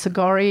Professor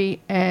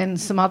Gorry and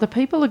some other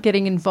people are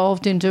getting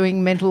involved in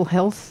doing mental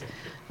health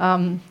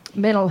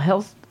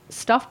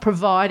stuff,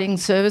 providing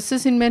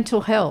services in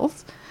mental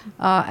health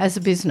as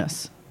a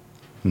business.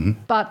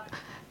 But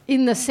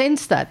in the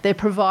sense that they're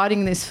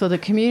providing this for the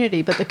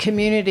community, but the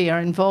community are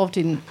involved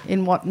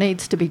in what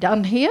needs to be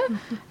done here.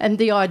 And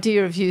the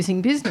idea of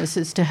using business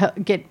is to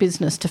get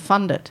business to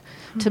fund it,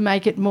 to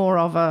make it more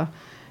of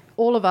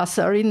all of us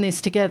are in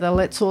this together,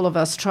 let's all of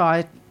us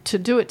try to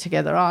do it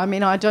together. I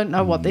mean, I don't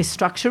know what their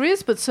structure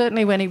is, but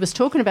certainly when he was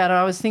talking about it,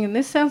 I was thinking,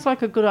 this sounds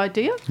like a good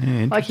idea.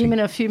 Yeah, like him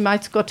and a few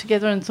mates got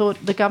together and thought,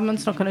 the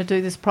government's not going to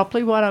do this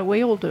properly, why don't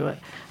we all do it?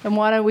 And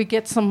why don't we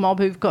get some mob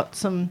who've got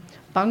some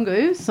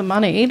bungu, some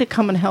money, to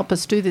come and help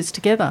us do this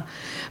together?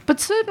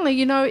 But certainly,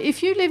 you know,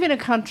 if you live in a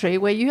country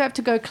where you have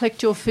to go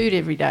collect your food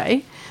every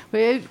day,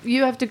 where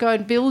you have to go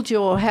and build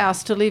your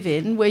house to live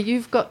in, where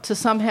you've got to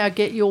somehow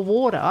get your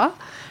water,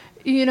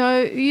 you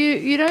know,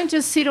 you don't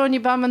just sit on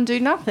your bum and do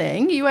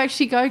nothing. You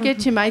actually go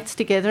get your mates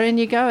together and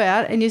you go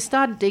out and you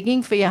start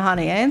digging for your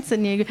honey ants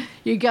and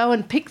you go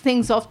and pick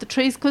things off the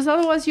trees, because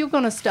otherwise you're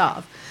going to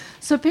starve.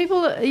 So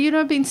people, you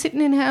know, been sitting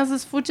in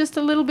houses for just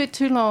a little bit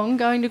too long,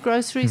 going to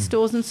grocery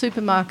stores and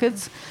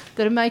supermarkets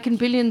that are making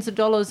billions of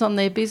dollars on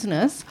their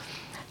business,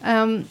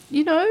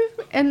 you know,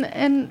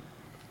 and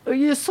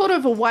you're sort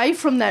of away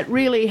from that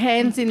really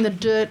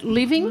hands-in-the-dirt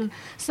living.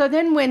 So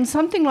then when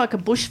something like a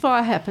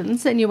bushfire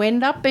happens and you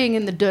end up being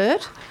in the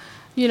dirt,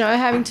 you know,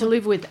 having to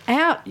live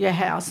without your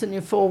house and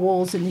your four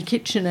walls and your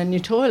kitchen and your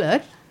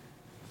toilet,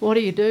 what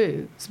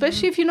do?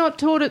 Especially if you're not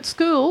taught at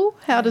school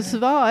how to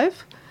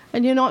survive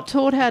and you're not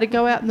taught how to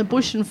go out in the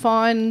bush and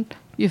find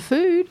your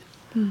food.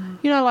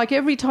 You know, like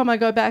every time I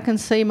go back and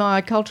see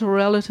my cultural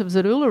relatives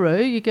at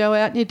Uluru, you go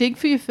out and you dig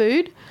for your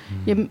food,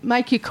 you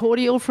make your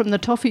cordial from the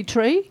toffee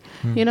tree,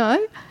 you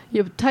know,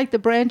 you take the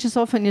branches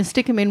off and you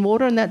stick them in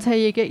water, and that's how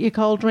you get your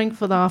cold drink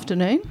for the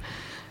afternoon.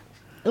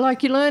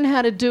 Like, you learn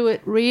how to do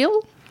it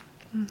real.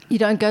 You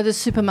don't go to the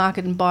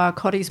supermarket and buy a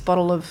Cottee's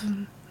bottle of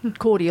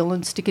cordial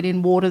and stick it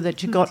in water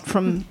that you got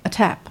from a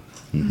tap.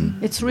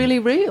 It's really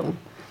real.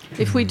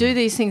 If we do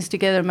these things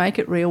together and make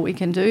it real, we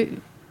can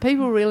do...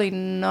 People really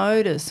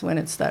notice when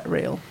it's that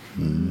real.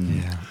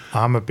 Yeah,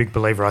 I'm a big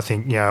believer. I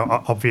think, you know,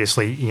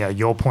 obviously, you know,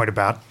 your point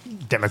about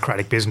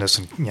democratic business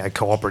and, you know,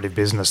 cooperative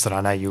business that I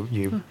know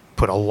you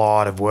put a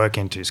lot of work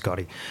into,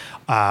 Scotty.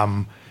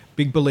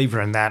 Big believer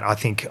in that. I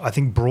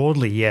think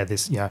broadly, yeah.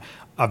 This, you know,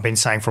 I've been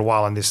saying for a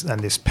while, and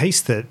this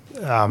piece that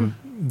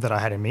that I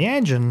had in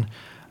Meanjin,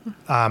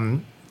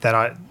 that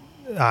I.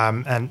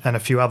 And a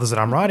few others that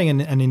I'm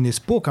writing, and in this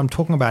book, I'm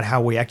talking about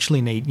how we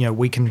actually need, you know,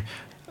 we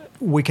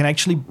can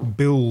actually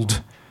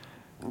build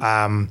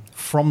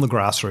from the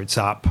grassroots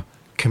up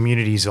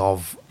communities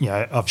of, you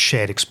know, of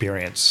shared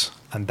experience,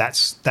 and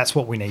that's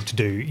what we need to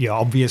do. You know,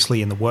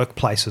 obviously in the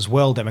workplace as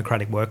well,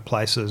 democratic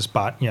workplaces,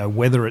 but, you know,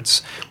 whether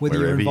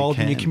you're involved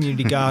in your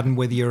community garden,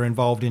 whether you're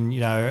involved in,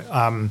 you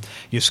know,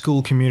 your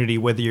school community,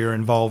 whether you're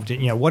involved in,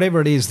 you know,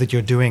 whatever it is that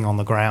you're doing on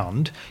the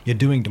ground, you're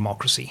doing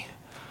democracy.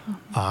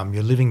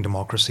 You're living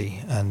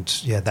democracy,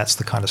 and yeah, that's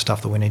the kind of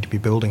stuff that we need to be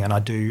building. And I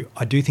do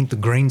think the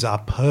Greens are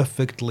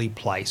perfectly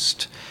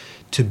placed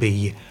to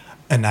be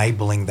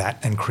enabling that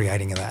and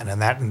creating that,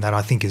 and that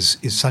I think is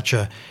such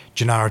a.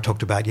 Janara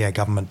talked about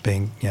government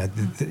being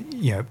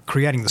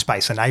creating the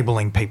space,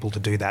 enabling people to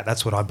do that.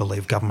 That's what I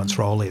believe government's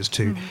role is,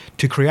 to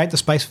create the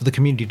space for the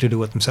community to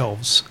do it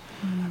themselves,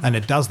 and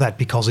it does that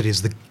because it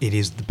is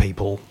the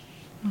people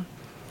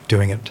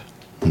doing it.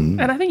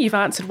 And I think you've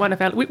answered one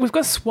of our... We've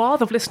got a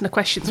swath of listener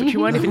questions, which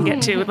we won't even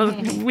get to.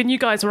 When you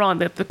guys were on,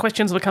 the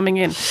questions were coming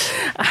in.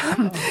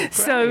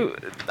 So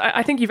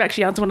I think you've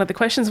actually answered one of the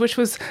questions, which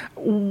was,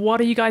 what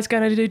are you guys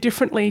going to do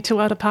differently to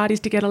other parties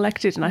to get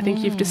elected? And I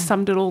think you've just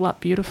summed it all up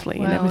beautifully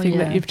in everything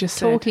that you've just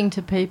said. Talking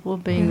to people,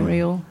 being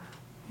real,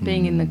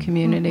 being in the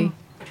community.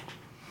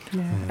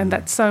 Yeah, and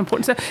that's so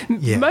important. So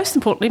most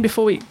importantly,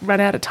 before we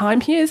run out of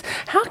time here, is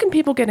how can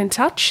people get in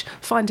touch,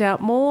 find out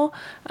more,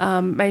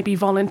 maybe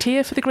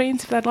volunteer for the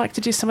Greens if they'd like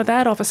to do some of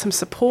that, offer some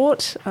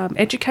support,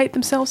 educate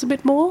themselves a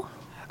bit more?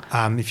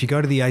 If you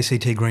go to the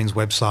ACT Greens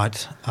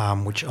website,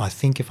 which I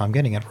think, if I'm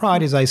getting it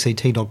right, is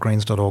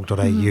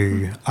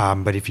act.greens.org.au,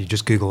 but if you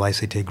just Google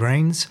ACT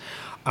Greens,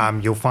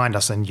 you'll find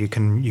us, and you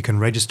can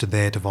register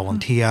there to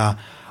volunteer.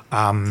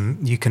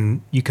 You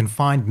can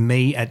find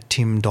me at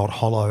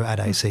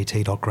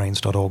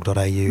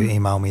tim.hollow@act.greens.org.au.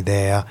 Email me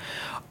there.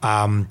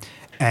 I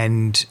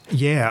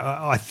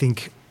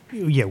think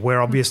we're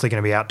obviously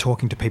going to be out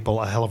talking to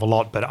people a hell of a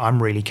lot, but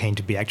I'm really keen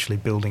to be actually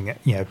building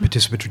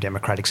participatory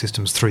democratic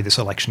systems through this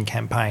election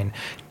campaign.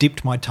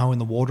 Dipped my toe in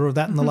the water of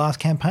that in the last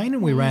campaign,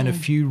 and we ran a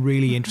few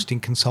really interesting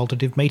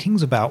consultative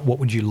meetings about what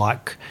would you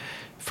like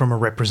from a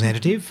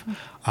representative.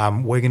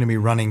 We're going to be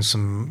running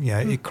some,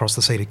 across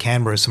the seat of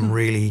Canberra, some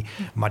really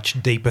much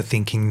deeper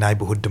thinking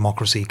neighbourhood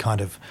democracy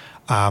kind of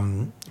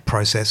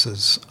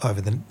processes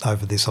over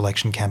this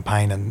election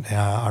campaign, and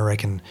I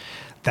reckon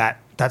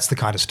that's the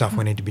kind of stuff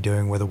we need to be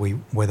doing whether we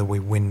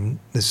win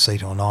this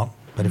seat or not.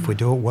 But if we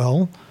do it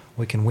well,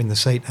 we can win the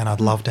seat, and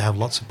I'd love to have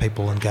lots of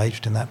people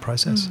engaged in that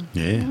process.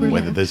 Yeah,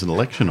 whether there's an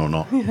election or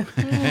not.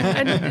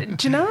 And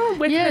Janara,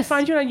 where can they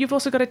find you? You've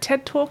also got a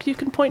TED Talk you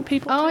can point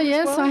people to. Oh,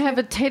 yes, as well. I have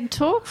a TED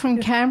Talk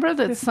from Canberra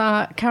that's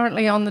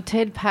currently on the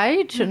TED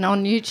page and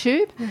on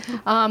YouTube.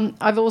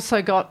 I've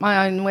also got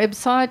my own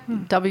website,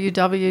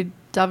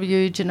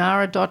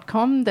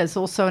 www.janara.com. There's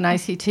also an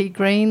ACT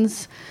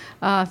Greens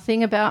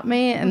thing about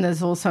me, and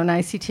there's also an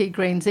ACT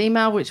Greens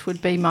email, which would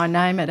be my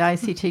name at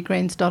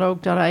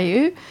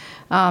actgreens.org.au.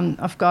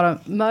 I've got a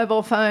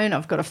mobile phone,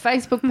 I've got a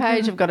Facebook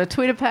page, I've got a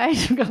Twitter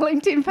page, I've got a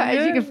LinkedIn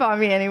page. You can find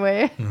me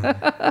anywhere.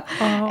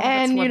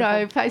 And,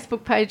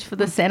 Facebook page for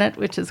the Senate,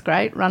 which is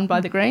great, run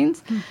by the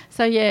Greens.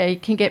 So, you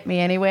can get me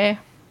anywhere.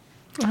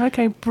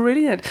 Okay,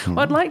 brilliant.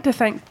 Well, I'd like to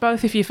thank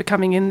both of you for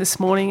coming in this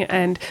morning.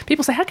 And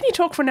people say, how can you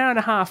talk for an hour and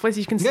a half? Well, as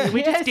you can see,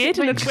 we just did,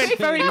 and it went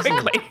very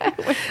quickly.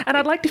 And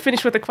I'd like to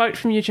finish with a quote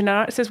from you,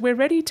 Janara. It says, "We're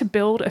ready to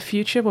build a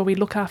future where we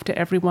look after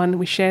everyone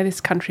we share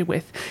this country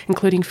with,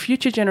 including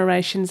future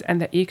generations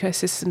and the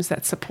ecosystems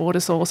that support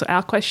us all." So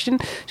our question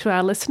to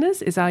our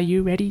listeners is, are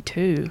you ready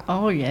too?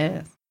 Oh,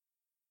 yes.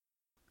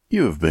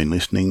 You have been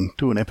listening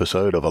to an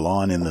episode of A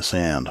Line in the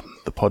Sound,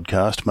 the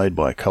podcast made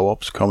by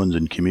Co-ops, Commons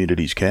and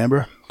Communities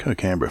Canberra,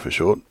 Co-Canberra for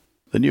short,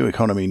 the New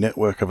Economy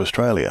Network of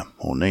Australia,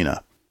 or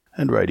NENA,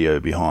 and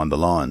Radio Behind the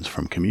Lines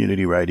from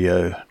Community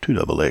Radio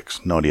 2XX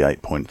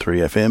 98.3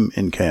 FM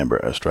in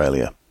Canberra,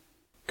 Australia.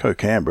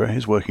 Co-Canberra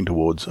is working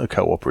towards a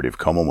cooperative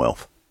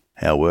Commonwealth.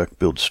 Our work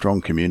builds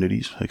strong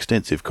communities,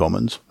 extensive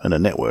commons, and a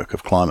network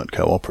of climate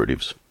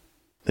cooperatives.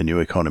 The New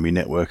Economy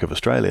Network of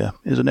Australia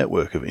is a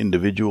network of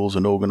individuals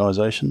and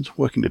organisations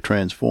working to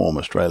transform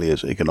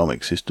Australia's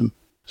economic system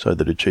so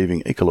that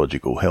achieving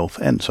ecological health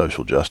and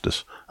social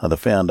justice are the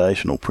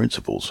foundational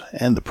principles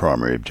and the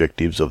primary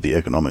objectives of the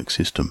economic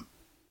system.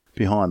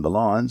 Behind the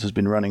Lines has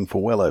been running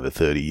for well over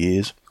 30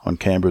 years on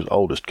Canberra's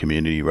oldest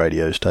community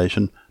radio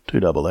station,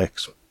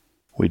 2XX.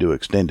 We do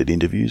extended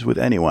interviews with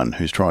anyone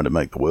who's trying to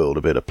make the world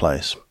a better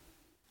place.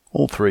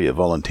 All three are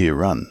volunteer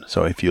run,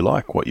 so if you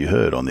like what you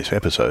heard on this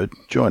episode,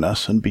 join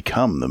us and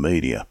become the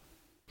media.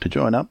 To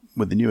join up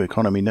with the New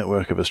Economy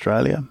Network of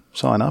Australia,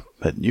 sign up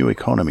at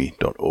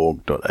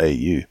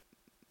neweconomy.org.au.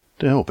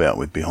 To help out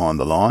with Behind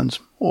the Lines,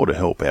 or to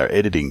help our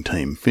editing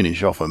team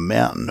finish off a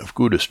mountain of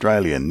good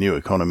Australian New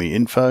Economy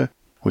info,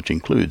 which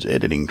includes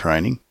editing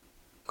training,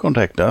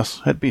 contact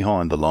us at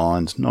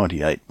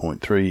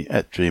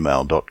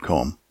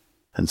behindthelines98.3@gmail.com.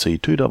 and see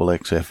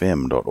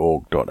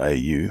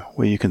 2xxfm.org.au,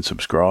 where you can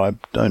subscribe,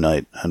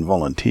 donate and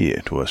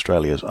volunteer to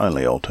Australia's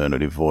only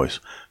alternative voice,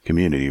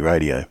 community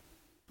radio.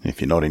 If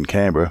you're not in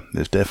Canberra,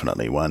 there's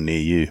definitely one near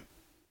you.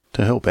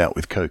 To help out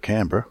with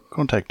Co-Canberra,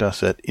 contact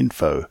us at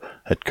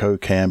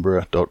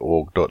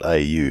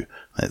info@cocanberra.org.au.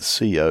 That's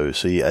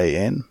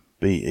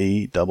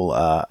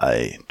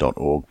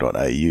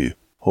COCANBERRA.org.au.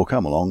 Or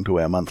come along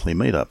to our monthly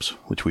meetups,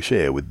 which we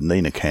share with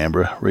NENA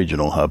Canberra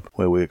Regional Hub,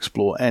 where we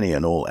explore any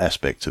and all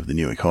aspects of the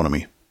new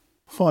economy.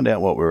 Find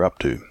out what we're up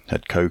to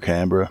at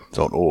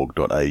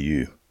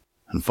cocanberra.org.au.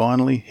 And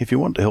finally, if you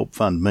want to help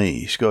fund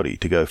me, Scotty,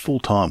 to go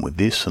full-time with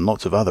this and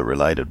lots of other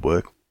related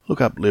work,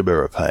 look up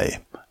Liberapay,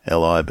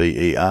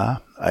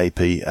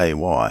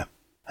 LIBERAPAY,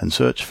 and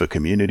search for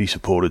Community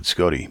Supported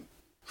Scotty.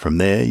 From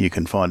there, you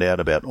can find out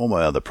about all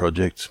my other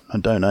projects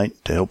and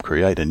donate to help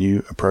create a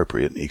new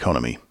appropriate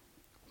economy.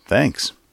 Thanks.